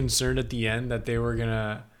really concerned at the end that they were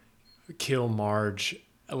gonna kill Marge.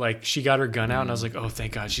 Like, she got her gun out, and I was like, oh,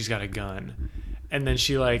 thank God she's got a gun. And then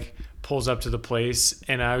she like pulls up to the place,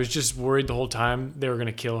 and I was just worried the whole time they were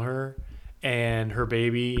gonna kill her and her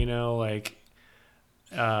baby. You know, like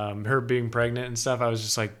her being pregnant and stuff. I was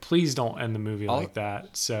just like, please don't end the movie like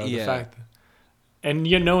that. So the fact that, and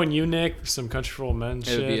knowing you, Nick, some Country for Old Men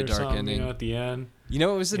shit, it would be a dark something, ending. you know, at the end. You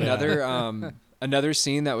know, it was another another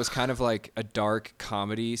scene that was kind of like a dark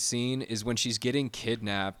comedy scene is when she's getting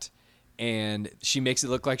kidnapped and she makes it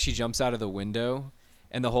look like she jumps out of the window,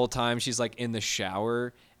 and the whole time she's like in the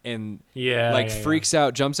shower and freaks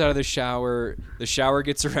out, jumps out of the shower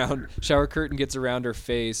shower curtain gets around her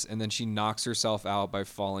face, and then she knocks herself out by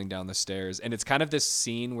falling down the stairs. And it's kind of this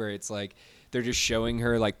scene where it's like they're just showing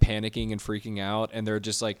her like panicking and freaking out, and they're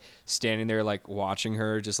just like standing there like watching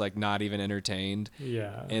her, just like not even entertained.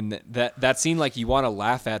 Yeah. And that scene, like, you want to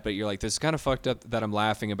laugh at, but you're like, this is kind of fucked up that I'm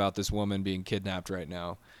laughing about this woman being kidnapped right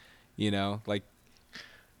now. You know, like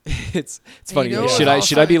it's funny. You know,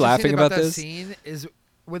 should I be laughing about this? That scene is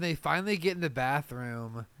when they finally get in the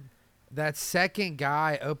bathroom, that second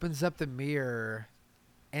guy opens up the mirror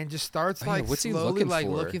and just starts slowly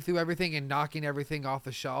looking through everything and knocking everything off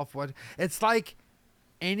the shelf. It's like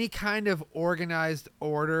any kind of organized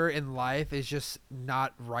order in life is just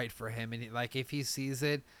not right for him. And like, if he sees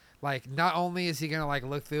it, like, not only is he gonna like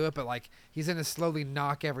look through it, but like he's gonna slowly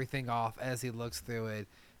knock everything off as he looks through it,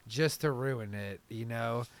 just to ruin it, you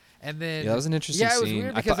know. And then that was an interesting scene. It was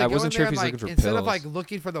weird because I wasn't sure if he's looking for instead pills. of like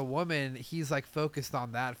looking for the woman, he's like focused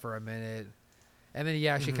on that for a minute. And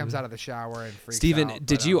then, she comes out of the shower and freaks Steven, out.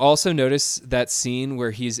 did you also notice that scene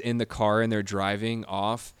where he's in the car and they're driving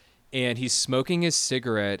off and he's smoking his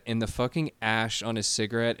cigarette and the fucking ash on his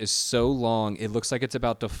cigarette is so long it looks like it's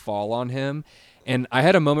about to fall on him? And I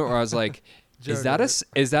had a moment where I was like, is that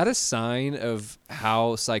a sign of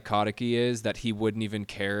how psychotic he is, that he wouldn't even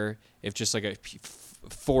care if just like a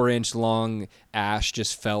 4-inch long ash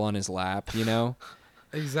just fell on his lap, you know?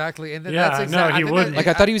 Exactly, and then he wouldn't.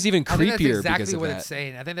 I thought he was even creepier that's exactly because of what that. It's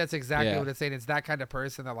saying. I think that's exactly what it's saying. It's that kind of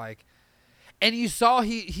person that like, and you saw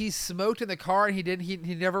he smoked in the car and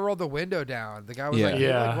he never rolled the window down. The guy was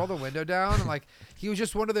like, roll the window down, and like he was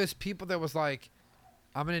just one of those people that was like,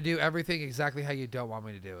 I'm gonna do everything exactly how you don't want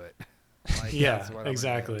me to do it. Like,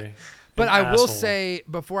 exactly. But I will say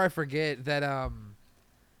before I forget that I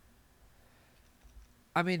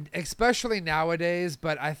mean, especially nowadays,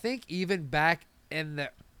 but I think even back in the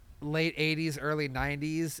late 80s, early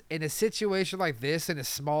 90s, in a situation like this, in a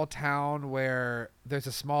small town where there's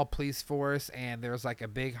a small police force and there's like a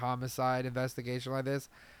big homicide investigation like this,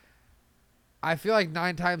 I feel like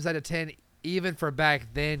 9 times out of 10, even for back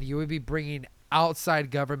then, you would be bringing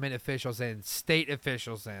outside government officials in, state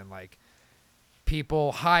officials in, like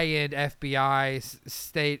people, high-end FBI,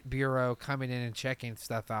 state bureau coming in and checking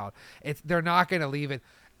stuff out. They're not going to leave it.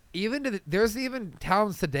 There's even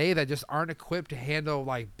towns today that just aren't equipped to handle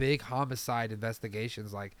like big homicide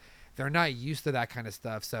investigations. Like, they're not used to that kind of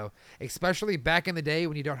stuff. So especially back in the day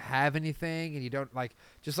when you don't have anything and you don't like,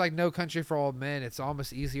 just like No Country for Old Men, it's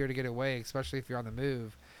almost easier to get away, especially if you're on the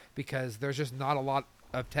move, because there's just not a lot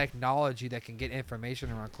of technology that can get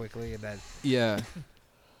information around quickly. And that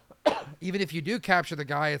even if you do capture the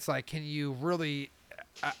guy, it's like, can you really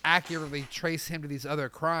accurately trace him to these other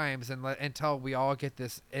crimes until we all get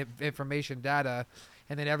this information data,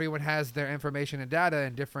 and then everyone has their information and data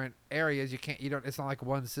in different areas. It's not like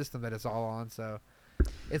one system that it's all on. So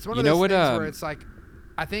it's one of those things where it's like,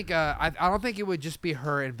 I think I don't think it would just be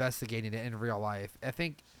her investigating it in real life. I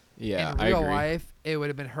think in real life it would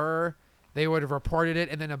have been her. They would have reported it,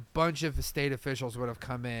 and then a bunch of state officials would have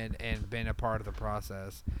come in and been a part of the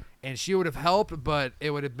process. And she would have helped, but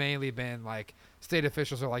it would have mainly been like state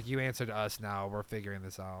officials are like, you answer to us now. We're figuring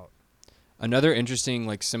this out. Another interesting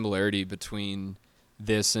like similarity between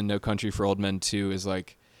this and No Country for Old Men 2 is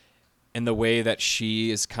like in the way that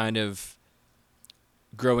she is kind of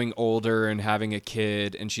growing older and having a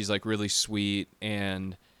kid, and she's like really sweet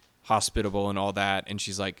and hospitable and all that. And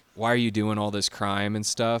she's like, why are you doing all this crime and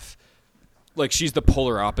stuff? like she's the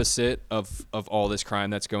polar opposite of all this crime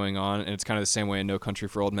that's going on, and it's kind of the same way in No Country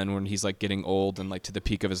for Old Men when he's like getting old and like to the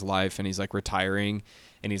peak of his life, and he's like retiring,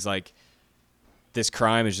 and he's like, this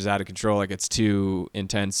crime is just out of control, like it's too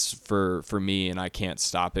intense for me, and I can't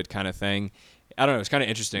stop it, kind of thing. I don't know, it's kind of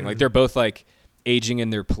interesting. Like they're both like aging in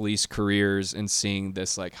their police careers and seeing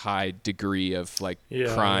this like high degree of like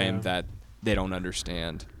crime that they don't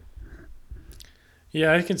understand.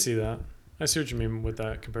 Yeah, I can see that. I see what you mean with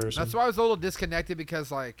that comparison. That's why I was a little disconnected, because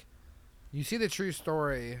like you see the true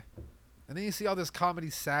story and then you see all this comedy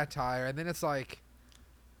satire, and then it's like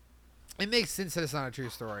it makes sense that it's not a true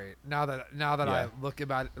story now that I look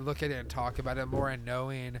at it and talk about it more, and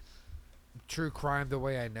knowing true crime the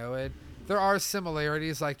way I know it. There are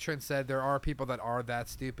similarities, like Trent said. There are people that are that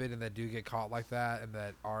stupid and that do get caught like that and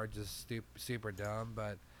that are just super dumb,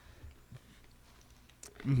 but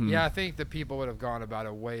yeah, I think the people would have gone about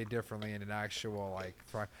it way differently in an actual like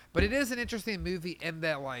crime. But it is an interesting movie in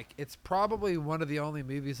that like it's probably one of the only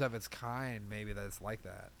movies of its kind maybe that's like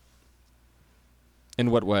that.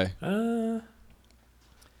 In what way? In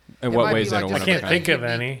what ways? Like I don't I want can't to. think of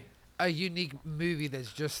any. A unique movie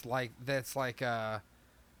that's just like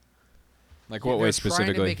Like what way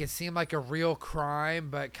specifically? Trying to make it seem like a real crime,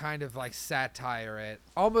 but kind of like satire it,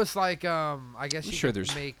 almost like I guess you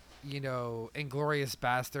could make Inglourious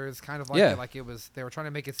Bastards kind of like it, like it was. They were trying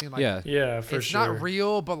to make it seem like for it's sure. not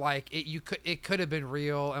real, but like it could have been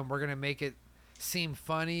real, and we're gonna make it seem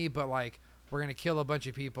funny, but like we're gonna kill a bunch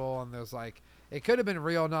of people, and there's like it could have been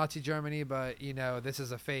real Nazi Germany, but this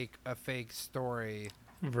is a fake story.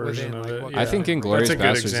 Version of it. I think Inglourious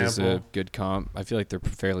Bastards is example. a good comp. I feel like they're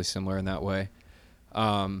fairly similar in that way.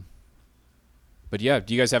 But yeah,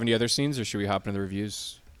 do you guys have any other scenes, or should we hop into the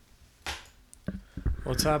reviews?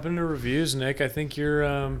 Let's hop into reviews, Nick. I think you're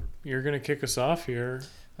gonna kick us off here.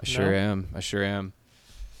 I sure am.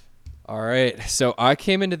 All right, so I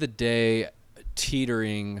came into the day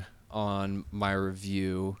teetering on my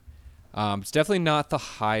review. It's definitely not the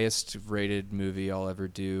highest rated movie I'll ever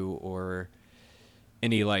do, or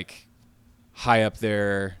any like high up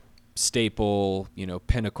there staple,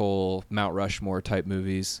 pinnacle Mount Rushmore type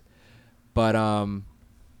movies. But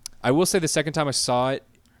I will say the second time I saw it,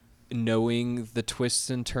 knowing the twists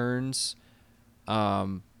and turns,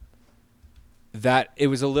 that it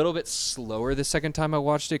was a little bit slower the second time I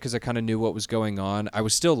watched it because I kind of knew what was going on. I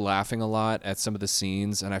was still laughing a lot at some of the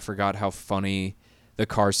scenes, and I forgot how funny the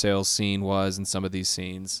car sales scene was in some of these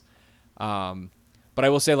scenes. But I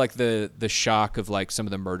will say, like, the shock of like some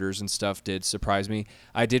of the murders and stuff did surprise me.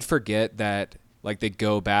 I did forget that like they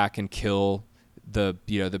go back and kill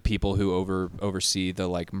the people who oversee the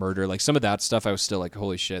like murder. Like some of that stuff, I was still like,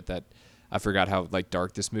 holy shit, that I forgot how like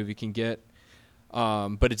dark this movie can get.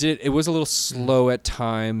 But it was a little slow at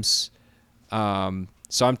times. So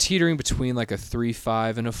I'm teetering between like a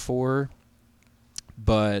 3.5 and a 4,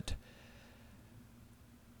 but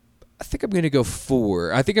I think I'm going to go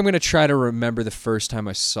 4. I think I'm going to try to remember the first time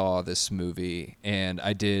I saw this movie, and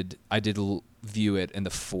I did view it in the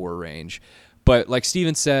 4 range. But like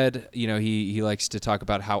Steven said, he likes to talk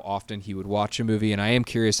about how often he would watch a movie, and I am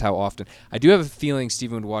curious how often. I do have a feeling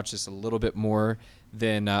Steven would watch this a little bit more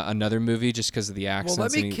than another movie just because of the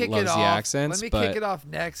accents, and he loves the accents. Let me kick it off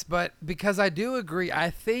next, but because I do agree, I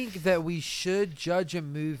think that we should judge a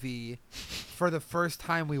movie for the first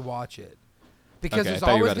time we watch it. Because there's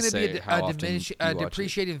always going to be a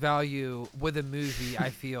depreciating value with a movie, I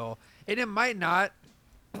feel. And it might not,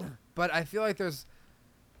 but I feel like there's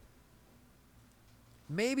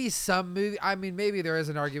maybe some movie. I mean, maybe there is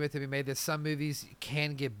an argument to be made that some movies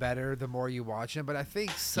can get better the more you watch them. But I think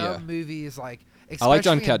some movies, like, especially I like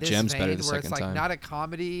Uncut Gems better the where second it's like time. Not a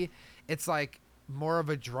comedy, it's like more of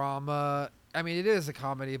a drama. I mean, it is a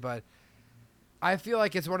comedy, but I feel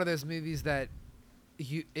like it's one of those movies that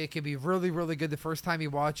it can be really, really good the first time you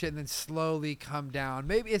watch it, and then slowly come down.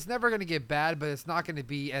 Maybe it's never going to get bad, but it's not going to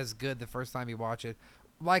be as good the first time you watch it,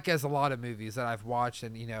 like as a lot of movies that I've watched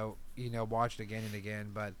and watched again and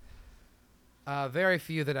again. But very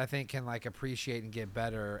few that I think can like appreciate and get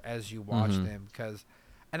better as you watch them.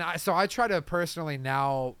 So I try to personally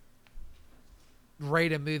now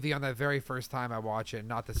rate a movie on the very first time I watch it,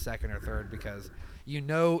 not the second or third, because you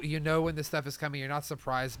know when this stuff is coming. You're not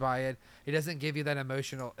surprised by it. It doesn't give you that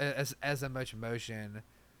emotional as much emotion.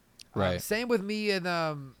 Right. Same with me in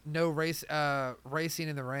Racing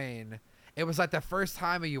in the Rain. It was like the first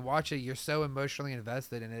time you watch it, you're so emotionally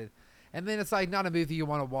invested in it, and then it's like not a movie you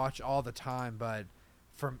want to watch all the time. But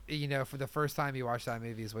for the first time you watch that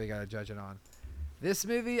movie is what you got to judge it on. This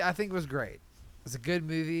movie I think was great. It's a good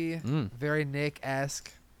movie, very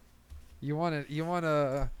Nick-esque. You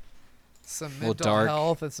wanna some little mental dark.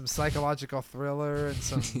 health and some psychological thriller and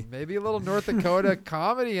some maybe a little North Dakota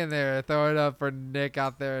comedy in there. Throw it up for Nick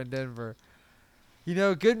out there in Denver. You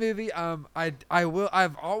know, good movie.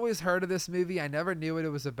 I've always heard of this movie. I never knew what it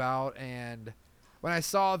was about, and when I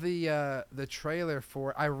saw the trailer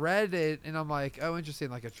for it, I read it and I'm like, oh,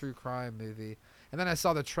 interesting, like a true crime movie. And then I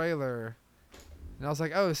saw the trailer, and I was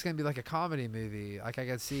like, oh, it's gonna be like a comedy movie. Like I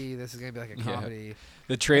could see this is gonna be like a Yeah. comedy.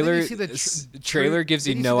 The trailer you see the trailer gives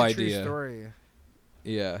you Then no see the true idea. Story.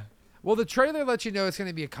 Yeah. Well, the trailer lets you know it's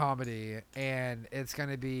gonna be a comedy and it's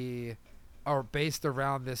gonna be or based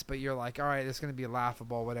around this, but you're like, all right, it's gonna be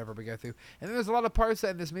laughable, whatever we go through. And then there's a lot of parts that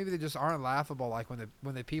in this movie that just aren't laughable, like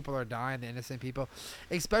when the people are dying, the innocent people.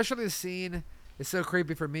 Especially the scene is so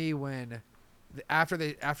creepy for me when after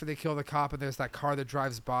they kill the cop and there's that car that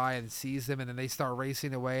drives by and sees them and then they start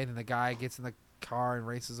racing away and then the guy gets in the car and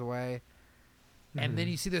races away. And then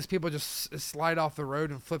you see those people just slide off the road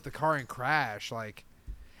and flip the car and crash, like,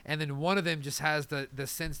 and then one of them just has the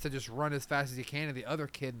sense to just run as fast as he can, and the other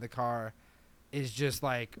kid in the car is just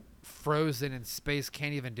like frozen in space,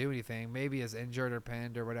 can't even do anything. Maybe is injured or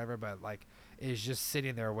pinned or whatever, but like is just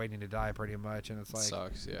sitting there waiting to die pretty much. And it's like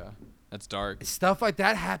Sucks, yeah. That's dark. stuff like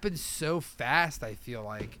that happens so fast. I feel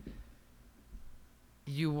like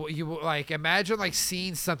you like imagine like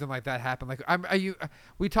seeing something like that happen. Like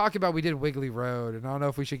we talked about, we did Wiggly Road, and I don't know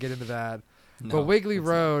if we should get into that. No, But Wiggly let's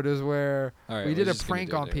Road is where All right, we we're did a just gonna prank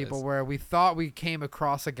do it on people anyways. where we thought we came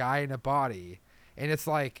across a guy in a body, and it's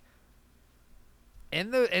like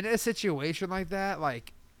in a situation like that,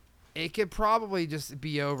 like it could probably just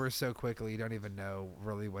be over so quickly you don't even know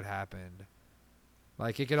really what happened.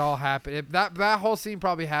 Like it could all happen. That whole scene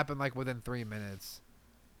probably happened like within 3 minutes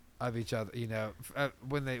of each other. You know,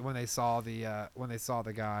 when they saw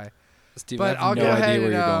the guy. Steve, But I have I'll no go idea ahead where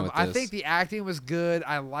and you're going with I this. think the acting was good.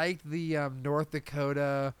 I liked the North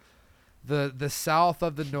Dakota, the south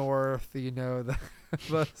of the North. You know,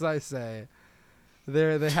 as I say,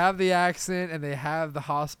 they have the accent and they have the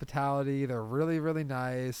hospitality. They're really really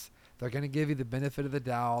nice. They're gonna give you the benefit of the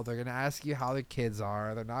doubt. They're gonna ask you how the kids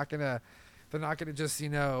are. They're not gonna just, you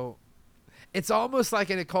know. It's almost like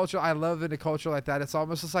in a culture, I love in a culture like that, it's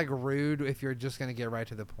almost just like rude if you're just gonna get right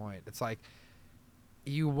to the point. It's like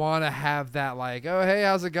you want to have that like, oh hey,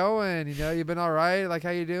 how's it going? You know, you've been all right, like how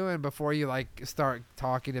you doing, before you like start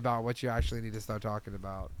talking about what you actually need to start talking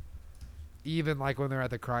about. Even like when they're at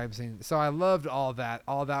the crime scene. So I loved all that.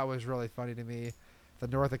 All that was really funny to me. The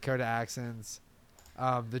North Dakota accents.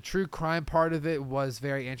 The true crime part of it was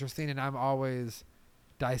very interesting, and I'm always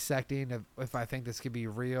dissecting if I think this could be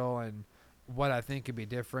real and what I think could be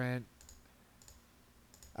different.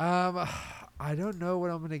 I don't know what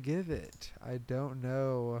I'm gonna give it. I don't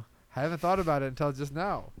know. I haven't thought about it until just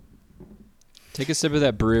now. Take a sip of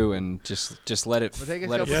that brew and just let it We'll take a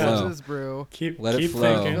let it couple sips flow. of this brew. Let it keep flow.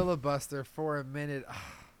 thinking. Filibuster for a minute.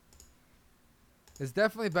 It's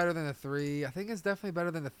definitely better than a 3. I think it's definitely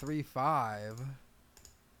better than a 3.5.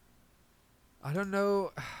 I don't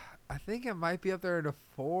know. I think it might be up there at a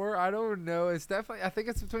 4. I don't know. It's definitely. I think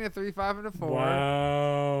it's between a 3.5 and a 4.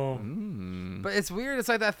 Wow. Mm. But it's weird. It's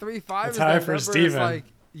like that 3.5. That's is high that for number is Steven. like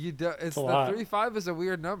you do. It's a the lot. 3.5 is a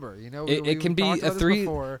weird number. You know. It can be talked a about this 3.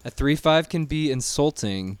 before. A 3.5 can be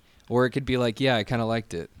insulting, or it could be like, yeah, I kind of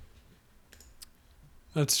liked it.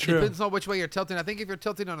 That's true. Depends on which way you're tilting. I think if you're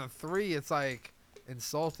tilting on a 3, it's like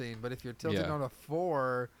insulting. But if you're tilting Yeah. on a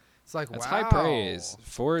 4, it's like That's wow. high praise.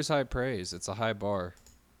 4 is high praise. It's a high bar.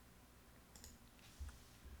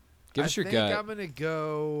 Give us your I gut. think I'm gonna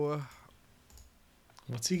go.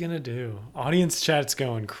 What's he gonna do? Audience chat's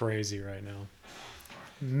going crazy right now.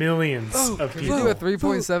 Millions of Can you do a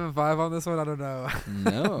people. 3.75 on this one? I don't know.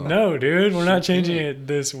 No. No, dude, we're not changing it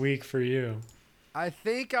this week for you. I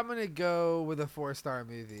think I'm gonna go with a 4-star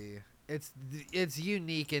movie. It's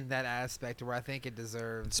unique in that aspect where I think it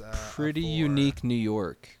deserves. It's a pretty 4. unique New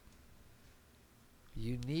York.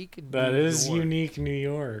 Unique. That New is York. unique New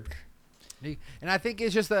York. And I think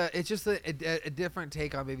it's just a different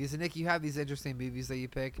take on movies. And Nick, you have these interesting movies that you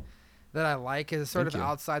pick that I like, because it's sort Thank of you.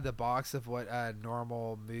 outside the box of what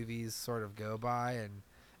normal movies sort of go by, and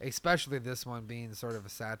especially this one being sort of a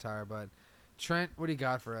satire. But Trent, what do you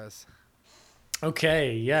got for us?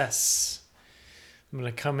 Okay, yes. I'm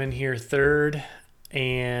going to come in here third,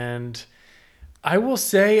 and I will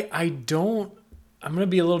say I'm going to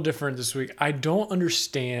be a little different this week. I don't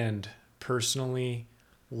understand personally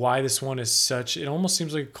why this one is it almost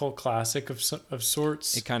seems like a cult classic of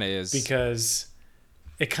sorts. It kind of is. Because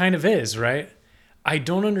it kind of is, right? I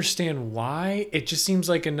don't understand why. It just seems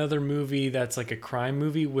like another movie that's like a crime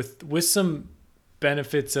movie with some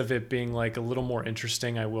benefits of it being like a little more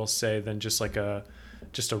interesting, I will say, than just like a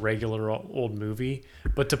just a regular old movie.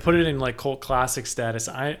 But to put it in like cult classic status,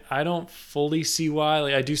 I don't fully see why.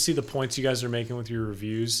 Like, I do see the points you guys are making with your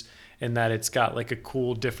reviews, in that it's got like a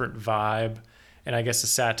cool different vibe, and I guess a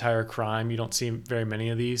satire crime. You don't see very many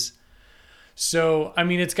of these. So, I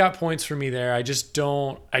mean, it's got points for me there. I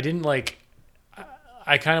didn't like,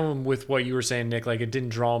 I kind of, with what you were saying, Nick, like it didn't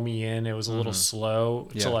draw me in. It was a little slow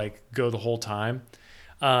to like go the whole time.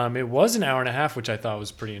 It was an hour and a half, which I thought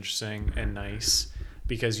was pretty interesting and nice,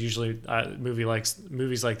 because usually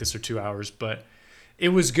movies like this are 2 hours, but it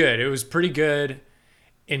was good. It was pretty good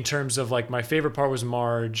in terms of like, my favorite part was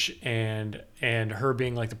Marge and her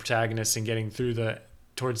being like the protagonist and getting through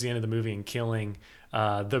towards the end of the movie and killing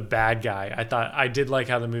the bad guy. I did like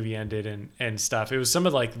how the movie ended and stuff. It was some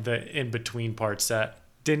of like the in between parts that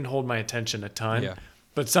didn't hold my attention a ton. Yeah.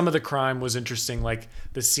 But some of the crime was interesting, like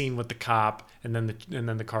the scene with the cop, and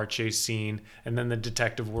then the car chase scene, and then the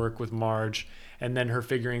detective work with Marge, and then her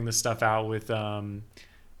figuring the stuff out with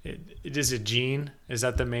is it Gene? Is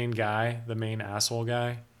that the main guy, the main asshole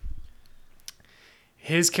guy?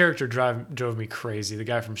 His character drove me crazy. The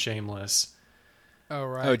guy from Shameless. Oh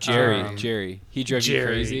right. Oh, Jerry. He drove you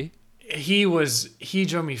crazy. He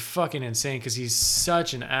drove me fucking insane because he's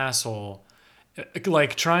such an asshole.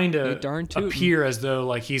 Like trying to appear as though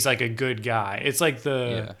like he's like a good guy. It's like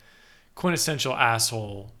the quintessential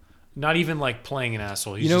asshole. Not even like playing an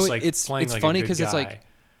asshole. He's just like playing like funny a good guy. It's like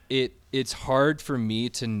it's hard for me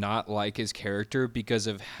to not like his character because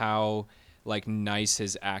of how like nice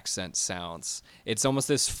his accent sounds. It's almost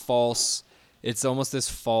this false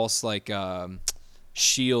like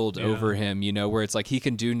shield over him, you know, where it's like he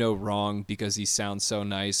can do no wrong because he sounds so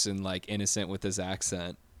nice and like innocent with his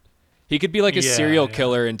accent. He could be like a serial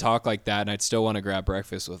killer and talk like that, and I'd still want to grab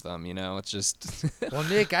breakfast with him, you know? It's just... Well,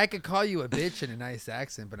 Nick, I could call you a bitch in a nice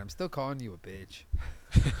accent, but I'm still calling you a bitch.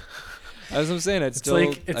 As I'm saying, I'd still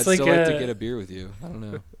like to get a beer with you. I don't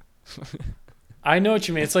know. I know what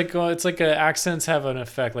you mean. It's like accents have an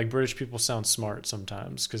effect. Like British people sound smart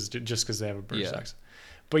sometimes because they have a British accent.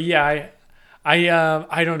 But yeah,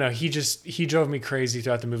 I don't know. He drove me crazy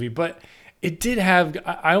throughout the movie, but it did have.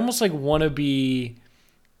 I almost like want to be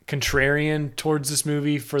contrarian towards this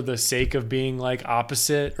movie for the sake of being like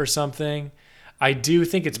opposite or something. I do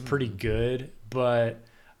think it's pretty good, but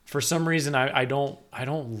for some reason I don't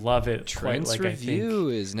love it. Trent's quite like review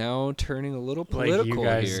I think, is now turning a little political like you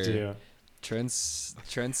guys here. do. Trent's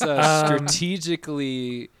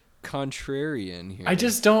strategically contrarian here. I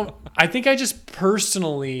think I just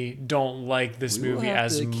personally don't like this movie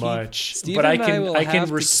as much, but I can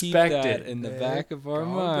respect it in the back of our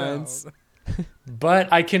minds.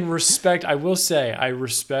 But I will say I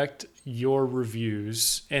respect your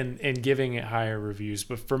reviews and giving it higher reviews.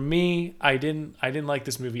 But for me, I didn't like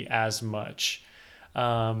this movie as much.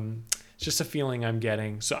 It's just a feeling I'm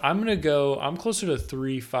getting. So I'm closer to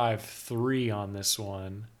 3.53 on this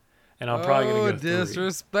one. And I'm probably gonna go 3.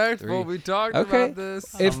 Disrespectful. We talked about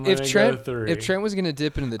this. If Trent was gonna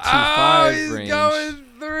dip into the 2.5 range, going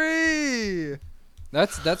 3.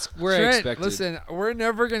 That's where Trent, I expected. Listen, we're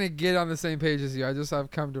never gonna get on the same page as you. I've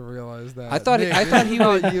come to realize that. I thought he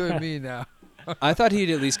would. You and me now. I thought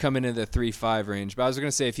he'd at least come into the 3.5 range, but I was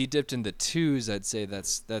gonna say if he dipped into 2s, I'd say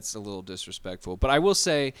that's a little disrespectful. But I will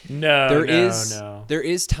say there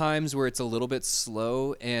is times where it's a little bit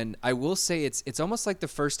slow, and I will say it's almost like the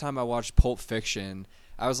first time I watched Pulp Fiction,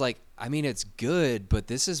 I was like, I mean, it's good, but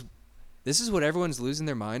this is what everyone's losing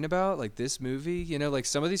their mind about, like this movie, you know, like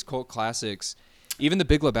some of these cult classics. Even The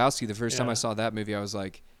Big Lebowski, the first time I saw that movie, I was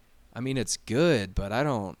like, I mean, it's good, but I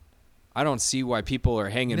don't see why people are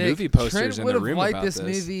hanging movie posters in the room about this. Trent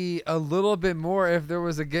would have liked this movie a little bit more if there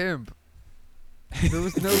was a gimp. There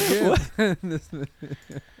was no gimp in this movie.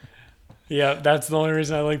 Yeah, that's the only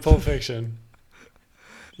reason I like Pulp Fiction.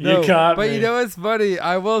 You know what's funny?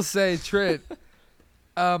 I will say, Trent,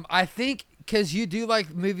 I think because you do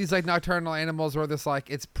like movies like Nocturnal Animals where this like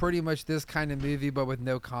it's pretty much this kind of movie but with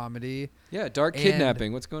no comedy. Yeah, dark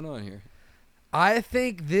kidnapping. What's going on here? I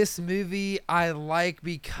think this movie I like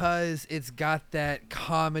because it's got that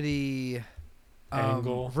comedy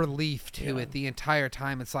relief to it the entire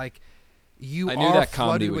time. It's like you are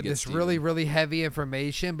flooded with this really, really heavy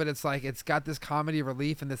information, but it's like it's got this comedy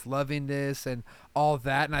relief and this lovingness and all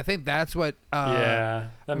that. And I think that's what that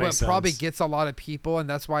makes sense. Probably gets a lot of people, and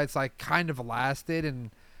that's why it's like kind of lasted. And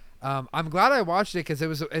I'm glad I watched it because it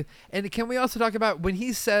was. And can we also talk about when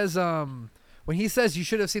he says you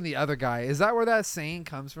should have seen the other guy? Is that where that saying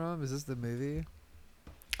comes from? Is this the movie?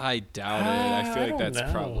 I doubt it. I feel like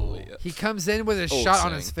that's probably it. He comes in with a shot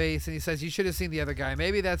on his face and he says, "You should have seen the other guy."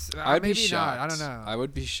 Maybe that's. I'd maybe be shocked. not. I don't know. I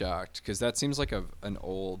would be shocked because that seems like an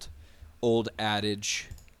old old adage.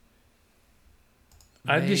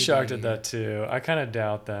 I'd be shocked at Maybe. that too. I kind of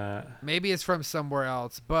doubt that. Maybe it's from somewhere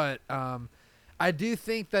else, but I do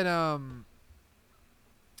think that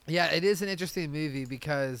yeah, it is an interesting movie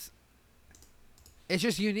because it's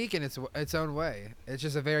just unique in its own way. It's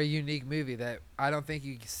just a very unique movie that I don't think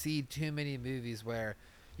you see too many movies where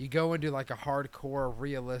you go into like a hardcore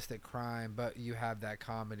realistic crime, but you have that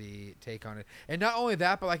comedy take on it. And not only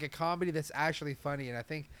that, but like a comedy that's actually funny. And I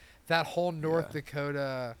think that whole North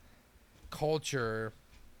Dakota culture,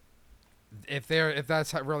 if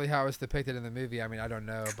that's really how it's depicted in the movie, I mean, I don't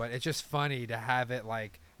know, but it's just funny to have it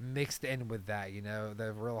like mixed in with that, you know,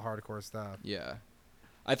 the real hardcore stuff. Yeah.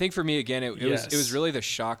 I think for me, again, it was really the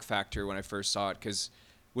shock factor when I first saw it, because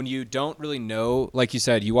when you don't really know, like you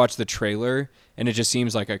said, you watch the trailer and it just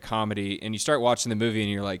seems like a comedy, and you start watching the movie and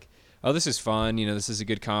you're like, oh, this is fun. You know, this is a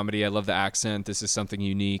good comedy. I love the accent. This is something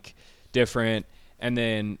unique, different. And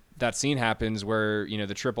then that scene happens where, you know,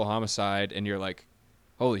 the triple homicide, and you're like,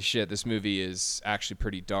 holy shit, this movie is actually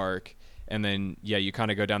pretty dark. And then, yeah, you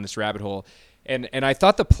kind of go down this rabbit hole. And I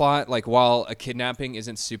thought the plot, like, while a kidnapping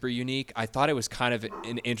isn't super unique, I thought it was kind of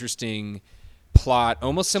an interesting plot,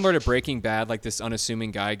 almost similar to Breaking Bad. Like, this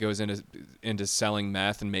unassuming guy goes into selling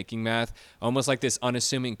meth and making meth. Almost like this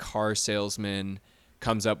unassuming car salesman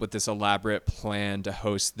comes up with this elaborate plan to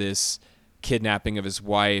host this kidnapping of his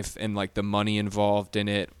wife, and like the money involved in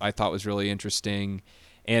it I thought was really interesting.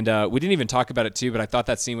 And we didn't even talk about it too, but I thought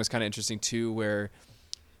that scene was kind of interesting too, where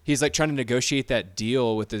he's like trying to negotiate that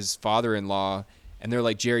deal with his father-in-law, and they're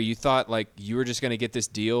like, Jerry, you thought like you were just going to get this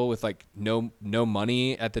deal with like no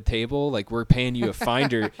money at the table? Like, we're paying you a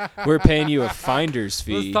finder's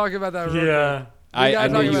fee. Let's talk about that real quick. I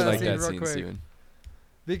know talk you about like scene that real scene, quick. Steven.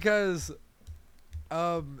 Because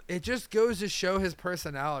it just goes to show his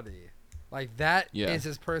personality. Like, that is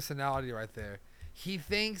his personality right there. He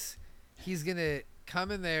thinks he's going to come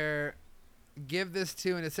in there, give this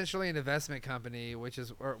to essentially an investment company, which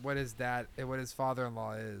is what his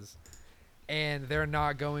father-in-law is. And they're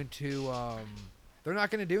not going to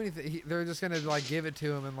do anything. They're just going to like give it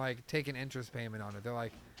to him and like take an interest payment on it. They're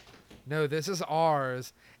like, no, this is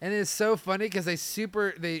ours. And it's so funny because they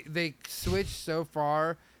switch so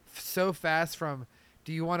fast from,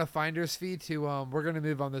 do you want a finder's fee, to we're going to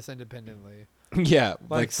move on this independently. Yeah,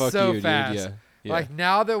 like fuck so you, fast. dude. Yeah. Like,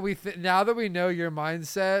 now that we know your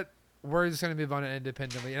mindset, we're just going to move on it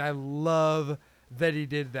independently. And I love that he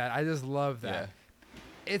did that. I just love that.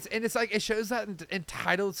 Yeah. It's like, it shows that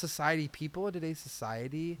entitled society, people in today's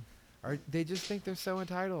society they just think they're so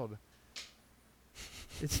entitled.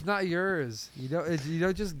 It's not yours. You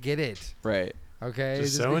don't just get it. Right. Okay.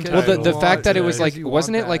 Just so because entitled. Well, you the want fact that it to, was like, because you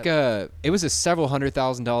wasn't want it like that. it was a several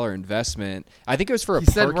 $100,000 investment. I think it was for a He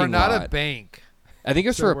parking said we're not lot. a bank. I think it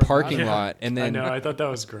was So for a we're not parking a- lot, and I then know. I thought that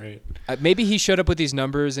was great. maybe he showed up with these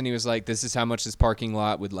numbers and he was like, this is how much this parking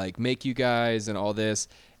lot would like make you guys and all this.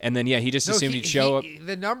 And then, yeah, he just assumed he'd show up.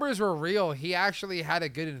 The numbers were real. He actually had a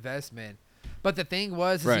good investment. But the thing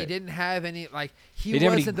was, he didn't have any, like, he didn't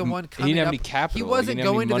have wasn't any- the one he coming didn't have up. any capital. He He wasn't didn't have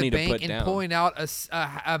any going to the money to bank put and down. pulling out a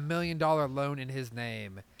 $1 million loan in his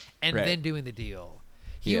name and Right. then doing the deal.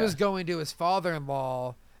 He Yeah. was going to his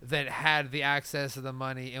father-in-law that had the access to the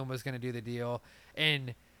money and was going to do the deal.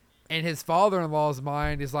 And his father-in-law's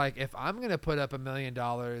mind is like, if I'm going to put up $1 million,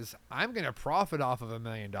 I'm going to profit off of $1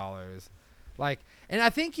 million. Like, and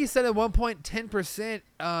I think he said at one point 10%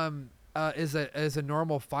 is a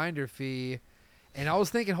normal finder fee. And I was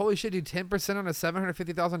thinking, holy shit, dude, 10% on a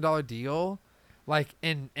 $750,000 deal, like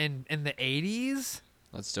in the 80s.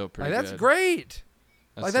 That's still pretty Like, that's good. great.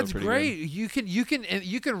 Like, still that's pretty great. good.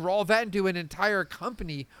 You can roll that into an entire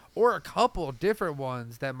company or a couple different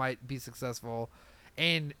ones that might be successful.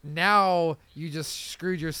 And now you just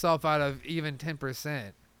screwed yourself out of even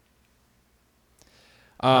 10%.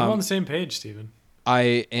 I'm on the same page, Steven.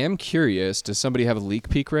 I am curious. Does somebody have a leak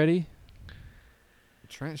peek ready?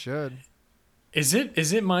 Trent should. Is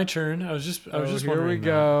it my turn? I was just Here we wondering that.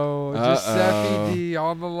 go. Uh-oh. Giuseppe D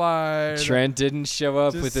on the line. Trent didn't show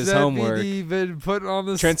up with his Giuseppe homework. D been put on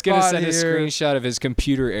the Trent's spot gonna send a here. screenshot of his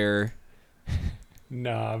computer error.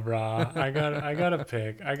 Nah, brah. I got a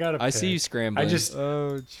pick. I see you scrambling.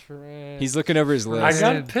 Oh, Trent. He's looking over his I list.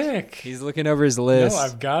 got a pick. He's looking over his list. No,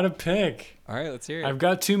 I've got a pick. All right, let's hear it. I've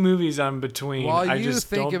got two movies I'm between. While I you just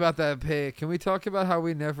think don't... about that pick, can we talk about how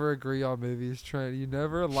we never agree on movies, Trent? You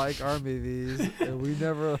never like our movies, and we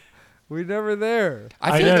never there.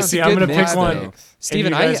 I I feel know, like that's see, a I'm good gonna mix, pick one. though. And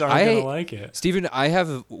Steven, you guys aren't gonna like it. Steven, I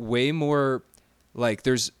have way more. Like,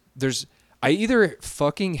 there's I either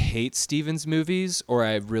fucking hate Steven's movies or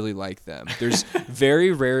I really like them. There's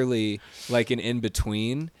very rarely like an in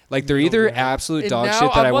between. Like they're either absolute dog now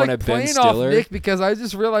shit that I'm I want like to Ben playing off Stiller. Nick because I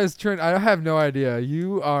just realized, Trent, I have no idea.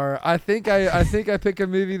 You are. I think I pick a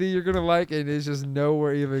movie that you're gonna like, and it's just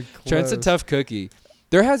nowhere even close. Trent's a tough cookie.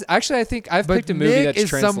 There has actually, I think I've But picked a movie Nick that's is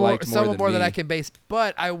Trent's somewhat liked more than more me. than I can base.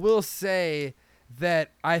 But I will say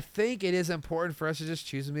that I think it is important for us to just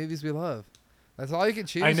choose the movies we love. That's all you can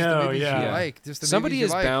choose. I is the know, movies yeah. you like. Just the Somebody movies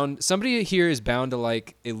is you like. bound. Somebody here is bound to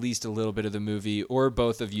like at least a little bit of the movie, or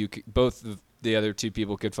both of you, both of the other two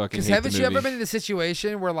people could fucking Because hate haven't the you movie. ever been in a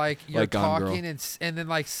situation where like you're Like Gone Girl. talking and then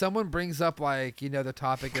like someone brings up like, you know, the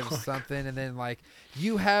topic of something, and then like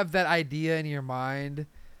you have that idea in your mind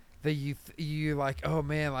that you like, oh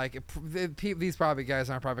man, like these probably guys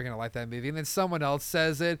aren't probably gonna like that movie, and then someone else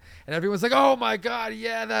says it and everyone's like, oh my god,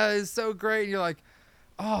 yeah, that is so great, and you're like,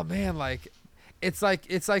 oh man, like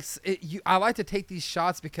I like to take these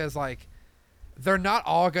shots because like they're not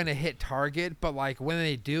all gonna hit target, but like when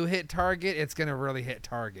they do hit target, it's gonna really hit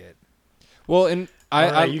target. Well, and All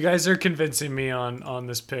right, you guys are convincing me on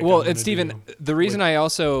this pick. Well, I'm and gonna Steven, do the reason with- I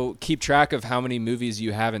also keep track of how many movies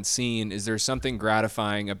you haven't seen is there's something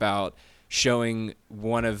gratifying about showing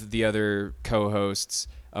one of the other co-hosts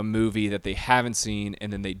a movie that they haven't seen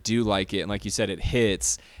and then they do like it, and like you said, it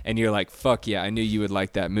hits and you're like, fuck yeah, I knew you would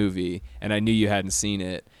like that movie and I knew you hadn't seen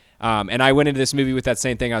it. And I went into this movie with that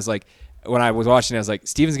same thing. I was like, when I was watching it, I was like,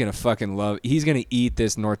 Steven's gonna fucking love. He's gonna eat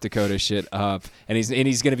this North Dakota shit up, and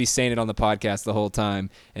he's gonna be saying it on the podcast the whole time.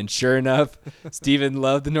 And sure enough, Steven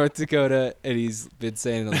loved the North Dakota, and he's been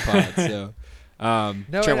saying it on the pod. So,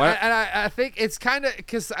 No, Trent, I think it's kind of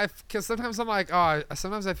because sometimes I'm like, oh,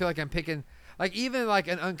 sometimes I feel like I'm picking like even like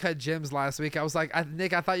an Uncut Gems last week. I was like,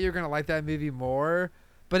 Nick, I thought you were gonna like that movie more,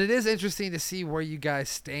 but it is interesting to see where you guys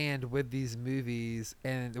stand with these movies,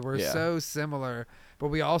 and we're so similar. But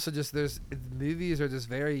we also there's movies are just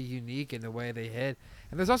very unique in the way they hit,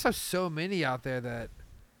 and there's also so many out there that.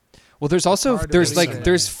 well, there's also hard to there's believe like it.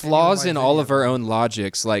 there's flaws Anyone in likes all any of of our them. own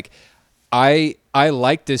logics. Like, I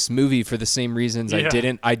like this movie for the same reasons Yeah.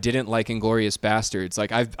 I didn't like Inglourious Bastards.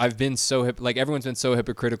 Like I've been so like everyone's been so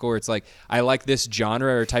hypocritical where it's like I like this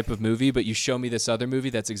genre or type of movie, but you show me this other movie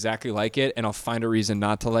that's exactly like it and I'll find a reason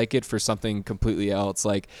not to like it for something completely else.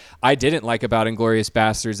 Like I didn't like about Inglourious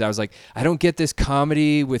Bastards. I was like, I don't get this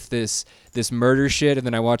comedy with this murder shit, and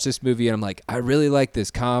then I watch this movie and I'm like, I really like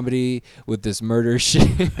this comedy with this murder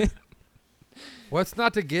shit. What's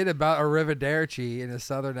not to get about Arrivederci in a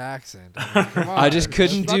southern accent? I mean, come on. I just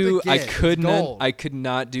couldn't What's not to do. get? It's gold. I could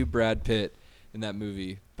not do Brad Pitt in that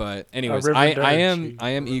movie. But anyways, Arrivederci. I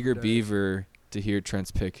am eager Arrivederci. Beaver to hear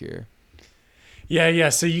Trent's pick here. Yeah.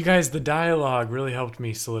 So you guys, the dialogue really helped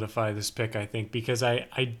me solidify this pick, I think, because I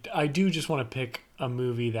do just want to pick a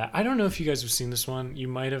movie that I don't know if you guys have seen this one. You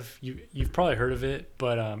might have. You've probably heard of it,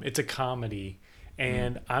 but it's a comedy.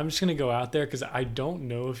 And I'm just going to go out there because I don't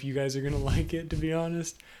know if you guys are going to like it, to be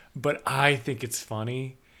honest. But I think it's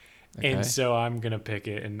funny. Okay. And so I'm going to pick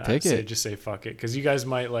it. And Pick it. just say fuck it. Because you guys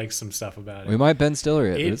might like some stuff about it. We might Ben Stiller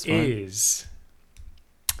it, but It it's fine. is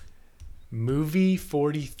Movie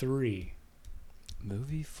 43.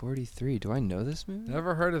 Movie 43. Do I know this movie?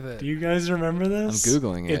 Never heard of it. Do you guys remember this? I'm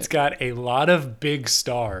Googling it. It's got a lot of big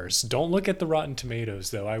stars. Don't look at the Rotten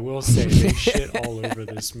Tomatoes, though. I will say they shit all over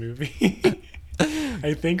this movie.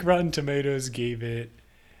 I think Rotten Tomatoes gave it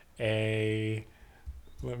a.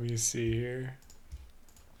 Let me see here.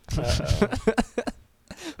 Uh-oh.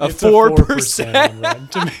 A It's 4%. on Rotten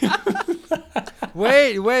Tomatoes.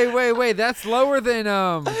 Wait. That's lower than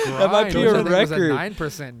That might be a record.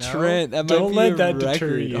 9%. No? Trent, that Don't might let be a that deter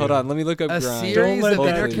record. you. Hold on, let me look up A Grind. series let of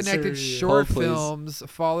that interconnected deter you. short Hold, please. films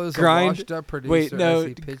follows Grind- a washed-up producer wait, no. as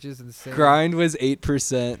he pitches and sings. Grind was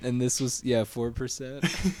 8%, and this was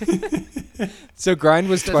 4%. So Grind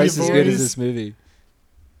was Does twice he as good as voice- this movie.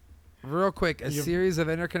 Real quick, a You- series of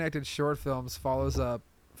interconnected short films follows a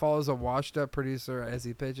washed-up producer as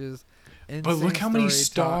he pitches. But look how many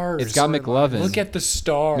stars. It's got McLovin. Look at the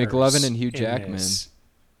stars. McLovin and Hugh in Jackman. this.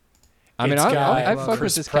 I mean, It's got I fuck with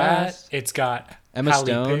Chris this Pratt. cast. It's got Emma Halle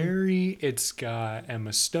Stone. Berry. It's got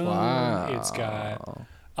Emma Stone. Wow. It's got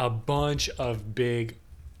a bunch of big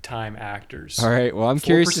time actors. All right. Well, I'm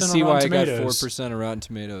curious to 4% on see why I Rotten got Tomatoes. 4% on Rotten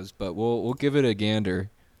Tomatoes, but we'll give it a gander.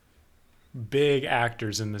 Big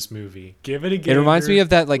actors in this movie. Give it a gander. It reminds me of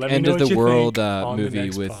that like Let me end know of what the you world think on the movie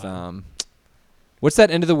next with pod. what's that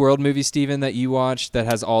end of the world movie, Steven, that you watched that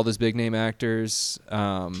has all those big name actors?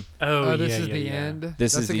 Oh, this yeah, is yeah, the yeah. end.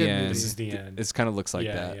 This That's is a the good end. movie. This is the end. It kind of looks like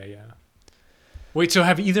yeah, that. Yeah. Wait, so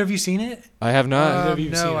have either of you seen it? I have not. Either of you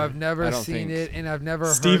have seen No, it? I've I never don't seen think- it, and I've never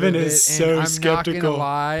Steven heard of is it. so and I'm skeptical. not gonna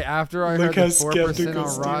lie. After I Look heard the how 4% skeptical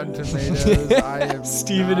on Rotten Steven is. Tomatoes, I am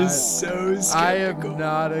Steven not, is so skeptical. I am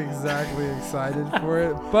not exactly excited for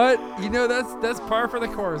it, but that's par for the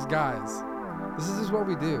course, guys. This is just what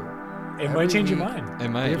we do. It Every might change your week, mind. It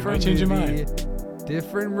might. Different change your movie,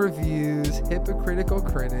 different reviews, hypocritical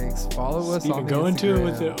critics. Follow us Steven, on go into it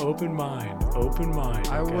with Instagram. an open mind. Open mind.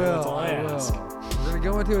 I okay? will. That's all I ask. We're gonna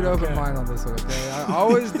go into an open Okay. mind on this one, okay? I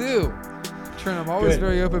always do. Trent, I'm always Good.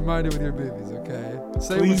 very open-minded with your movies, okay?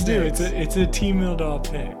 Say Please what's do. next. It's a Team Mildaw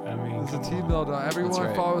pick. I mean, It's a come team on. build. Everyone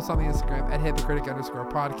right. follow us on the Instagram at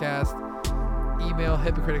hypocritic_podcast. Email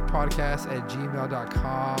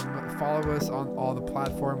hypocriticpodcast@gmail.com. Follow us on all the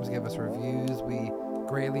platforms. Give us reviews. We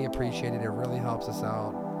greatly appreciate it. It really helps us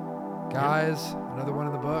out. Guys, another one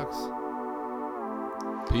in the books.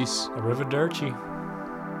 Peace. Arrivederci.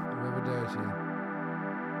 Arrivederci.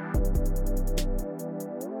 Arrivederci.